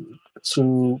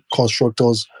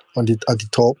constructors at the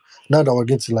top. Now that we're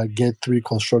going to like get three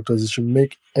constructors, it should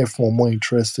make F1 more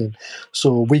interesting.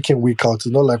 So week in, week out, it's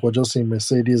not like we're just seeing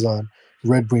Mercedes and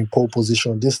Red Bull in pole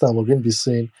position. This time we're going to be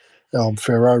seeing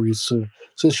Ferrari too.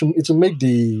 So it will make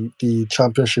the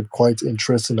championship quite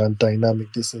interesting and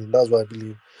dynamic this season. That's what I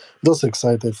believe. Just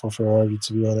excited for Ferrari,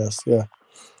 to be honest. Yeah.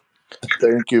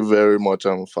 Thank you very much,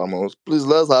 Famos. Please,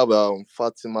 let's have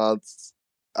Fatima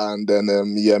and then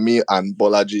Yemi and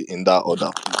Bolaji in that order,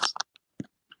 please.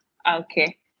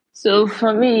 Okay. So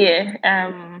for me, yeah,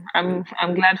 I'm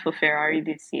glad for Ferrari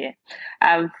this year.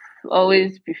 I've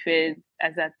always preferred,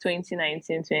 as at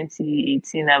 2019,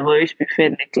 2018, I've always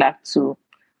preferred Leclerc to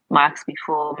Max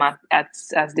before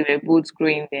Max, as they were both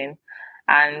growing then.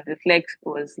 And Leclerc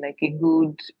was like a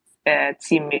good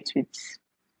teammate with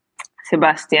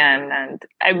Sebastian, and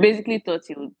I basically thought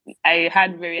he would. I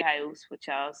had very high hopes for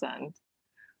Charles, and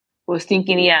was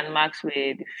thinking he and Max were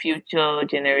the future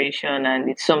generation, and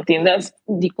it's something that's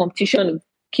the competition will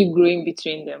keep growing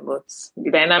between them. But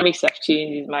the dynamics have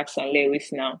changed with Max and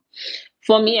Lewis now.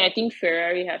 For me, I think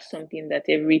Ferrari has something that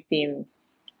everything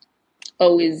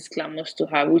always clamors to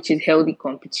have, which is healthy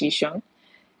competition.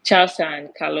 Charles and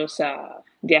Carlos are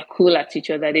they are cool at each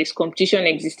other. There's competition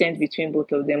existent between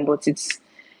both of them, but it's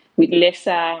with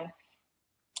lesser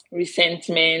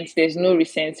resentment. There's no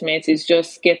resentment. It's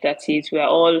just get at it. We're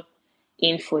all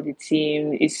in for the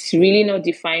team. It's really not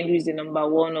defined who's the number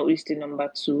one or who's the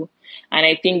number two. And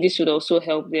I think this would also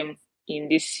help them in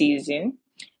this season.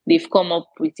 They've come up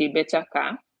with a better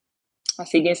car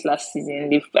as against last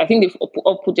season. I think they've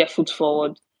all put their foot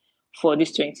forward for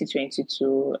this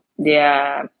 2022.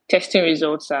 Their testing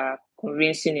results are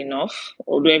convincing enough,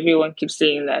 although everyone keeps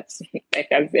saying that, like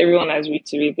as everyone has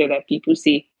reiterated, that people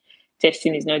say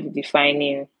testing is not the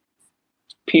defining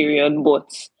period,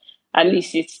 but at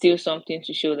least it's still something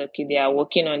to show that okay, they are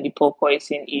working on the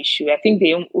porpoising issue. I think they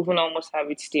even almost have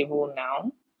it stable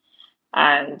now.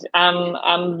 And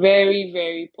I'm very,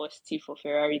 very positive for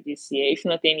Ferrari this year. If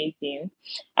not anything,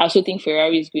 I also think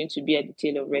Ferrari is going to be at the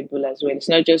tail of Red Bull as well. It's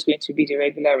not just going to be the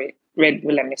regular Red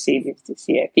Bull and Mercedes this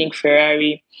year. I think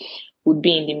Ferrari would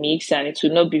be in the mix, and it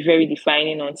will not be very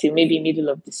defining until maybe middle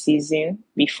of the season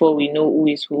before we know who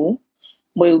is who.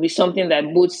 But it will be something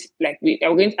that both like we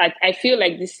are going. I feel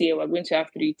like this year we're going to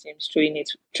have three teams training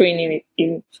it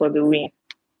in for the win.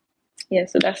 Yeah,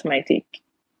 so that's my take.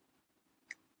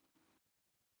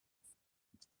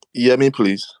 Yemi,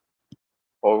 please.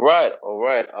 All right, all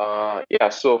right. Yeah.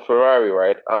 So Ferrari,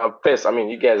 right? First, I mean,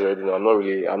 you guys already know I'm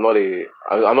not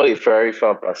a Ferrari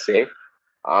fan per se.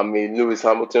 I'm a Lewis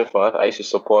Hamilton fan. I used to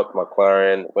support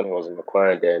McLaren when he was in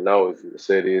McLaren there. Now with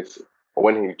Mercedes. Or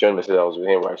when he joined Mercedes, I was with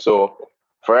him, right? So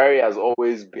Ferrari has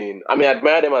always been, I mean, I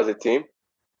admire them as a team.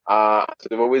 So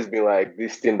they've always been like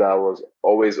this team that was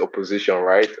always opposition,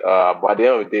 right? But at the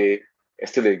end of the day,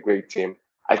 it's still a great team.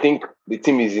 I think the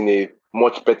team is in a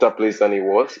much better place than it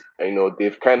was.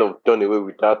 They've kind of done away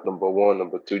with that number one,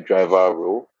 number two driver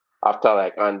role after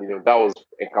and that was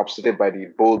encapsulated by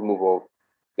the bold move of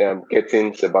them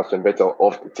getting Sebastian Vettel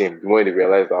off the team. When they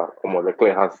realized that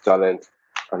Leclerc has talent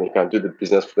and he can do the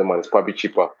business for them and it's probably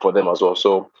cheaper for them as well.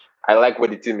 So I like where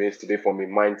the team is today from a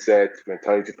mindset,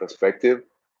 mentality perspective.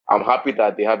 I'm happy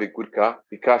that they have a good car.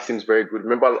 The car seems very good.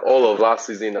 Remember all of last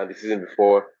season and the season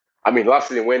before. I mean, last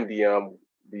season when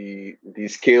the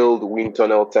scaled wind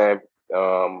tunnel time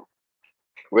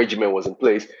regimen was in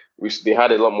place, which they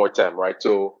had a lot more time, right?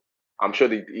 So I'm sure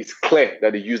it's clear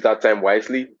that they used that time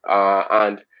wisely.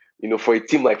 And for a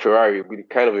team like Ferrari with the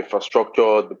kind of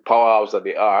infrastructure, the powerhouse that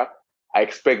they are, I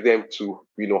expect them to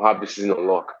have the season on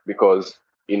lock because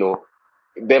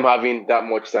them having that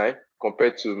much time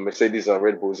compared to Mercedes and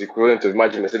Red Bull is equivalent to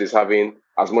imagine Mercedes having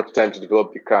as much time to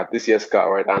develop the car, this year's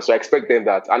car, right? And so I expect them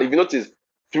that. And if you notice,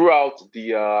 throughout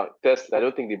the test, I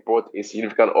don't think they brought a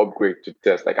significant upgrade to the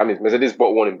test. Like, I mean, Mercedes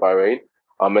bought one in Bahrain.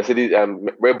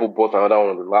 Red Bull bought another one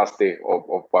on the last day of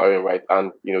Bahrain, right?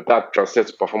 And, that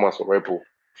translates to performance for Red Bull.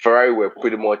 Ferrari were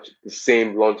pretty much the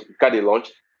same launch. The car they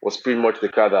launched was pretty much the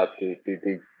car that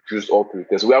they used all through the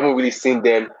test. We haven't really seen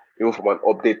them even from an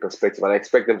update perspective. And I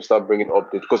expect them to start bringing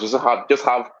updates because we just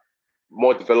have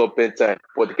more development time.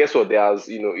 But guess what? They're as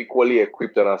equally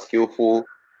equipped and as skillful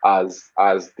as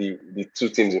the two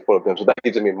teams in front of them. So that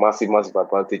gives them a massive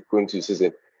advantage going to the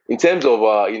season. In terms of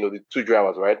the two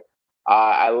drivers, right?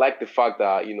 I like the fact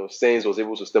that Sainz was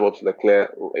able to step up to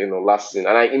Leclerc last season.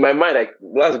 And in my mind,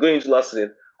 going into last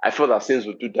season, I felt that Sainz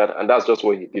would do that, and that's just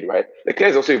what he did, right?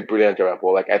 Leclerc is also a brilliant driver,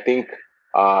 but I think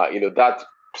that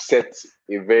sets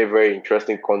a very, very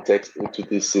interesting context into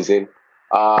this season.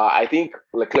 I think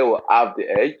Leclerc will have the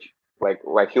edge,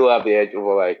 he'll have the edge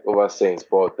over Sainz,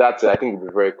 but that's I think it'll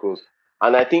be very close.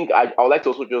 And I think I would like to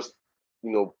also just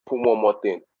put one more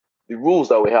thing. The rules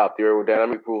that we have, the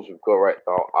aerodynamic rules we've got right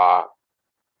now are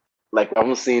I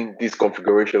haven't seen this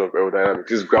configuration of aerodynamics,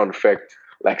 this ground effect,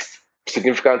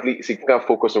 significant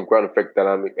focus on ground effect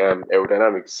dynamic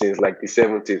aerodynamics since the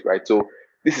 70s, right? So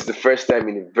this is the first time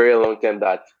in a very long time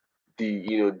that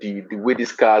the way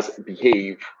these cars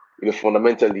behave,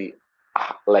 fundamentally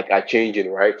are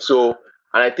changing, right? So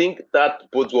and I think that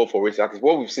bodes well for racing.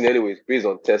 What we've seen anyways, based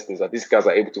on testing, is that these cars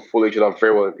are able to follow each other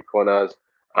very well in the corners.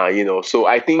 So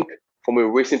I think from a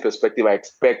racing perspective, I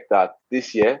expect that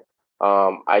this year,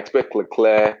 I expect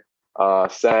Leclerc,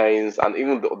 Sainz, and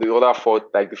even the other four,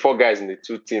 the four guys in the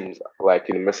two teams,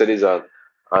 Mercedes and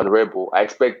Red Bull. I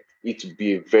expect it to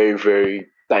be a very, very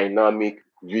dynamic,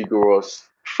 vigorous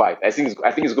fight. I think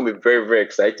it's going to be very, very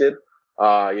exciting.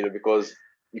 Because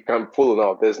you can pull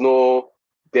now. There's no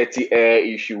dirty air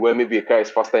issue where maybe a car is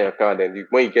faster than your car, and then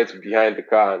when you get behind the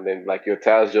car, and then your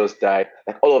tires just die.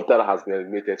 All of that has been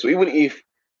eliminated. So even if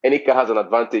any car has an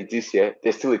advantage this year,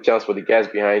 there's still a chance for the guys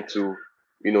behind to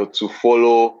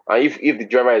follow. And if the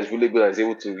driver is really good and is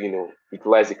able to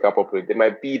utilize the car properly, there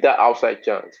might be that outside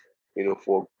chance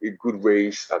for a good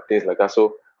race and things like that.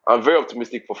 So I'm very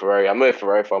optimistic for Ferrari. I'm not a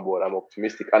Ferrari fan, but I'm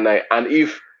optimistic. And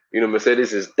if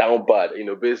Mercedes is down bad,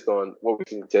 based on what we've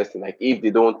seen in testing, if they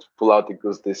don't pull out the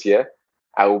goods this year,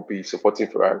 I will be supporting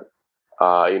Ferrari.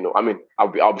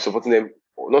 I'll be supporting them,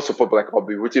 not support, but I'll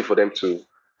be rooting for them to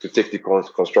take the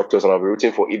constructors, and I'll be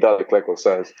rooting for either Leclerc or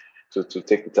Sainz to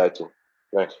take the title.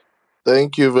 Nice.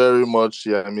 Thank you very much.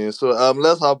 Yeah, I mean, so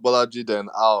let's have Bolaji then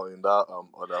Al in that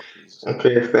order, please.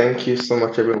 Okay, thank you so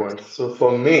much, everyone. So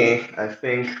for me, I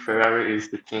think Ferrari is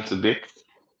the team to beat.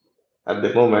 At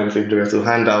the moment, if they were to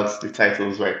hand out the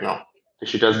titles right now, they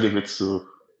should just give it to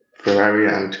Ferrari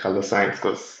and Carlos Sainz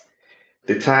because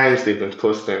the times they've been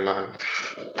posting, man,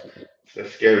 they're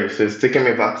scary. So it's taking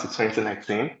me back to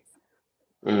 2019.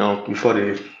 Before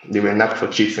they were nabbed for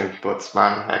cheating, but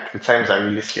man, the times are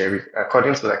really scary.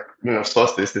 According to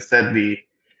sources, they said the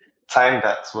time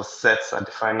that was set at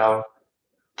the final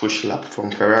push lap from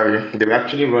Ferrari, they were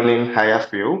actually running higher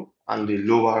fuel and the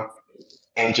lower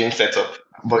engine setup.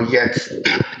 But yet,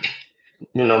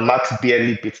 Max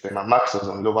barely beat them, and Max was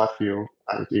on lower fuel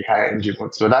and the higher engine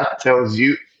mode. So that tells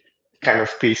you the kind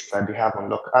of pace that they have on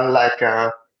lock. Unlike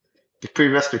the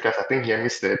previous speakers, I think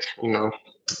Yemi said,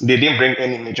 they didn't bring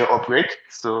any major upgrade.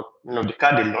 So, the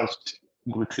car they launched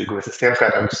weeks ago is the same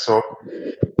car that we saw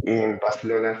in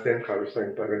Barcelona, same car we saw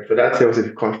in Bahrain. So that tells you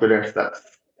the confidence that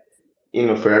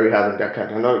Ferrari has in their car.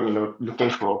 They're not, looking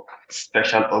for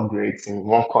special upgrades in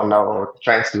one corner or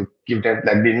trying to give them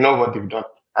like they know what they've done.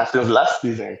 And since last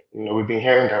season, we've been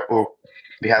hearing that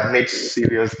they have made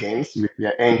serious gains with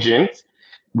their engines,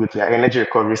 with their energy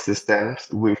recovery systems,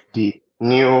 with the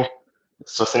new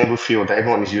sustainable fuel that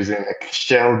everyone is using. Like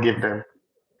Shell gave them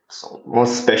some more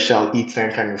special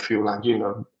E10 kind of fuel, and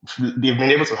they've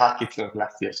been able to hack it since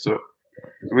last year. So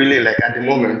really, like at the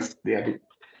moment, they're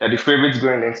the favorites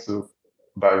going into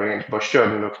Bahrain. But sure,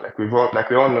 look, like we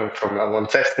all know from now on,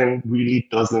 testing really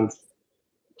doesn't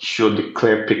show the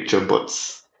clear picture. But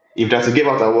if they're to give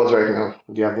out awards right now,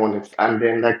 they have won it. And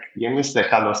then like Yemi said,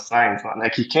 Carlos Sainz, man,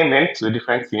 like he came in to a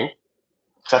different team.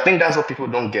 So I think that's what people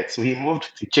don't get. So he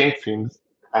moved to change teams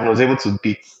and was able to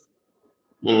beat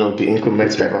the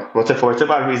incumbent driver. But for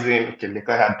whatever reason, okay, the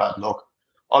guy had bad luck,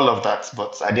 all of that.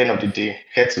 But at the end of the day,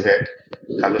 head to head,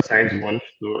 Carlos Sainz won.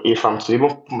 So if I'm to even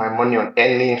put my money on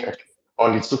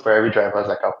on the super heavy drivers,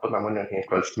 like I'll put my money on him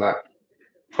because now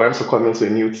for him to come into a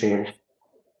new team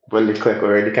when Leclerc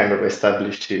already kind of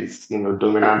established his,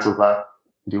 dominance over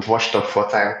the washed up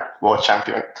four-time world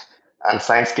champion, and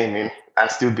Sainz came in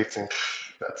and still beat him.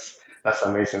 That's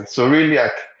amazing. So really,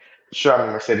 like, sure, I'm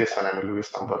a Mercedes fan, I'm a Lewis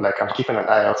fan, but like I'm keeping an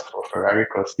eye out for Ferrari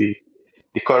because the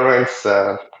current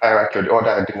hierarchy or the order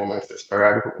at the moment is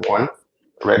Ferrari 1,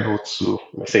 Red Bull 2,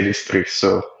 Mercedes 3.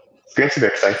 So it's going to be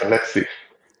exciting. Let's see.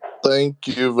 Thank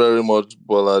you very much,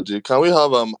 Bolaji. Can we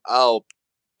have Al,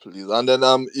 please? And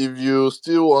then if you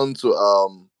still want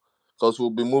to because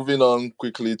we'll be moving on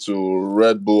quickly to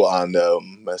Red Bull and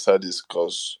Mercedes,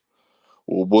 because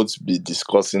we'll both be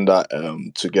discussing that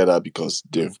together because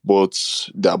they're both,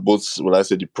 will I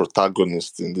say, the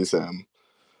protagonists in this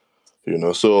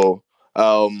so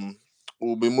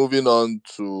we'll be moving on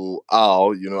to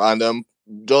Al, and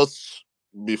just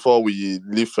before we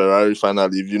leave Ferrari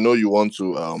finally, if you want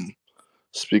to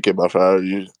speak about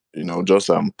Ferrari, just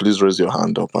please raise your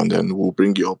hand up and then we'll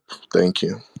bring you up. Thank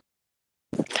you.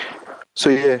 So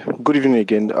yeah, good evening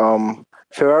again.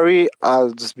 Ferrari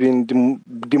has been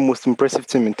the most impressive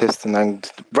team in testing, and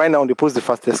right now they post the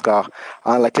fastest car.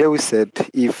 And like Lewis said,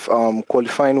 if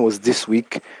qualifying was this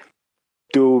week,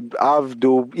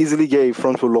 they'll easily get a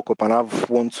front row lockup and have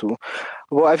 1-2.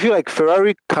 But I feel like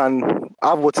Ferrari can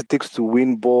have what it takes to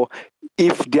win, but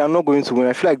if they are not going to win,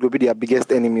 I feel like they'll be their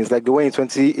biggest enemies, like they were in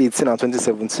 2018 and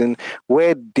 2017,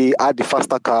 where they had the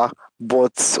faster car,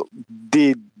 but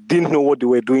they didn't know what they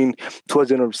were doing towards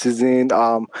the end of the season.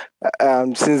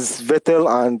 Since Vettel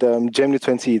and Germany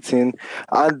 2018,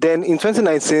 and then in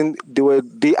 2019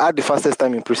 they had the fastest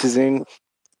time in preseason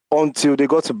until they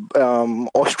got to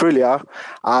Australia,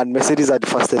 and Mercedes had the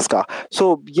fastest car.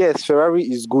 So yes, Ferrari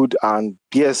is good, and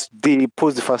yes, they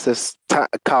post the fastest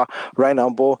car right now.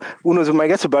 But who knows? We might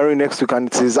get to Bahrain next week, and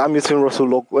it is Hamilton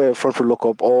Russell front row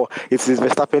lockup, or it is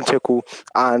Verstappen Checo,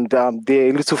 and they're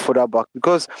a little further back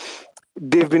because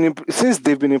since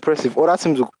they've been impressive. Other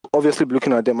teams will obviously be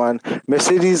looking at them, and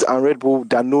Mercedes and Red Bull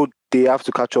that know they have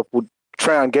to catch up would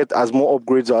try and get as more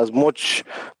upgrades or as much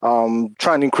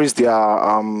try and increase their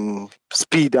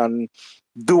speed and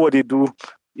do what they do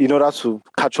in order to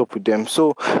catch up with them.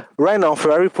 So right now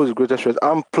Ferrari poses the greatest threat,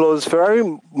 and plus Ferrari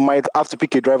might have to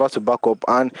pick a driver to back up,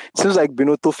 and it seems like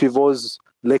Binotto favors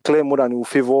Leclerc more than he will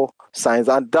favor Sainz,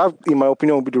 and that in my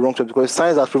opinion will be the wrong choice because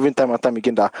Sainz has proven time and time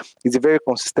again that he's a very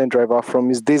consistent driver from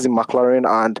his days in McLaren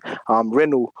and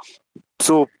Renault.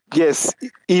 So yes,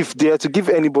 if they are to give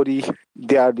anybody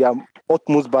their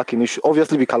utmost backing, it should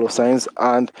obviously be Carlos Sainz.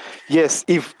 And yes,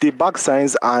 if they back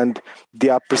Sainz and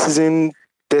their precision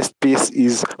test pace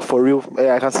is for real,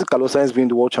 I can see Carlos Sainz being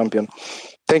the world champion.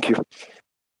 Thank you.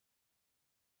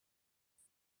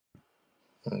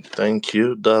 Thank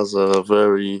you. That's a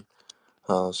very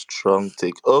strong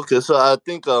take. Okay, so I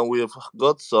think we've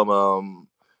got some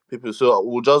people, so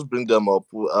we'll just bring them up.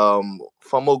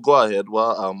 Famo, go ahead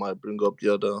while I bring up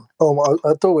the other.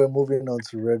 I thought we were moving on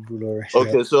to Red Bull already.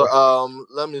 Okay, so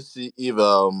let me see if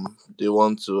they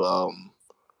want to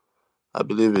I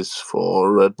believe it's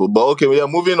for Red Bull. But okay, we are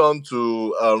moving on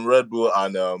to Red Bull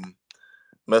and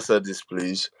Mercedes,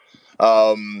 please.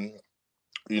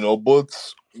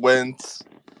 Both went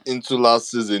into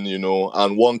last season,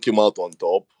 and one came out on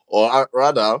top. Or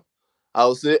rather,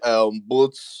 I'll say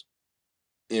both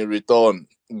in return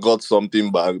got something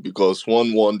back because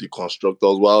one won the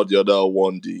constructors while the other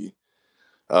won the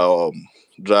um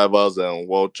drivers and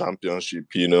world championship,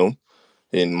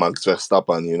 in Max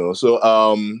Verstappen. So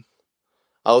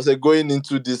I would say going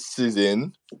into this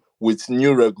season with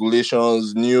new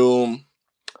regulations, new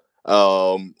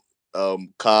um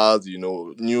cars,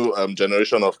 new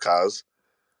generation of cars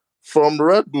from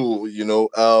Red Bull,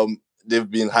 they've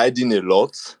been hiding a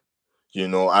lot.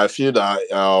 I feel that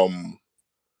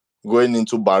going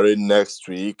into Bahrain next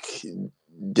week,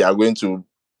 they are going to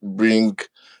bring.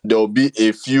 There will be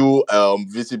a few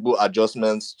visible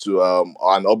adjustments to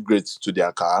and upgrades to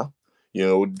their car.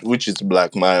 Which is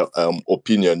like my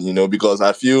opinion. Because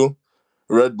I feel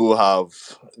Red Bull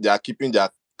they are keeping their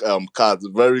cards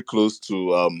very close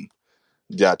to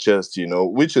their chest.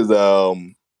 Which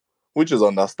is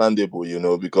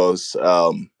understandable. Because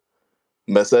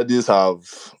Mercedes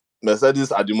have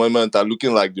Mercedes at the moment are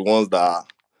looking like the ones that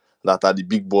are the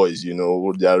big boys.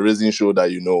 They are raising shoulder.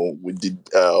 With the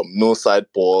no side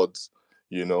pods.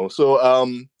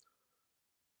 So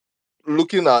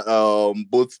looking at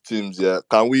both teams, yeah,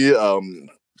 can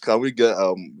we get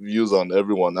views on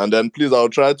everyone? And then please, I'll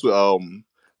try to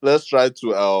let's try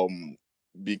to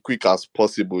be quick as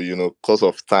possible, because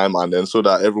of time, and then so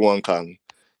that everyone can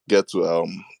get to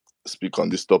speak on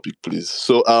this topic, please.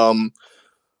 So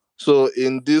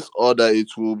in this order, it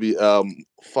will be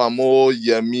Famo,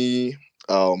 Yemi,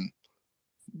 um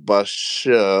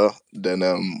Bashir, then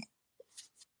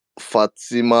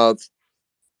Fatima,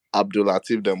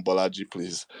 Abdulatif, then Bolaji,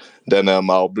 please. Then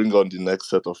I'll bring on the next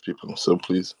set of people. So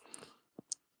please,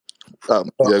 Uh,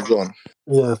 yeah, go on.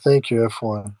 yeah, thank you,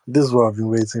 F1. This is what I've been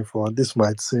waiting for. This is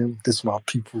my team. This is my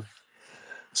people.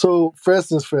 So first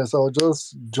things first, I'll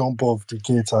just jump off the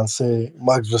gate and say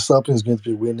Max Verstappen is going to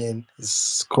be winning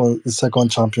his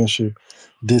second championship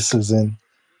this season,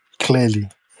 clearly.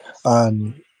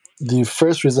 And the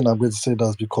first reason I'm going to say that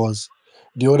is because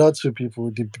the other two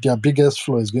people, their biggest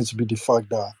flaw is going to be the fact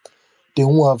that they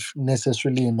won't have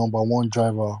necessarily a number one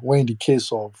driver. Where in the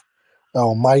case of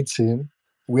my team,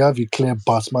 we have a clear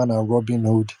Batman and Robin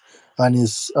Hood. And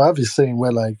I have a saying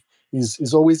where like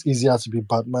it's always easier to be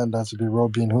Batman than to be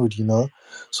Robin Hood.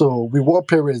 So with what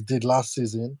Perez did last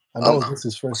season, and that Um, was just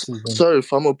his first season. Sorry,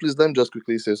 Famo, please let me just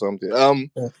quickly say something.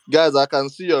 Yeah. Guys, I can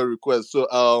see your request. So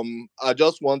I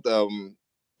just want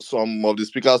some of the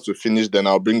speakers to finish. Then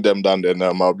I'll bring them down. Then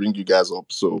I'll bring you guys up.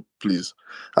 So please,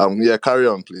 yeah, carry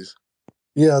on, please.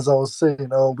 Yeah, as I was saying,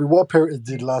 with what Perez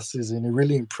did last season, it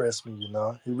really impressed me.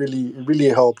 It really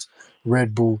helped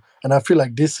Red Bull, and I feel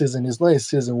like this season is not a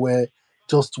season where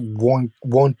just one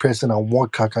person and one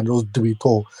car can just do it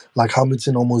all, like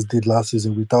Hamilton almost did last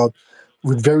season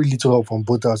with very little help from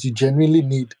Bottas. You genuinely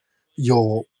need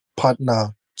your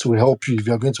partner to help you if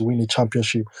you're going to win a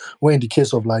championship. Where in the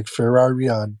case of like Ferrari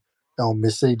and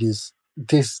Mercedes,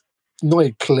 there's not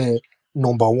a clear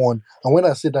number one. And when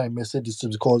I say that in Mercedes,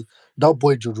 it's because that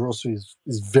boy George Russell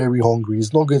is very hungry.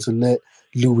 He's not going to let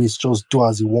Lewis just do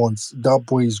as he wants. That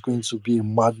boy is going to be a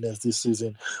madness this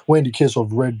season. When in the case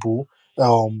of Red Bull,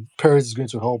 Perez is going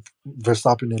to help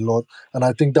Verstappen a lot, and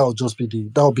I think that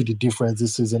will be the difference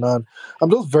this season. And I'm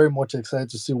just very much excited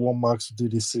to see what Max do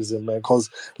this season, man. Because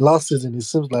last season it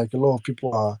seems like a lot of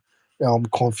people are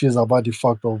confused about the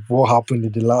fact of what happened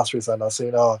in the last race and are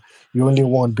saying, you only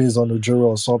won based on a jury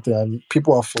or something, and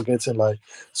people are forgetting like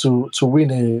to win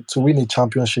a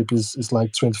championship is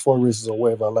like 24 races or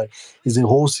whatever. Like it's a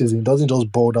whole season. It doesn't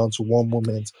just boil down to one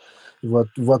moment. If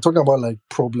we're talking about like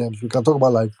problems, we can talk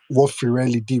about like what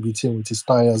Pirelli did with him with his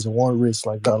tires in one race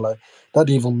like that. Like that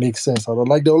even makes sense. I don't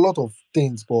like there are a lot of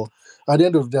things, but at the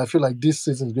end of the day, I feel like this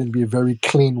season is going to be a very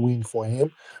clean win for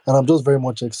him, and I'm just very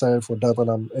much excited for that. And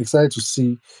I'm excited to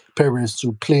see Perez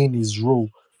to playing his role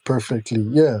perfectly.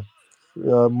 Yeah,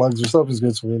 Max Verstappen is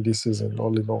going to win this season,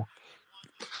 all in all.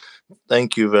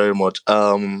 Thank you very much.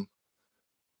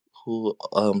 Who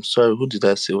sorry, who did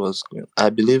I say was going? I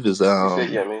believe is You say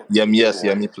Yemi? Yemi, You yes,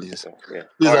 said Yemi. Yemi, please. Okay, yeah.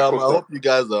 Please, All right, I cool stuff. hope you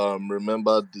guys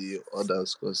remember the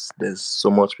others because there's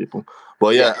so much people.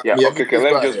 But Yeah, yeah, yeah. Yemi, Okay, okay. please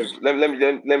Let go me just ahead.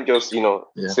 let me just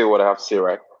Yeah. say what I have to say,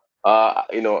 right?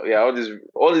 Yeah,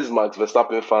 all these Max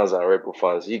Verstappen fans and Red Bull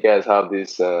fans, you guys have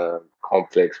this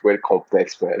complex, very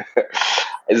complex, man.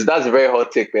 That's a very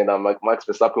hot take, man. That Max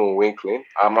Verstappen will win clean.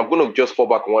 I'm gonna just fall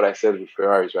back on what I said with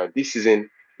Ferraris, right? This season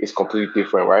is completely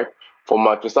different, right? For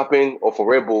Max Verstappen or for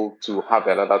Red Bull to have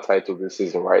another title this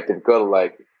season, right? They've got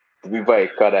like Viva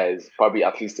Ekada is probably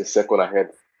at least a second ahead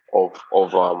of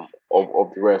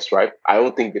the rest, right? I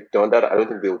don't think they've done that. I don't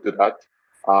think they'll do that.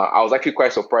 I was actually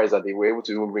quite surprised that they were able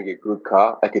to even bring a good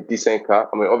car, like a decent car.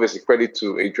 I mean, obviously credit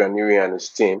to Adrian Newey and his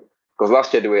team because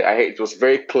last year it was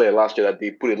very clear last year that they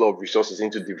put a lot of resources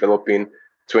into developing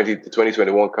the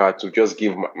 2021 car to just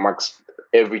give Max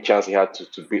every chance he had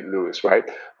to beat Lewis, right?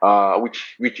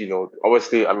 Which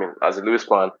obviously, I mean, as a Lewis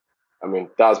fan, I mean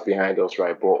that's behind us,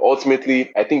 right? But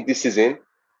ultimately, I think this season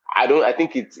I don't. I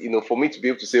think it's for me to be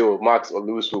able to say, oh, Max or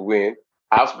Lewis will win.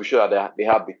 I have to be sure that they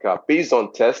have the car based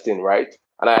on testing, right?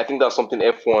 And I think that's something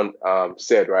F1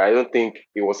 said, right? I don't think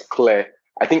it was clear.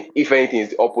 I think, if anything,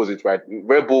 it's the opposite, right?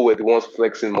 Red Bull were the ones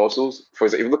flexing muscles. For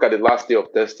example, if you look at the last day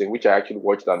of testing, which I actually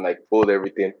watched and like followed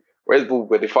everything, Red Bull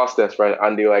were the fastest, right?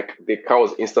 And the car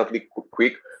was instantly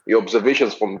quick. The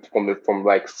observations from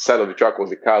like side of the track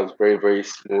was the car was very, very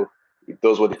smooth. It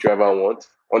does what the driver wants.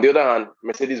 On the other hand,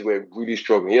 Mercedes were really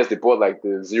struggling. Yes, they bought like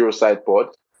the zero side board,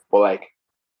 but like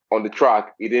on the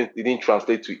track, it didn't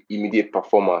translate to immediate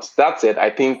performance. That said, I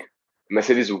think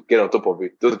Mercedes will get on top of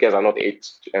it. Those guys are not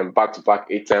back to back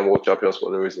 8-time world champions for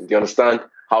no reason. They understand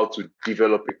how to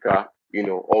develop a car,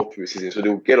 all through the season. So they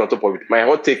will get on top of it. My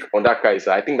hot take on that car is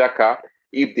that I think that car,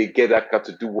 if they get that car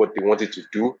to do what they want it to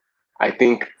do, I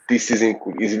think this season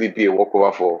could easily be a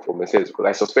walkover for Mercedes, because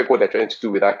I suspect what they're trying to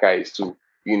do with that car is to,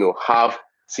 have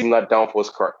similar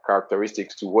downforce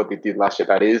characteristics to what they did last year.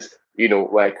 That is,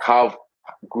 like have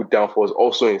good downforce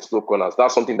also in slow corners.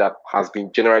 That's something that has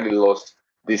been generally lost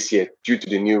this year due to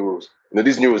the new rules.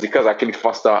 These new rules, the cars are actually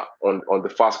faster on the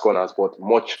fast corners, but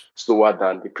much slower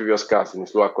than the previous cars in the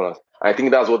slower corners. And I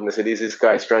think that's what Mercedes'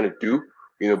 car is trying to do.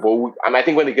 And I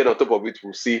think when they get on top of it,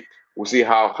 we'll see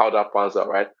how that pans out,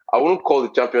 right? I wouldn't call the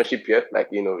championship yet. I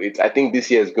think this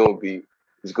year is going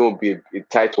to be a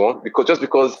tight one, because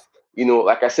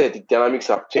like I said, the dynamics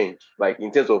have changed. Like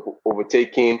in terms of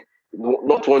overtaking,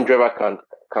 not one driver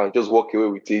can just walk away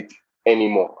with it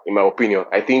anymore. In my opinion,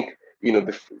 I think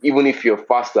even if you're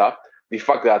faster, the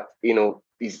fact that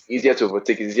it's easier to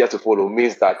overtake, it's easier to follow,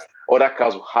 means that other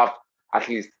cars will have at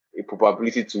least a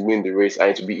probability to win the race, and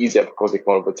it will be easier because they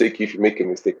can overtake you if you make a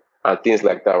mistake and things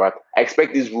like that, right? I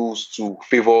expect these rules to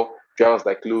favor drivers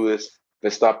like Lewis,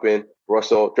 Verstappen,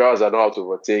 Russell, drivers that know how to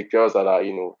overtake, drivers that are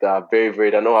that are very,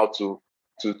 very, that know how to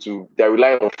they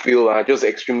rely on feel and are just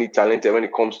extremely talented when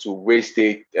it comes to race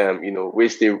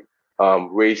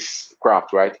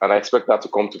craft, right? And I expect that to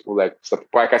come to full, like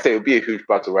I said, it'll be a huge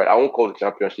battle, right? I won't call the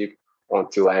championship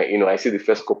until I see the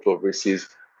first couple of races.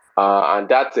 And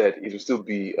that said, it will still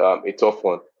be a tough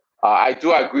one. I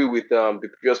do agree with the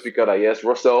previous speaker that yes,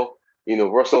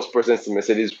 Russell's presence in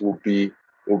Mercedes will be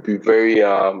very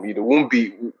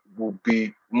will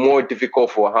be more difficult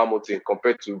for Hamilton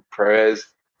compared to Perez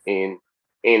in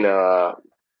in uh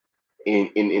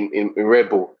in Red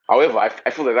Bull. However, I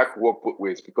feel like that could work both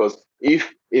ways, because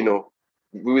if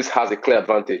Lewis has a clear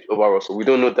advantage over Russell, we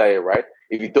don't know that yet, right?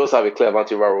 If he does have a clear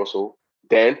advantage over Russell,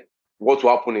 then what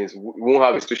will happen is we won't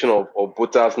have a situation of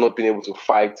Bottas not being able to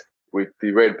fight with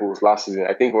the Red Bulls last season.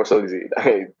 I think Russell is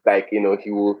like he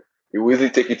will easily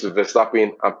take it to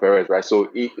Verstappen and Perez, right? So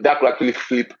that could actually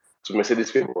flip to Mercedes'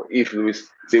 favor if Lewis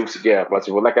is able to get an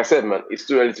advantage. But like I said, man, it's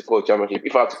too early to call a championship.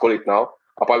 If I had to call it now,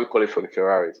 I'll probably call it for the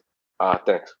Ferraris.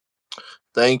 Thanks.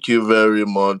 Thank you very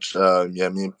much,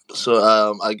 Yemi. So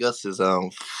I guess it's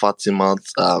Fatima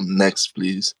next,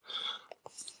 please.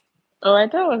 Oh, I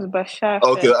thought it was Bashar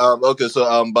Okay, first. okay, so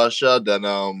Bashar, then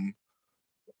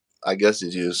I guess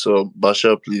it's you. So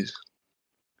Bashar, please.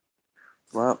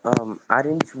 Well,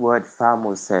 adding to what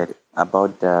Famo said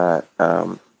about the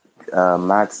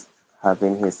Max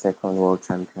having his second world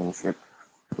championship,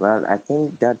 well, I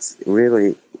think that's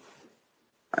really,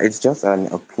 it's just an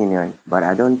opinion, but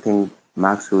I don't think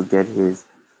Max will get his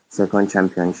second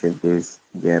championship this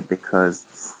year,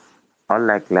 because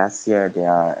unlike last year,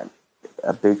 there are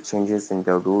big changes in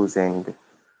the rules, and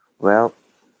well,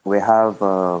 we have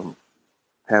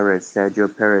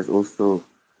Sergio Perez also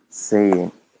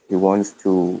saying he wants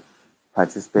to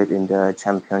participate in the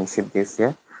championship this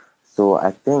year. So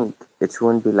I think it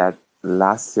won't be like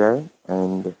last year,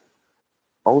 and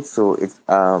also it's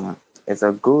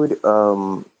a good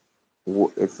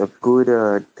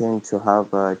thing to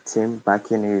have a team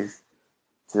backing his,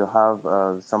 to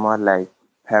have someone like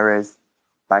Perez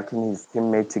backing his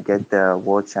teammate to get the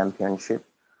world championship.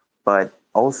 But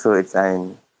also it's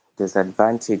an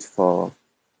disadvantage for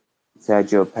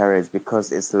Sergio Perez,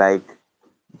 because it's like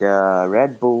the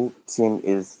Red Bull team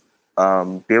is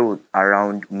built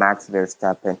around Max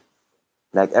Verstappen.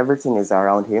 Like everything is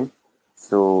around him.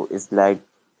 So it's like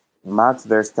Max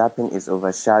Verstappen is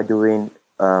overshadowing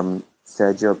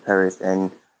Sergio Perez,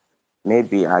 and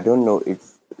maybe, I don't know,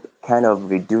 it's kind of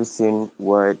reducing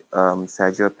what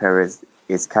Sergio Perez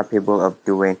is capable of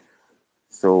doing.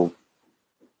 So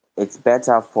it's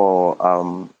better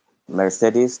for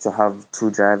Mercedes to have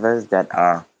two drivers that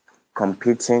are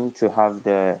competing to have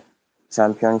the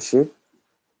championship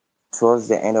towards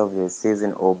the end of the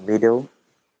season or middle,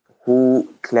 who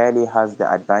clearly has the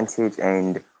advantage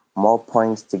and more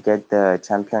points to get the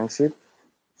championship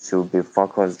should be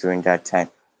focused during that time.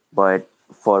 But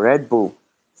for Red Bull,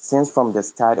 since from the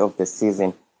start of the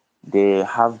season, they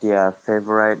have their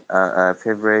favorite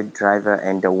driver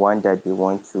and the one that they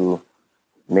want to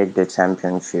make the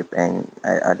championship. And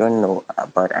I don't know,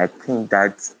 but I think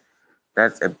that's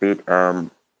a bit bad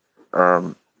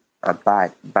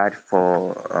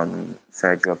for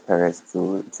Sergio Perez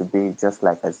to be just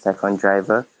like a second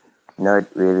driver, not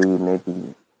really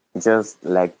maybe just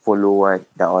like follow what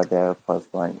the other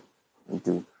first one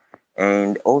do.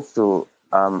 And also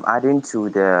adding to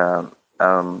the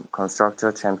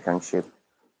constructor championship,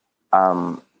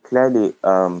 clearly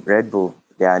Red Bull,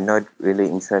 they are not really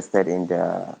interested in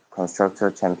the constructor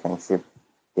championship.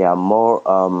 They are more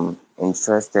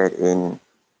interested in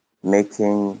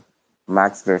making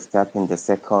Max Verstappen the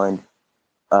second,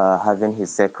 having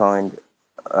his second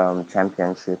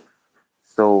championship.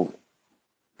 So,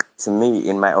 to me,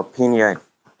 in my opinion,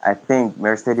 I think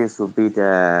Mercedes will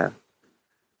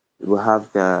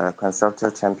have the constructor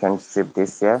championship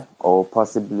this year, or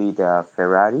possibly the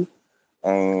Ferrari,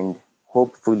 and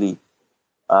hopefully,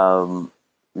 um,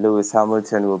 Lewis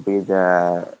Hamilton will be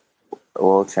the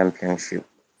world championship.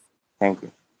 Thank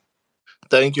you.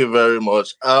 Thank you very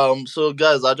much. So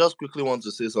guys, I just quickly want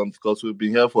to say something because we've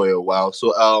been here for a while.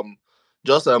 So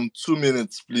just 2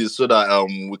 minutes, please, so that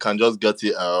we can just get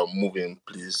it moving,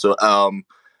 please. So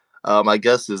I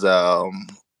guess is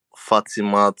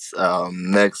Fatimat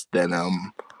next, then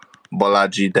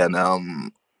Bolaji, then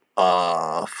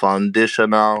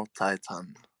Foundational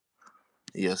Titan.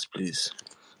 Yes, please.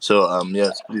 So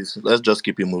yes, please. Let's just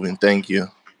keep it moving. Thank you.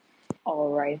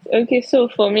 All right. Okay, so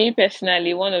for me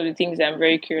personally, one of the things I'm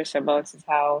very curious about is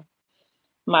how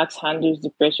Max handles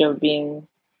the pressure of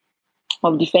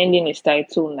defending his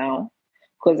title now.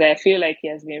 Because I feel like he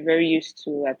has been very used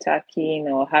to attacking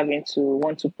or having to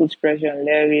want to put pressure on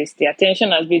Lewis. The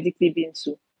attention has basically been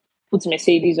to put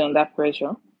Mercedes under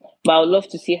pressure. But I would love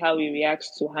to see how he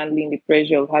reacts to handling the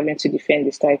pressure of having to defend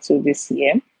his title this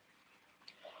year.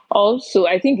 Also,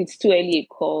 I think it's too early a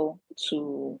call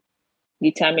to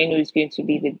determine who is going to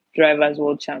be the drivers'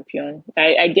 world champion.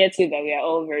 I get it that we are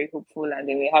all very hopeful and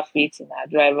then we have faith in our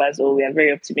drivers, or we are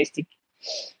very optimistic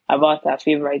about our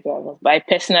favorite drivers. But I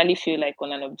personally feel like,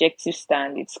 on an objective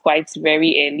stand, it's quite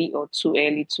very early or too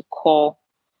early to call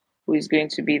who is going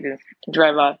to be the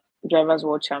drivers'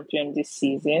 world champion this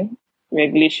season.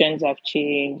 Regulations have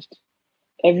changed.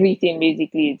 Everything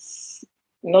basically, it's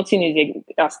nothing is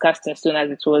as cast in stone as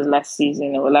it was last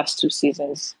season or last 2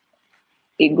 seasons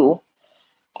ago.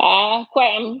 I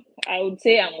would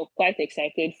say I'm quite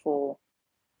excited for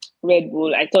Red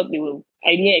Bull. I didn't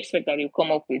expect that they'll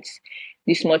come up with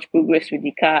this much progress with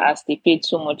the car, as they paid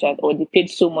so much or they paid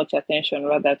so much attention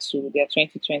rather to their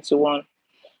 2021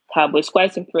 car. But it's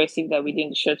quite impressive that within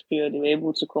the short period they were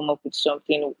able to come up with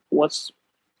something what's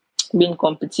being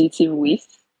competitive with.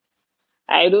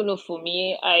 I don't know. For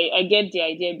me, I get the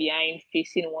idea behind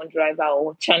facing one driver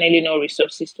or channeling all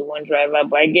resources to one driver,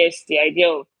 but I guess the idea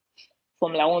of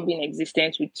Formula One being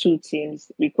existent with two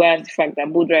teams requires the fact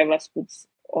that both drivers put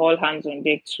all hands on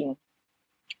deck to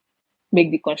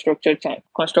make the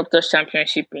constructors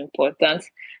championship important.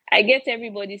 I get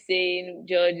everybody saying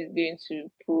George is going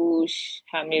to push,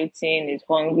 Hamilton is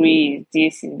hungry, is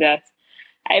this, is that.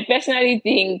 I personally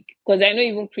think, because I know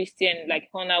even Christian, like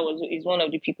Horner, is one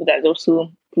of the people that's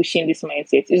also pushing this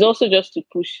mindset. It's also just to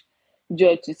push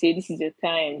George to say this is the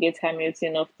time, get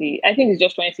Hamilton off the. I think it's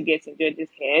just trying to get in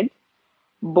George's head.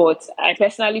 But I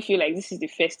personally feel like this is the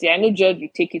first year. I know George will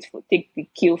take the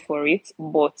kill for it,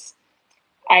 but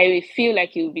I feel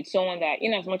like he will be someone that,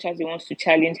 in as much as he wants to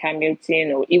challenge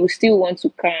Hamilton, or he will still want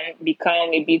to be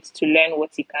calm a bit to learn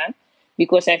what he can,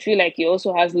 because I feel like he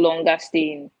also has longer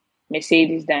stay in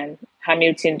Mercedes than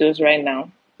Hamilton does right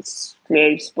now. It's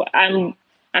clear. And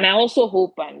I also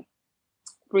hope and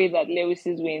pray that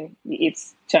Lewis's win the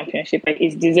eighth championship. Like,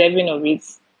 he's deserving of it,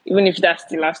 even if that's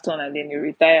the last one and then he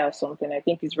retire or something. I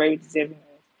think he's very deserving of it.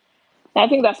 I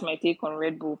think that's my take on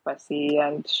Red Bull per se,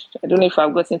 and I don't know if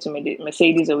I've gotten to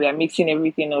Mercedes or we are mixing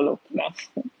everything all up now.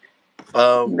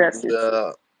 That's it.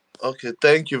 Yeah. Okay.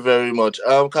 Thank you very much.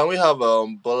 Can we have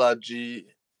Bolaji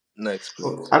next,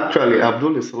 So please? actually,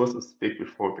 Abdul is supposed to speak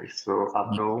before this. So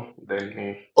Abdul, then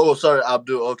me. Oh, sorry,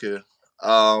 Abdul. Okay.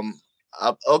 Um.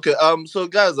 Okay. So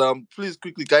guys, please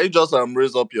quickly, can you just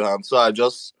raise up your hand? So I'll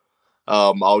just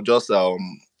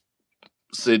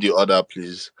say the order,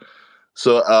 please.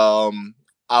 So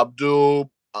Abdul.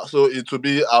 So it will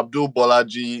be Abdul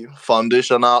Bolaji,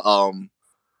 Foundational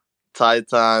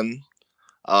Titan,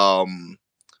 um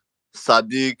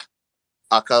Sadiq,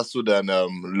 Akasu, and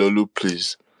Lolu,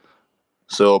 please.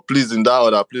 So please, in that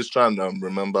order, please try and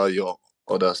remember your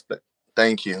orders.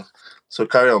 Thank you. So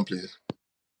carry on, please.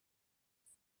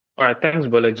 All right, thanks,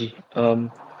 Bolaji.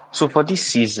 So for this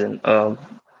season,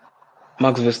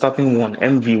 Max Verstappen won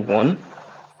MV1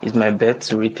 is my bet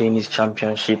to retain his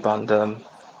championship and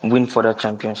win further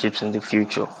championships in the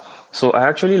future. So I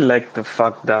actually like the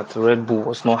fact that Red Bull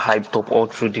was not hyped up all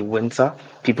through the winter.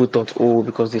 People thought, oh,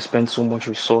 because they spent so much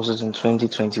resources in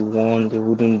 2021, they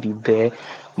wouldn't be there.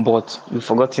 But we've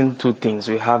forgotten two things.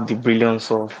 We have the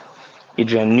brilliance of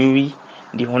Adrian Newey.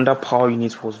 The Honda power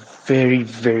unit was very,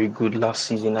 very good last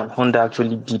season, and Honda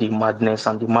actually did a madness,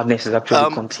 and the madness is actually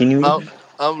Um, continuing.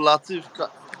 Latif,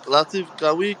 Latif,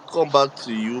 can we come back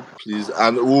to you, please?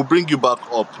 And we'll bring you back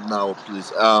up now, please.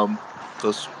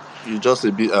 Because you're just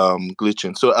a bit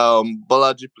glitching. So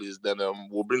Balaji, please. Then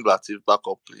we'll bring Latif back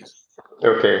up, please.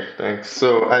 Okay, thanks.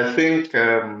 So I think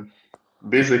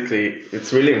basically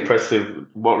it's really impressive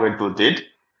what Red Bull did.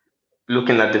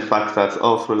 Looking at the fact that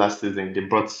all through last season they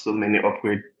brought so many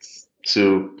upgrades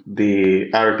to the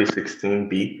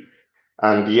RB16B,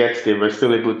 and yet they were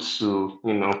still able to,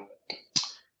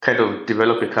 kind of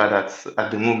develop a car that at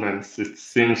the moment it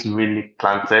seems really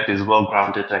planted, is well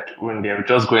grounded. Like when they're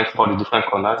just going for the different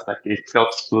corners, like it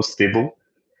felt so stable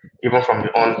even from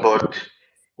the onboard,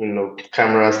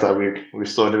 cameras that we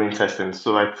saw during testing.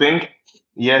 So I think,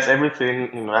 yes,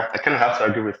 everything, I kind of have to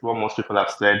agree with what most people have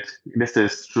said. This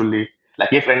is truly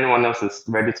like if anyone else is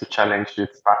ready to challenge it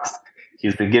fast,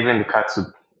 he's been given the card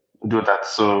to do that.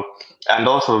 So, and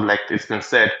also, like it's been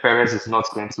said, Perez is not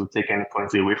going to take any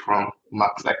points away from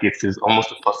Max. Like it is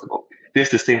almost impossible. This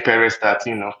is the same Perez that,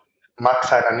 Max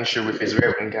had an issue with his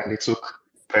rear wing and they took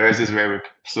Perez is very weak.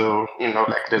 So,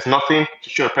 like there's nothing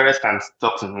sure Perez can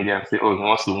talk to the media and say, oh, he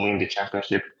wants to win the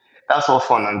championship. That's all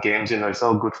fun and games, it's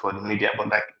all good for the media. But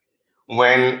like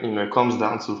when it comes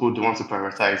down to who do you want to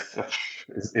prioritize,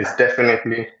 it's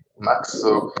definitely Max.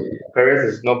 So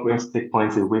Perez is not going to take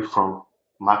points away from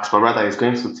Max, but rather he's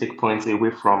going to take points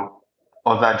away from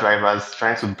other drivers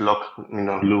trying to block,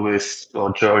 Lewis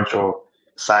or George or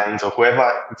Sainz or whoever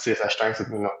it is that's trying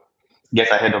to, get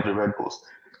ahead of the Red Bulls.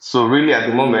 So really, at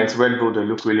the moment, Red Bull they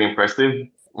look really impressive.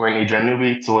 When Adrian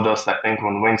Newey told us, I think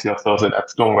on Wednesday or Thursday, that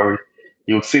don't worry,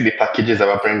 you'll see the packages that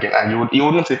we're bringing, and you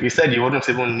wouldn't. He said you wouldn't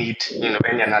even need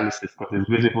any analysis because it's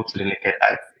visible to the naked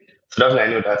eye. So that's when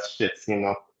I know that shit.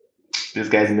 This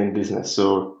guy's in business.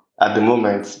 So at the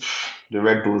moment, the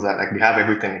Red Bulls are like they have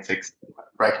everything it takes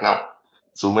right now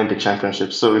to win the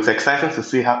championship. So it's exciting to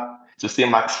see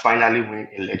Max finally win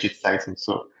a legit title.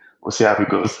 So we'll see how it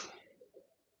goes.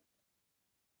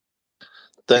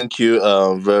 Thank you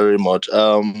very much.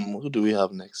 Who do we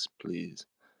have next, please?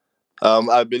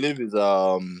 I believe it's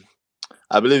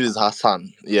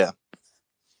Hassan. Yeah,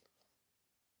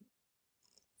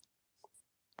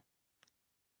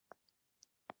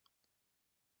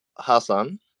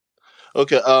 Hassan.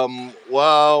 Okay.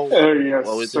 Wow. Yes,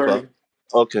 We're waiting for. sorry.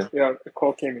 Okay, Yeah, the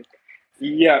call came in.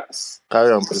 Yes.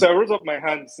 carry on, please. So I rose up my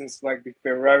hand since like the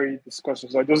Ferrari discussion.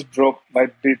 So I just dropped my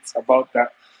bits about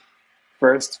that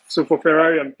first. So for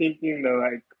Ferrari, I'm thinking that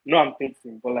like no, I'm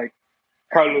thinking, but like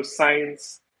Carlos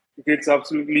Sainz is going to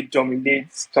absolutely dominate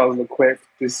Charles Leclerc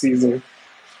this season,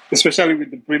 especially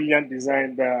with the brilliant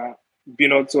design that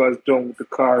Binotto has done with the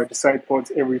car, the side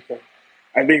pods, everything.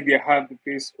 I think they have the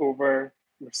pace over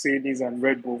Mercedes and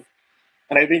Red Bull.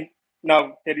 And I think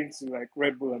now heading to like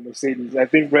Red Bull and Mercedes, I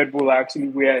think Red Bull are actually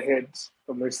way ahead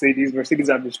of Mercedes. Mercedes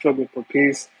have been struggling for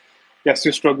pace. They're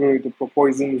still struggling with the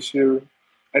proposing issue.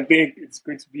 I think it's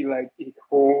going to be like a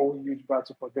whole huge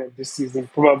battle for them this season,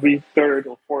 probably third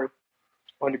or fourth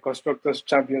on the constructors'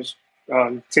 champions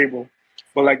table.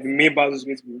 But like the main battle is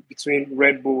going to be between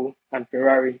Red Bull and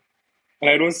Ferrari. And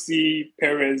I don't see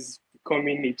Perez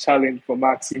becoming a challenge for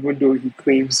Max, even though he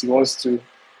claims he wants to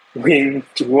win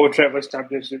the World Drivers'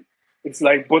 Championship. It's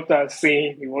like Bottas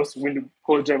saying he wants to win the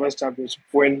World Drivers' Championship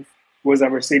when he was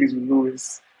at Mercedes with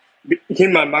Lewis.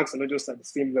 Him and Max are not just at the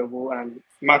same level, and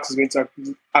Max is going to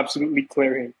absolutely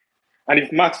clear him. And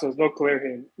if Max does not clear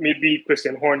him, maybe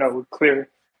Christian Horner would clear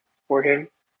for him.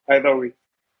 Either way.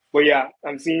 But yeah,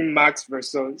 I'm seeing Max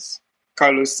versus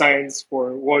Carlos Sainz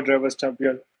for World Drivers'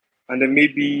 Champion, and then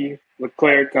maybe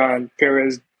Leclerc and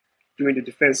Perez doing the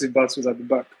defensive battles at the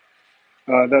back.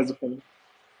 That's the point.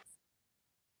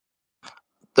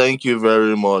 Thank you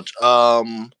very much.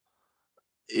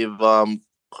 If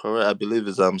correct, I believe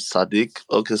it's Sadiq.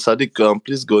 Okay, Sadiq,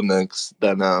 please go next.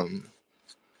 Then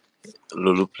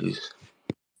Lulu, please.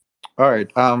 All right.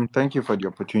 Thank you for the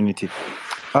opportunity.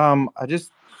 I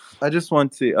just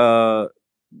want to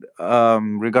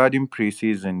regarding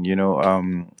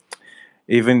preseason,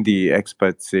 even the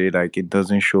experts say like it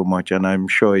doesn't show much, and I'm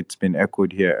sure it's been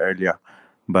echoed here earlier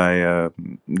by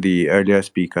the earlier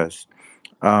speakers.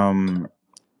 Um,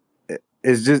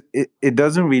 it's just it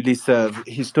doesn't really serve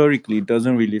historically. It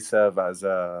doesn't really serve as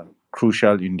a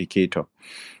crucial indicator.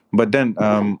 But then,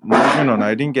 moving on,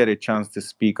 I didn't get a chance to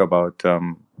speak about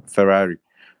Ferrari.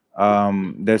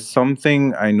 There's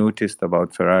something I noticed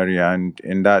about Ferrari, and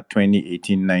in that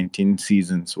 2018-19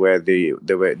 seasons where they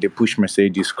pushed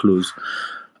Mercedes close,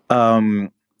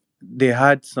 um, they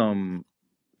had some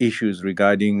issues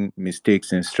regarding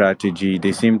mistakes in strategy.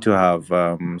 They seem to have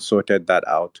sorted that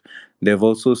out. They've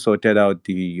also sorted out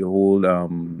the whole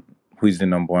who is the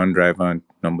number one driver and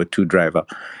number two driver.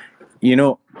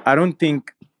 I don't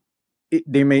think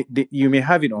you may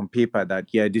have it on paper that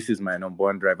yeah, this is my number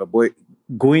one driver, but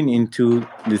going into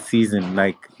the season,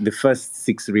 like the first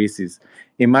six races,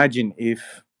 imagine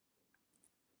if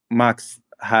Max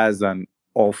has an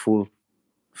awful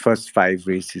first five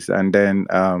races, and then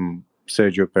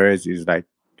Sergio Perez is like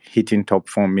hitting top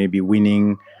form, maybe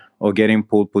winning or getting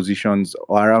pole positions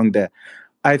or around there.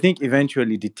 I think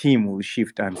eventually the team will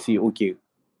shift and see, okay,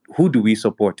 who do we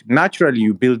support? Naturally,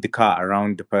 you build the car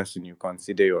around the person you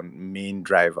consider your main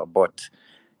driver, but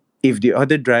if the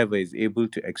other driver is able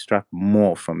to extract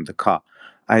more from the car,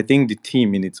 I think the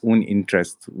team, in its own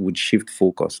interest, would shift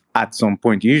focus at some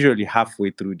point, usually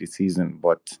halfway through the season.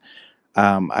 But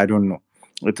I don't know.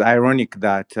 It's ironic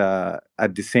that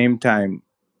at the same time,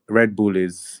 Red Bull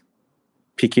is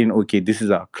picking, okay, this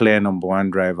is our clear number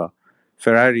one driver.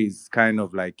 Ferrari is kind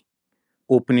of like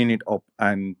opening it up,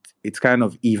 and it's kind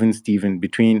of even Steven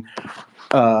between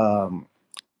um,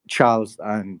 Charles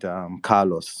and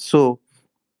Carlos. So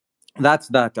that's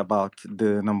that about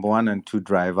the number one and two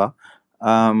driver.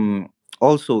 Um,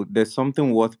 Also, there's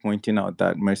something worth pointing out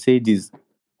that Mercedes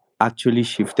actually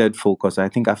shifted focus, I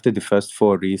think, after the first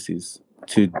four races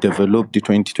to develop the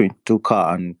 2022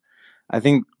 car. And I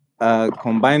think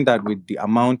combine that with the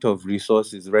amount of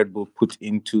resources Red Bull put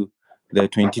into the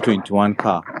 2021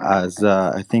 car, as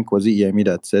I think was it Yemi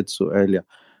that said so earlier,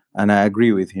 and I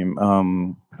agree with him.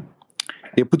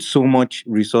 They put so much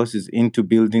resources into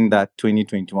building that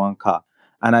 2021 car.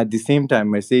 And at the same time,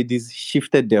 Mercedes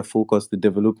shifted their focus to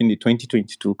developing the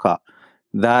 2022 car.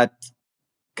 That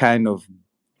kind of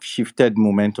shifted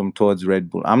momentum towards Red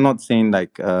Bull. I'm not saying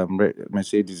like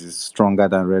Mercedes is stronger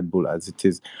than Red Bull as it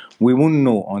is. We won't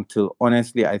know until,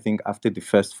 honestly, I think after the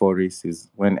first four races,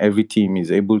 when every team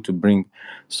is able to bring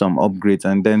some upgrades,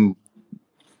 and then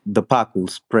the pack will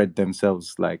spread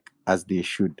themselves like as they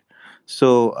should.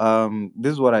 So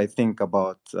this is what I think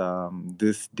about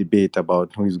this debate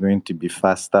about who is going to be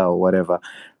faster or whatever.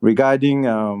 Regarding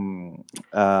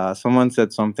someone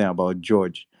said something about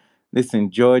George.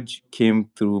 Listen, George came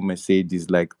through Mercedes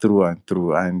like through and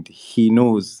through, and he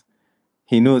knows.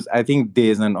 He knows. I think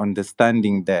there's an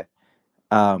understanding there.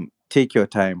 Take your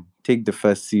time. Take the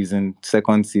first season,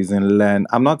 second season, learn.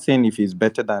 I'm not saying if he's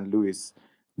better than Lewis,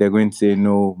 they're going to say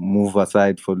no, move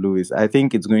aside for Lewis. I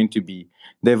think it's going to be.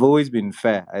 They've always been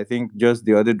fair. I think just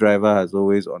the other driver has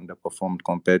always underperformed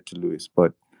compared to Lewis.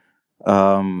 But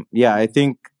yeah, I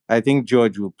think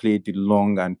George will play the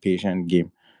long and patient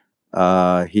game.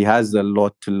 He has a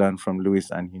lot to learn from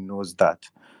Lewis, and he knows that.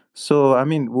 So, I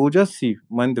mean, we'll just see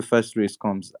when the first race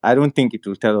comes. I don't think it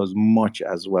will tell us much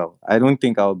as well. I don't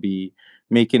think I'll be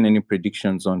making any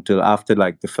predictions until after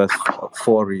like the first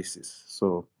four races.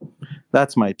 So,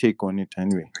 that's my take on it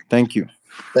anyway. Thank you.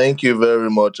 Thank you very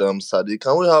much, Sadi.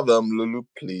 Can we have Lulu,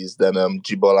 please? Then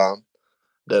Jibola.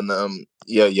 Then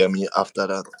yeah, Yemi after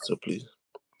that. So please.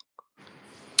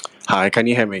 Hi, can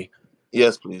you hear me?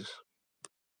 Yes, please.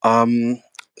 Um,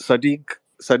 Sadiq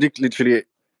literally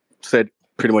said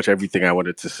pretty much everything I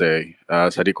wanted to say.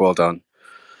 Sadiq, well done.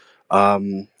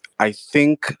 I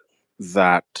think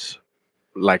that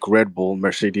like Red Bull,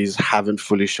 Mercedes haven't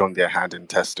fully shown their hand in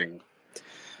testing,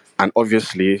 and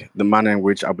obviously the manner in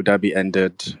which Abu Dhabi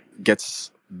ended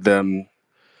gets them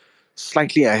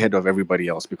slightly ahead of everybody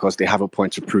else because they have a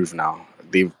point to prove now.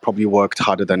 They've probably worked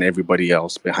harder than everybody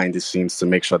else behind the scenes to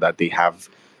make sure that they have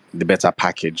the better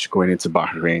package going into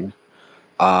Bahrain.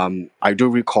 I do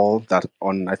recall that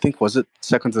on, I think, was it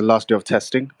second to the last day of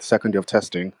testing, second day of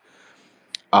testing,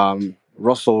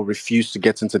 Russell refused to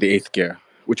get into the eighth gear,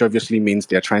 which obviously means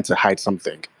they're trying to hide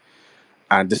something.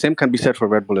 And the same can be said for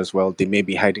Red Bull as well. They may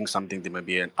be hiding something. There may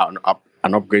be an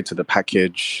upgrade to the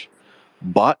package.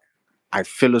 But I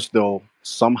feel as though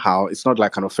somehow, it's not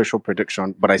like an official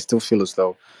prediction, but I still feel as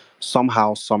though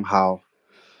somehow,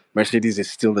 Mercedes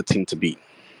is still the team to beat.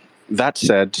 That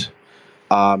said,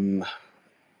 um,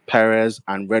 Perez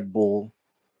and Red Bull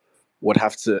would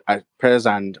have to Perez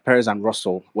and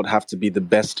Russell would have to be the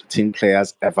best team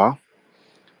players ever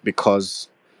because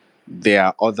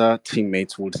their other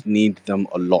teammates would need them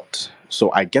a lot.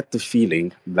 So I get the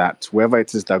feeling that whoever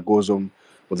it is that goes home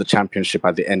with the championship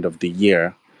at the end of the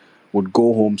year would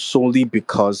go home solely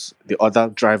because the other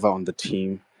driver on the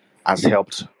team has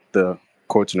helped the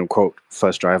quote unquote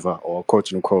first driver or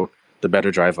quote unquote the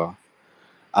better driver.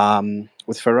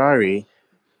 With Ferrari,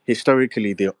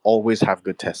 historically, they always have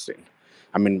good testing.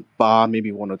 I mean, bar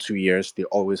maybe 1 or 2 years, they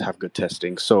always have good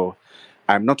testing. So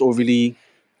I'm not overly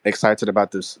excited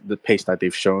about the pace that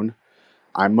they've shown.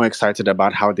 I'm more excited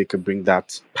about how they could bring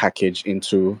that package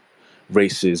into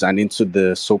races and into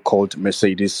the so-called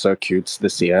Mercedes circuits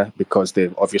this year because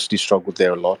they've obviously struggled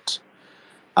there a lot.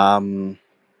 Um,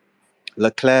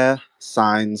 Leclerc,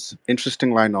 Sainz,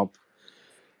 interesting lineup.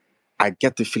 I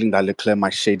get the feeling that Leclerc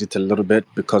might shade it a little bit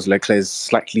because Leclerc is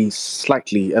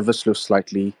slightly, ever so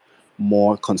slightly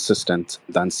more consistent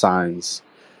than Sainz.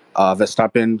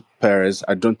 Verstappen, Perez,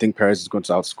 I don't think Perez is going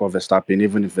to outscore Verstappen,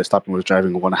 even if Verstappen was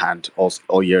driving one hand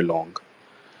all year long.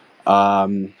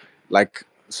 Like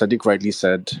Sadiq rightly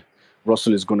said,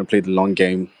 Russell is going to play the long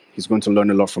game. He's going to learn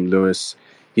a lot from Lewis.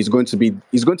 He's going to be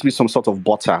some sort of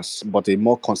Bottas, but a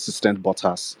more consistent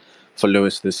Bottas for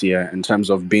Lewis this year in terms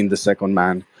of being the second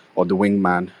man or the wing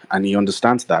man, and he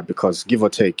understands that because give or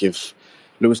take, if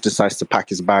Lewis decides to pack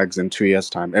his bags in 2 years'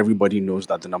 time, everybody knows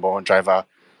that the number one driver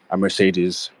at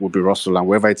Mercedes will be Russell, and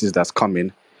whoever it is that's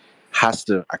coming has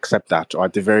to accept that, or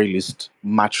at the very least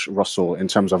match Russell in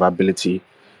terms of ability,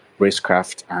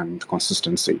 racecraft, and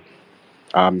consistency.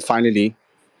 Finally,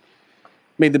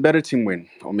 may the better team win,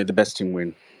 or may the best team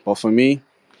win. But for me,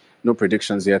 no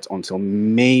predictions yet until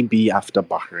maybe after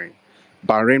Bahrain.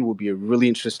 Bahrain will be a really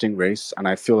interesting race, and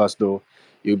I feel as though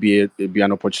it'll be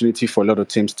an opportunity for a lot of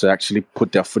teams to actually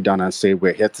put their foot down and say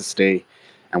we're here to stay,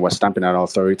 and we're stamping our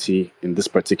authority in this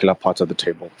particular part of the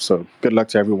table. So good luck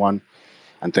to everyone,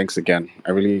 and thanks again.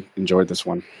 I really enjoyed this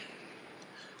one.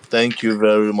 Thank you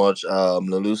very much,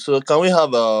 Lulu. So can we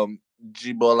have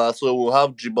Jibola? So we'll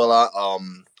have Jibola,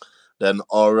 then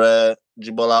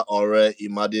Jibola, Ore,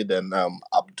 Imadi, then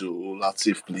Abdul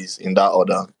Latif, please, in that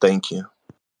order. Thank you.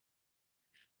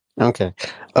 Okay.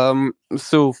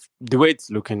 So the way it's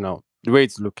looking now, the way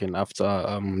it's looking after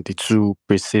the two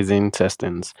preseason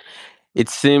testings, it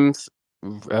seems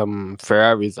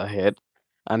Ferrari's ahead,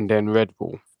 and then Red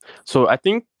Bull. So I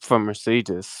think for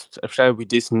Mercedes, especially with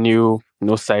this new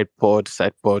no side pod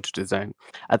design,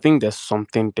 I think there's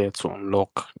something there to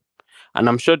unlock, and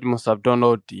I'm sure they must have done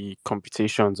all the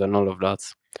computations and all of that.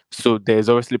 So there's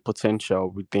obviously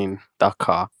potential within that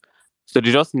car. So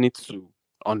they just need to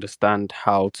understand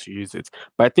how to use it.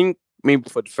 But I think maybe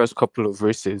for the first couple of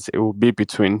races, it will be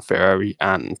between Ferrari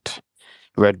and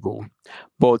Red Bull.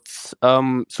 But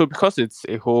so because it's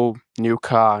a whole new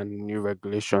car and new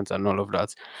regulations and all of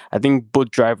that, I think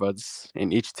both drivers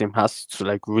in each team has to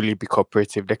like really be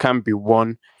cooperative. There can't be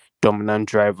one dominant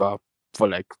driver for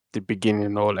like the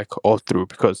beginning or like all through,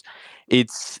 because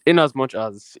it's in as much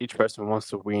as each person wants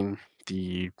to win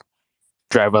the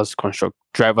drivers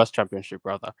championship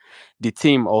rather, the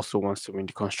team also wants to win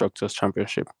the constructors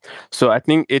championship. So I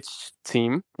think each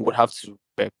team would have to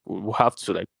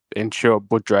like ensure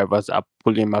both drivers are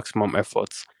pulling maximum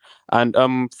efforts. And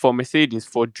for Mercedes,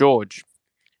 for George,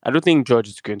 I don't think George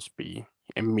is going to be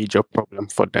a major problem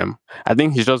for them. I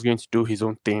think he's just going to do his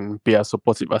own thing, be as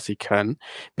supportive as he can,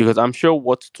 because I'm sure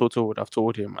what Toto would have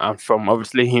told him, and from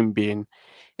obviously him being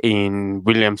in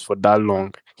Williams for that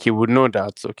long, he would know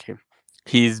that okay,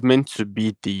 he's meant to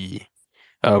be the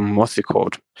what's it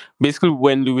called? Basically,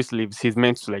 when Lewis leaves, he's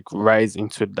meant to like rise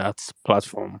into that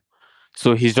platform.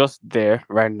 So he's just there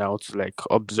right now to like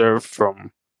observe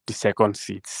from the second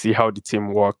seat, see how the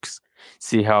team works,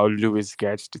 see how Lewis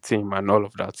gets the team and all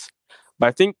of that. But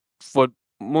I think for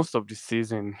most of the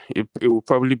season, it will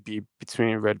probably be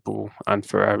between Red Bull and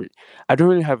Ferrari. I don't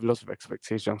really have lots of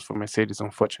expectations for Mercedes,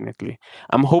 unfortunately.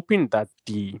 I'm hoping that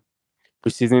the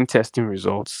preseason testing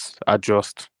results are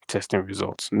just testing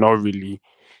results, not really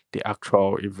the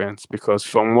actual events. Because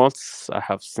from what I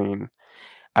have seen,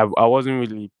 I wasn't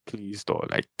really pleased or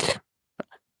like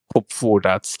hopeful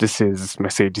that this is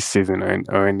Mercedes season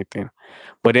or anything.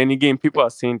 But then again, people are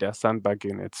saying they're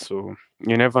sandbagging it, so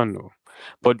you never know.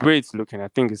 But the way it's looking, I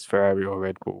think it's Ferrari or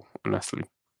Red Bull, honestly.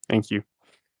 Thank you.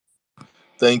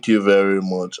 Thank you very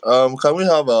much. Can we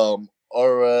have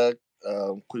Ore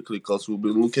quickly because we'll be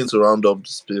looking to round up the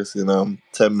space in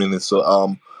 10 minutes. So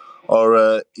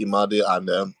Ore, Imadi,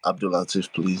 and Abdul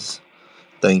Latif, please.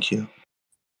 Thank you.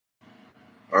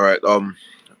 All right.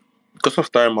 Because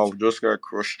of time, I'll just gonna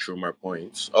crush through my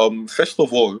points. First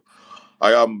of all,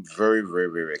 I am very,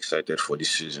 very, very excited for this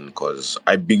season because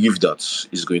I believe that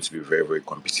it's going to be very, very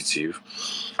competitive,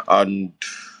 and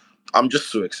I'm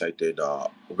just so excited.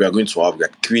 We are going to have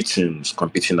like three teams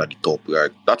competing at the top.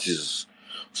 Like that is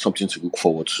something to look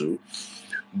forward to.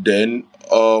 Then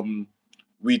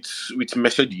with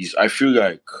Mercedes, I feel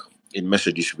like in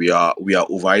Mercedes we are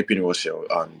overhyping Russell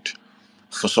and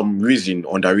for some reason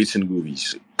underrating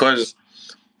Lewis. Because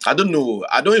I don't know,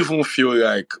 I don't even feel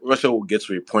like Russell will get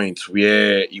to a point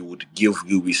where he would give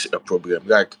Lewis a problem.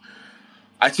 Like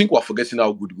I think we're forgetting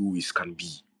how good Lewis can be.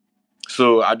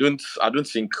 So I don't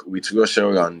think with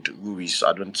Russell and Lewis,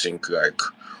 I don't think like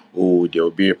there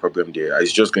will be a problem there.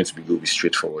 It's just going to be Lewis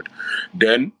straightforward.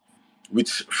 Then with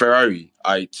Ferrari,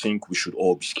 I think we should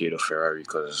all be scared of Ferrari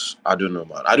because I don't know,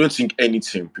 man. I don't think any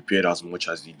team prepared as much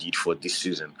as they did for this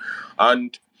season,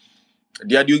 and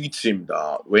they are the only team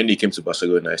that when they came to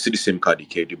Barcelona, I see the same car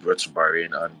they brought to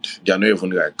Bahrain, and they are not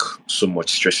even like so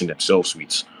much stressing themselves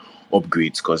with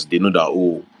upgrades because they know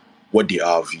that what they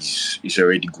have is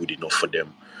already good enough for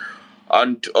them.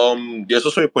 And there's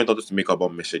also a point I want to make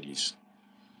about Mercedes.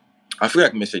 I feel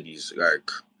like Mercedes,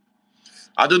 like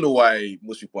I don't know why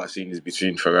most people are saying it's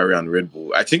between Ferrari and Red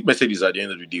Bull. I think Mercedes at the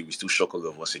end of the day will still shock all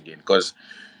of us again because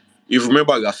if you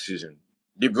remember last season,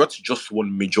 they brought just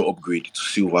one major upgrade to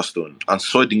Silverstone, and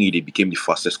suddenly they became the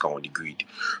fastest car on the grid.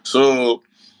 So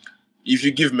if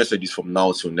you give Mercedes from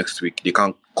now till next week, they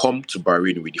can come to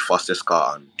Bahrain with the fastest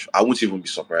car, and I won't even be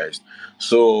surprised.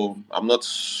 So I'm not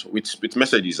with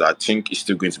Mercedes. I think it's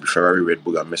still going to be Ferrari, Red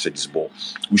Bull, and Mercedes. But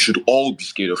we should all be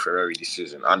scared of Ferrari this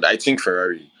season, and I think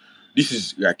Ferrari. This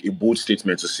is like a bold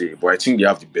statement to say, but I think they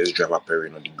have the best driver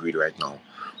pairing on the grid right now,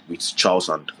 with Charles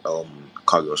and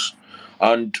Carlos,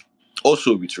 and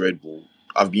also with Red Bull.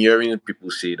 I've been hearing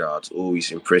people say that,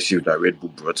 it's impressive that Red Bull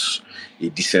brought a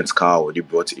decent car or they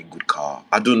brought a good car.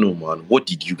 I don't know, man. What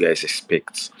did you guys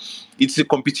expect? It's a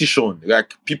competition.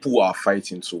 Like, people are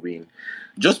fighting to win.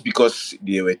 Just because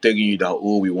they were telling you that,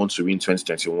 we want to win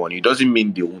 2021, it doesn't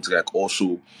mean they won't, like,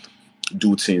 also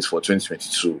do things for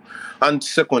 2022. And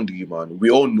secondly, man, we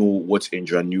all know what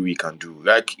Adrian Newey can do.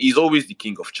 Like, he's always the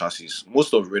king of chassis.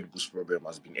 Most of Red Bull's problem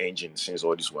has been engine since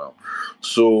all this while.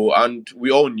 So, and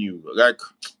we all knew, like,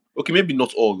 okay, maybe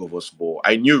not all of us, but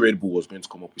I knew Red Bull was going to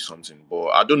come up with something. But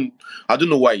I don't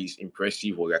know why it's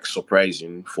impressive or like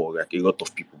surprising for like a lot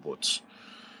of people, but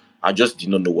I just did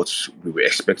not know what we were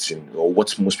expecting or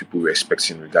what most people were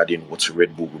expecting regarding what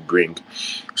Red Bull would bring.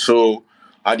 So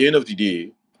at the end of the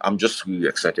day, I'm just really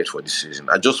excited for this season.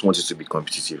 I just want it to be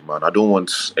competitive, man. I don't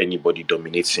want anybody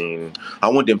dominating. I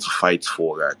want them to fight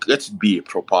for like let it be a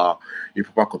proper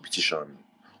competition.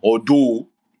 Although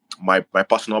my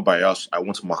personal bias, I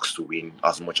want Max to win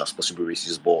as much as possible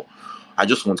races, but I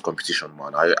just want competition,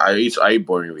 man. I hate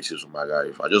boring races with my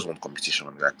life. I just want competition.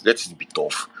 Like, let it be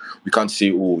tough. We can't say,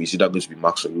 is it that going to be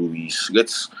Max or Lewis?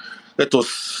 Let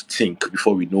us think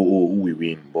before we know who we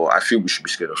win. But I feel we should be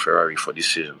scared of Ferrari for this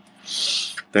season.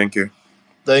 Thank you.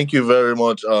 Thank you very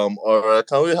much. All right,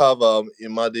 can we have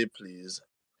Imade, please,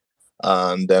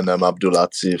 and then Abdul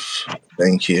Latif.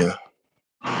 Thank you.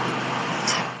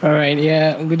 All right.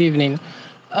 Yeah. Good evening.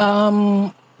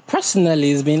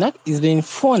 Personally, it's been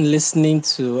fun listening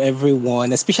to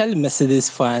everyone, especially Mercedes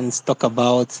fans, talk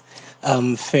about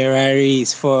Ferrari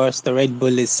is first, the Red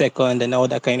Bull is second, and all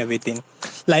that kind of a thing.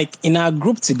 Like in our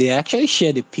group today, I actually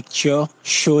shared a picture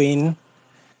showing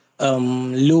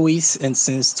Lewis and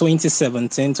since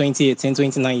 2017, 2018,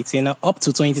 2019, up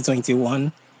to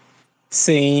 2021,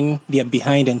 saying they're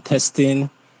behind in testing,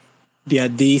 they're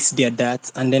this, they're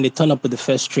that, and then they turn up with the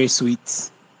first race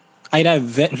with either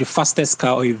the fastest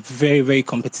car or a very, very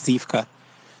competitive car.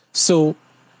 So,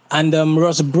 and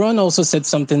Ross Braun also said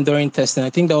something during testing. I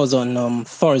think that was on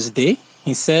Thursday.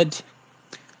 He said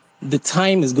the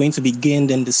time is going to be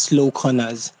gained in the slow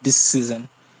corners this season.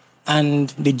 And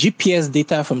the GPS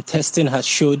data from testing has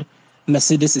showed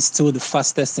Mercedes is still the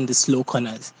fastest in the slow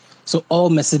corners. So all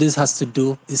Mercedes has to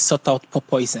do is sort out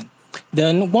porpoising.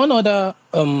 Then one other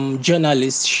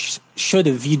journalist showed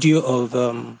a video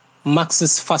of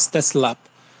Max's fastest lap.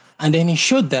 And then he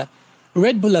showed that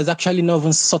Red Bull has actually not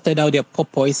even sorted out their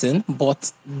porpoising,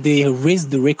 but they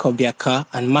raised the rake of their car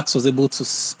and Max was able to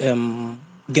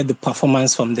get the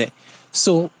performance from there.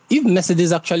 So if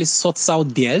Mercedes actually sorts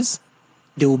out theirs,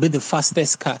 they will be the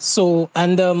fastest car. So,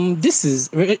 and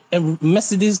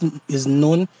Mercedes is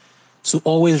known to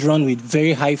always run with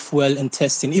very high fuel in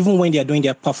testing. Even when they are doing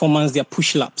their performance, their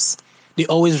push laps, they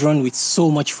always run with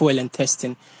so much fuel in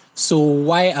testing. So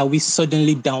why are we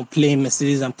suddenly downplaying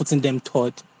Mercedes and putting them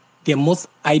third?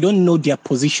 I don't know their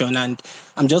position, and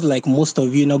I'm just like most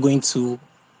of you not going to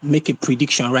make a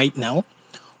prediction right now.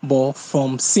 But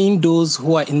from seeing those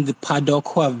who are in the paddock,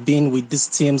 who have been with these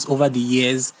teams over the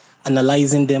years,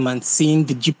 analyzing them and seeing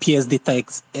the GPS data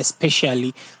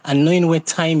especially, and knowing where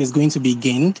time is going to be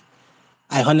gained,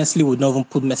 I honestly would not even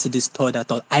put Mercedes third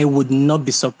at all. I would not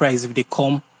be surprised if they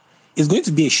come. It's going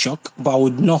to be a shock, but I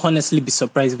would not honestly be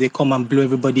surprised if they come and blow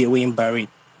everybody away in Bahrain.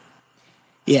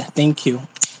 Yeah, thank you.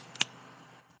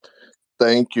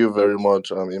 Thank you very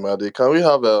much, Imade. Can we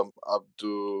have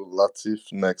Abdul Latif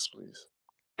next, please?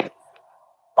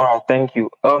 All right, thank you.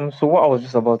 So what I was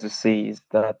just about to say is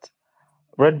that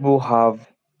Red Bull have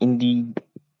indeed,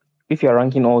 if you're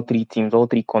ranking all three teams, all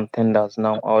three contenders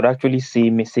now, I would actually say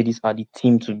Mercedes are the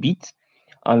team to beat.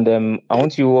 And I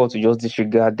want you all to just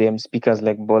disregard them, speakers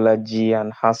like Bolaji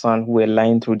and Hassan, who were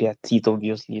lying through their teeth,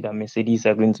 obviously, that Mercedes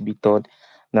are going to be third.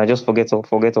 Now, just forget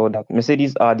all that.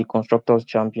 Mercedes are the Constructors'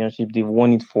 Championship. They've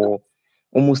won it for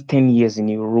almost 10 years in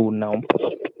a row now.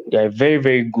 They're a very,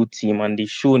 very good team, and they've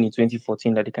shown in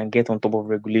 2014 that they can get on top of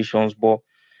regulations. But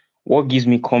what gives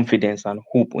me confidence and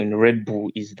hope in Red Bull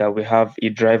is that we have a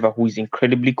driver who is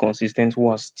incredibly consistent, who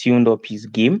has tuned up his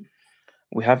game.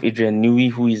 We have Adrian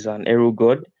Newey, who is an aero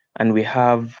god, and we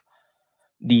have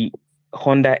the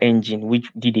Honda engine, which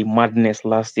did a madness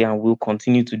last year and will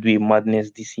continue to do a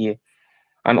madness this year.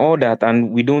 And all that.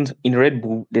 And we don't, in Red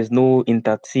Bull, there's no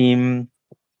inter-team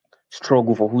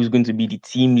struggle for who's going to be the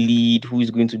team lead, who is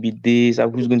going to be this,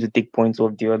 and who's going to take points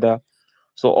off the other.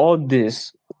 So all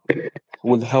this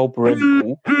will help Red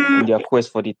Bull in their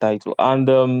quest for the title.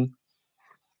 And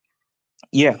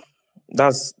yeah,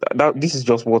 that. This is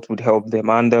just what would help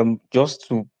them. And just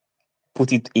to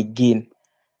put it again,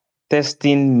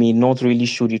 testing may not really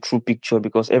show the true picture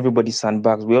because everybody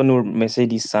sandbags. We all know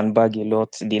Mercedes sandbag a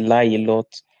lot, they lie a lot,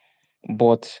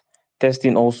 but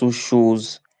testing also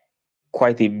shows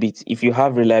quite a bit. If you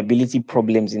have reliability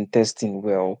problems in testing,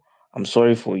 well, I'm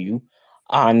sorry for you.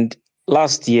 And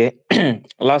last year,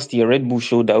 Red Bull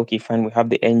showed that okay, fine, we have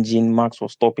the engine. Max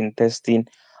was stopping testing,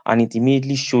 and it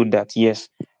immediately showed that yes,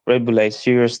 Red Bull are a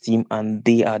serious team and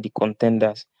they are the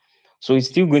contenders. So it's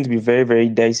still going to be very, very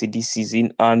dicey this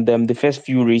season. And the first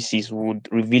few races would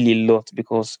reveal a lot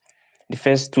because the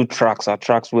first two tracks are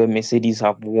tracks where Mercedes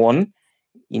have won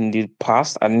in the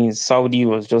past. I mean, Saudi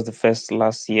was just the first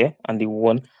last year and they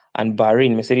won. And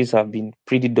Bahrain, Mercedes have been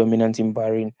pretty dominant in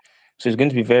Bahrain. So it's going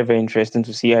to be very, very interesting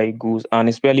to see how it goes. And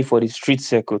especially for the street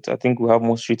circuits, I think we have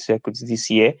more street circuits this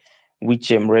year, which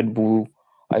Red Bull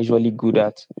are usually good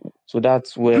at. So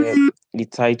that's where the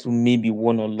title may be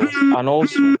won or lost. And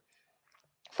also,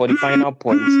 for the final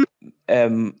point,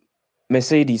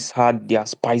 Mercedes had their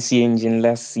spicy engine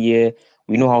last year.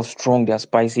 We know how strong their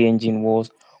spicy engine was,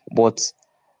 but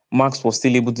Max was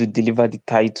still able to deliver the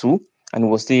title and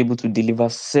was still able to deliver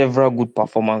several good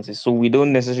performances. So we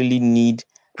don't necessarily need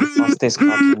the fastest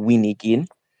car to win again.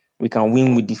 We can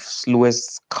win with the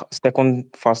second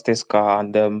fastest car.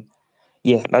 And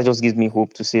yeah, that just gives me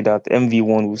hope to say that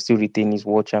MV1 will still retain his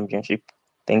world championship.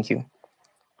 Thank you.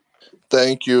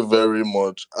 Thank you very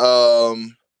much.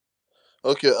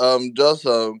 Okay.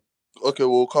 Okay,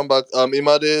 we'll come back.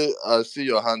 Imade, I see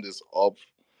your hand is up.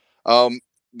 Um,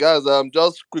 guys,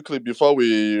 just quickly before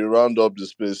we round up the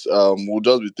space, we'll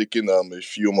just be taking a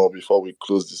few more before we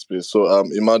close the space. So,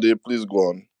 Imade, please go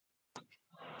on.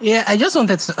 Yeah, I just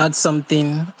wanted to add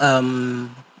something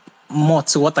more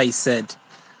to what I said.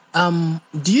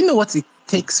 Do you know what it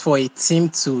takes for a team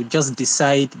to just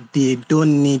decide they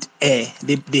don't need air?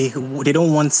 They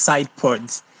don't want side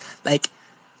pods. Like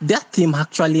that team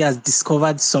actually has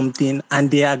discovered something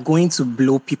and they are going to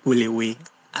blow people away.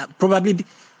 Probably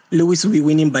Lewis will be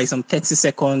winning by some 30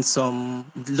 seconds,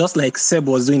 just like Seb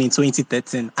was doing in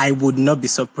 2013. I would not be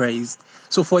surprised.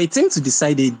 So for a team to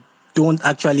decide they don't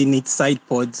actually need side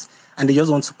pods and they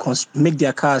just want to make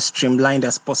their car as streamlined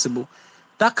as possible,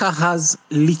 that car has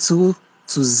little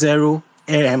to zero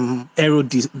aero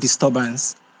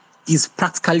disturbance. Is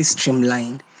practically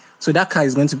streamlined. So that car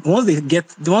is going to once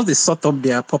they sort up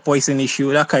their porpoising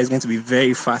issue, that car is going to be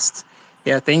very fast.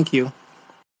 Yeah, thank you.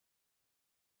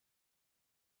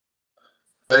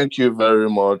 Thank you very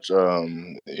much,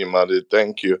 Imade.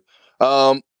 Thank you.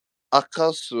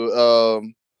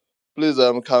 Akasu, please,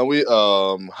 can we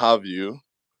have you?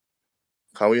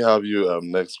 Can we have you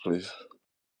next, please?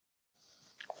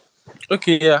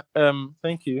 Okay, yeah.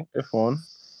 Thank you, everyone.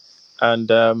 And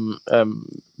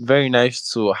very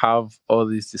nice to have all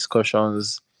these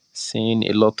discussions, seeing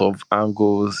a lot of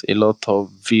angles, a lot of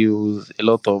views, a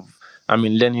lot of,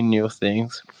 learning new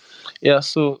things. Yeah,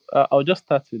 so I'll just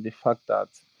start with the fact that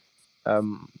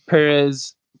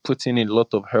Perez putting in a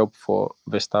lot of help for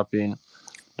Verstappen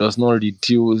does not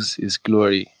reduce his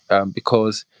glory.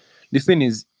 Because the thing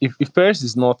is, if Perez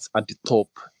is not at the top,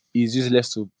 he's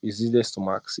useless to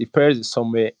Max. If Perez is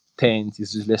somewhere 10th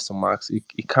is useless to Max.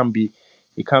 It can't be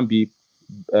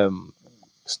um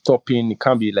stopping. It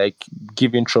can't be like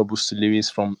giving troubles to Lewis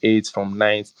from 8th, from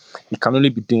 9th. He can only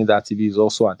be doing that if he's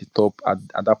also at the top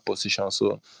at that position.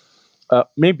 So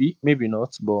maybe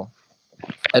not, but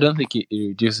I don't think it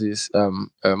reduces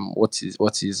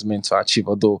what is meant to achieve.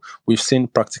 Although we've seen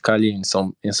practically in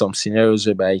some scenarios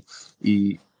whereby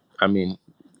he, I mean,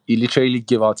 he literally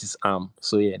gave out his arm.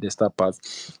 So yeah, there's that part.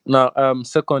 Now,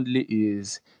 secondly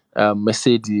is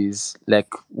Mercedes.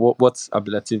 Like what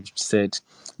Abdulatif said,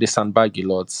 they sandbag a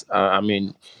lot. I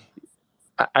mean,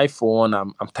 I for one,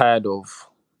 I'm tired of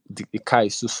the car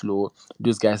is too slow.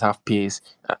 Those guys have pace.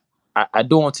 I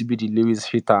don't want to be the Lewis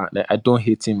hater. Like, I don't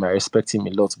hate him. I respect him a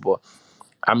lot, but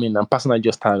I mean, I'm personally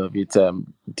just tired of it.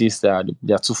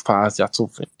 They're too fast. They're too.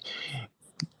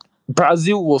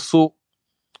 Brazil was so.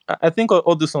 I think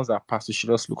all those ones are past. We should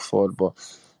just look forward. But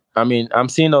I mean, I'm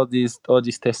seeing all these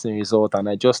testing results, and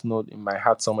I just know in my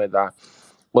heart somewhere that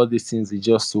all these things is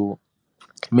just to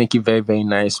make it very, very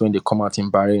nice when they come out in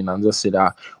Bahrain and just say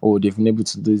that, oh, they've been able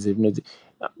to do this, they've been able to,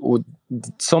 oh,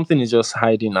 something is just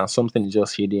hiding and something is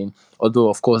just hidden. Although,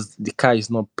 of course, the car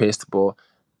is not best, but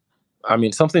I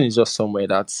mean, something is just somewhere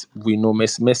that we know.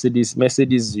 Mercedes,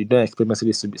 you don't expect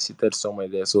Mercedes to be seated somewhere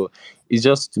there. So it's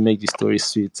just to make the story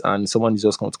sweet, and someone is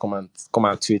just going to come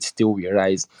and tweet, still we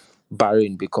rise,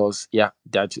 Bahrain, because yeah,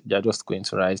 they're just going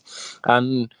to rise.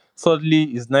 And thirdly,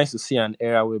 it's nice to see an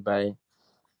era whereby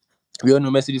we all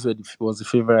know Mercedes was the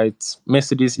favorite.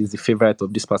 Mercedes is the favorite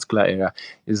of this particular era.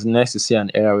 It's nice to see an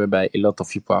era whereby a lot of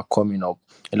people are coming up.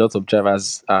 A lot of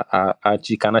drivers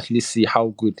you can actually see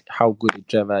how good a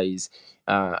driver is.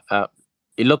 A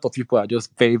lot of people are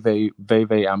just very, very, very,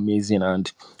 very amazing,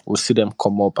 and we'll see them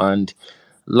come up. And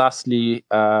lastly,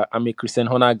 I'm a Christian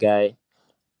Horner guy.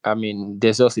 I mean,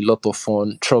 there's just a lot of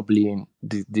fun troubling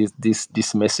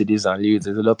this Mercedes and Lewis.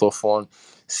 There's a lot of fun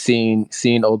seeing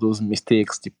all those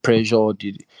mistakes, the pressure.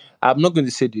 I'm not going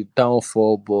to say the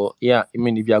downfall, but yeah, I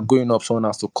mean, if you are going up, someone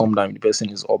has to come down. If the person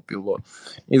is up, you will.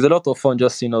 It's a lot of fun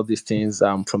just seeing all these things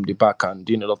from the back and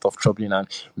doing a lot of troubling and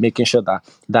making sure that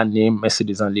that name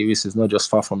Mercedes and Lewis is not just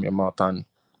far from your mouth. And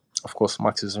of course,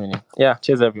 Max is winning. Yeah,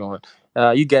 cheers everyone.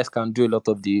 You guys can do a lot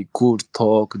of the good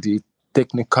talk, the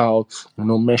technical,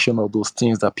 mention all those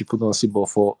things that people don't see. But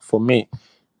for me,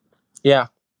 yeah,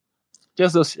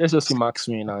 let's just see Max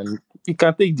win, and you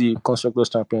can take the constructors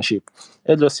championship.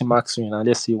 Let's just see Max win, and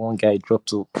let's see one guy drop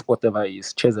to whatever he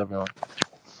is. Cheers, everyone.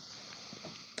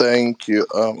 Thank you.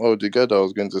 The guy that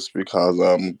was going to speak has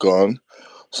gone.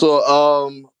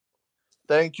 So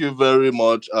thank you very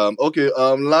much. Okay.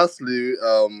 Lastly,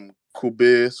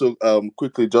 Kube. So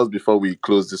quickly, just before we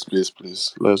close this place,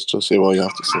 please, let's just say what you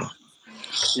have to say.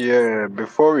 Yeah,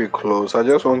 before we close, I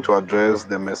just want to address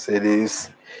the Mercedes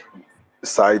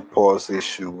side pause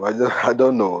issue. I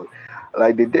don't know.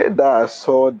 Like the day that I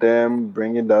saw them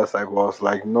bringing that side, was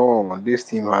like, no, this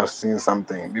team has seen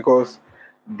something because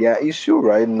their issue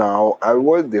right now. I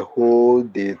watched the whole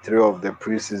day three of the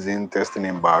preseason testing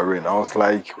in Bahrain. I was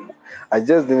like, I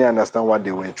just didn't understand what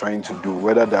they were trying to do,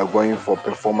 whether they're going for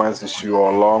performance issue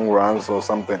or long runs or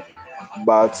something.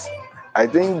 But I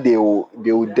think they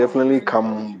will definitely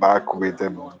come back with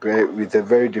a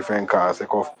very different car.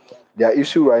 Because their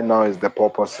issue right now is the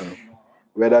purposing,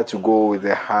 whether to go with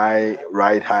a high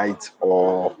ride height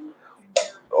or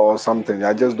something.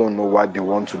 I just don't know what they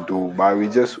want to do. But we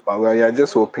are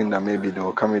just hoping that maybe they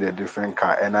will come with a different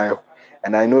car.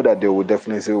 And I know that they will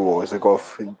definitely say, "Well, it's like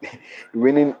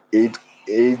winning eight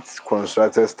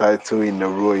constructors title in a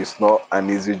row is not an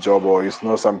easy job, or it's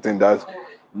not something that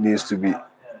needs to be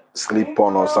sleep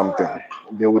on or something."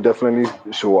 They will definitely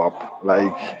show up.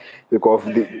 Like, because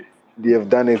they have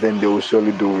done it and they will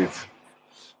surely do it.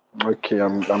 Okay,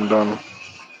 I'm done.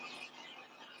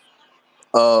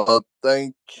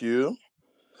 Thank you.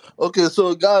 Okay,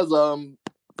 so guys,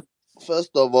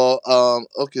 first of all,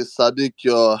 okay, Sadiq,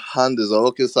 your hand is up.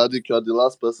 Okay, Sadiq, you're the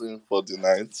last person for the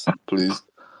night, please.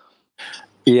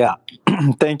 Yeah,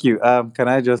 thank you. Can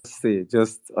I just say,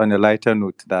 just on a lighter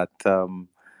note, that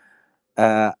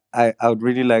I would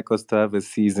really like us to have a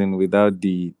season without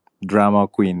the drama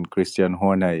queen Christian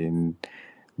Horner in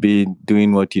being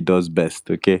doing what he does best.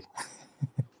 Okay,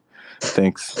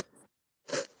 thanks.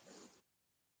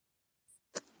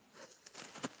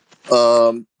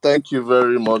 Thank you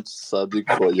very much,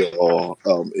 Sadiq, for your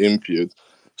input.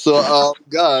 So,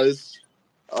 guys,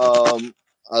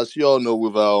 as you all know,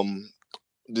 with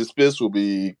the space will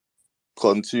be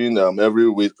continuing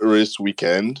every race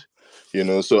weekend.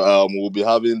 So we'll be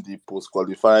having the post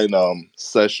qualifying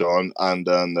session, and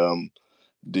then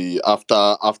the after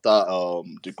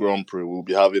the Grand Prix we'll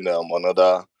be having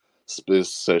another space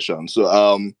session.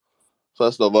 So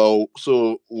first of all,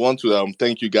 so want to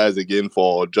thank you guys again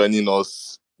for joining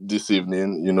us this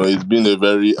evening. It's been a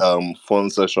very fun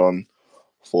session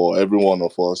for every one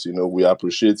of us. We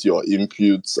appreciate your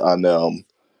inputs and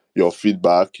your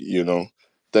feedback.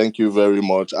 Thank you very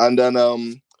much. And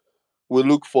then we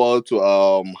look forward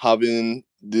to having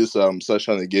this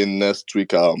session again next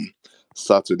week,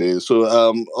 Saturday. So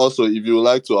also, if you would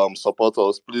like to support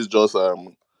us, please just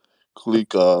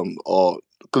click or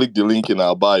click the link in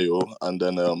our bio, and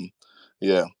then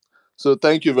yeah. So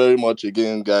thank you very much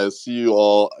again, guys. See you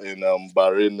all in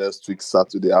Bahrain next week,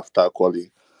 Saturday after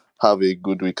quali. Have a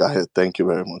good week ahead. Thank you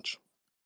very much.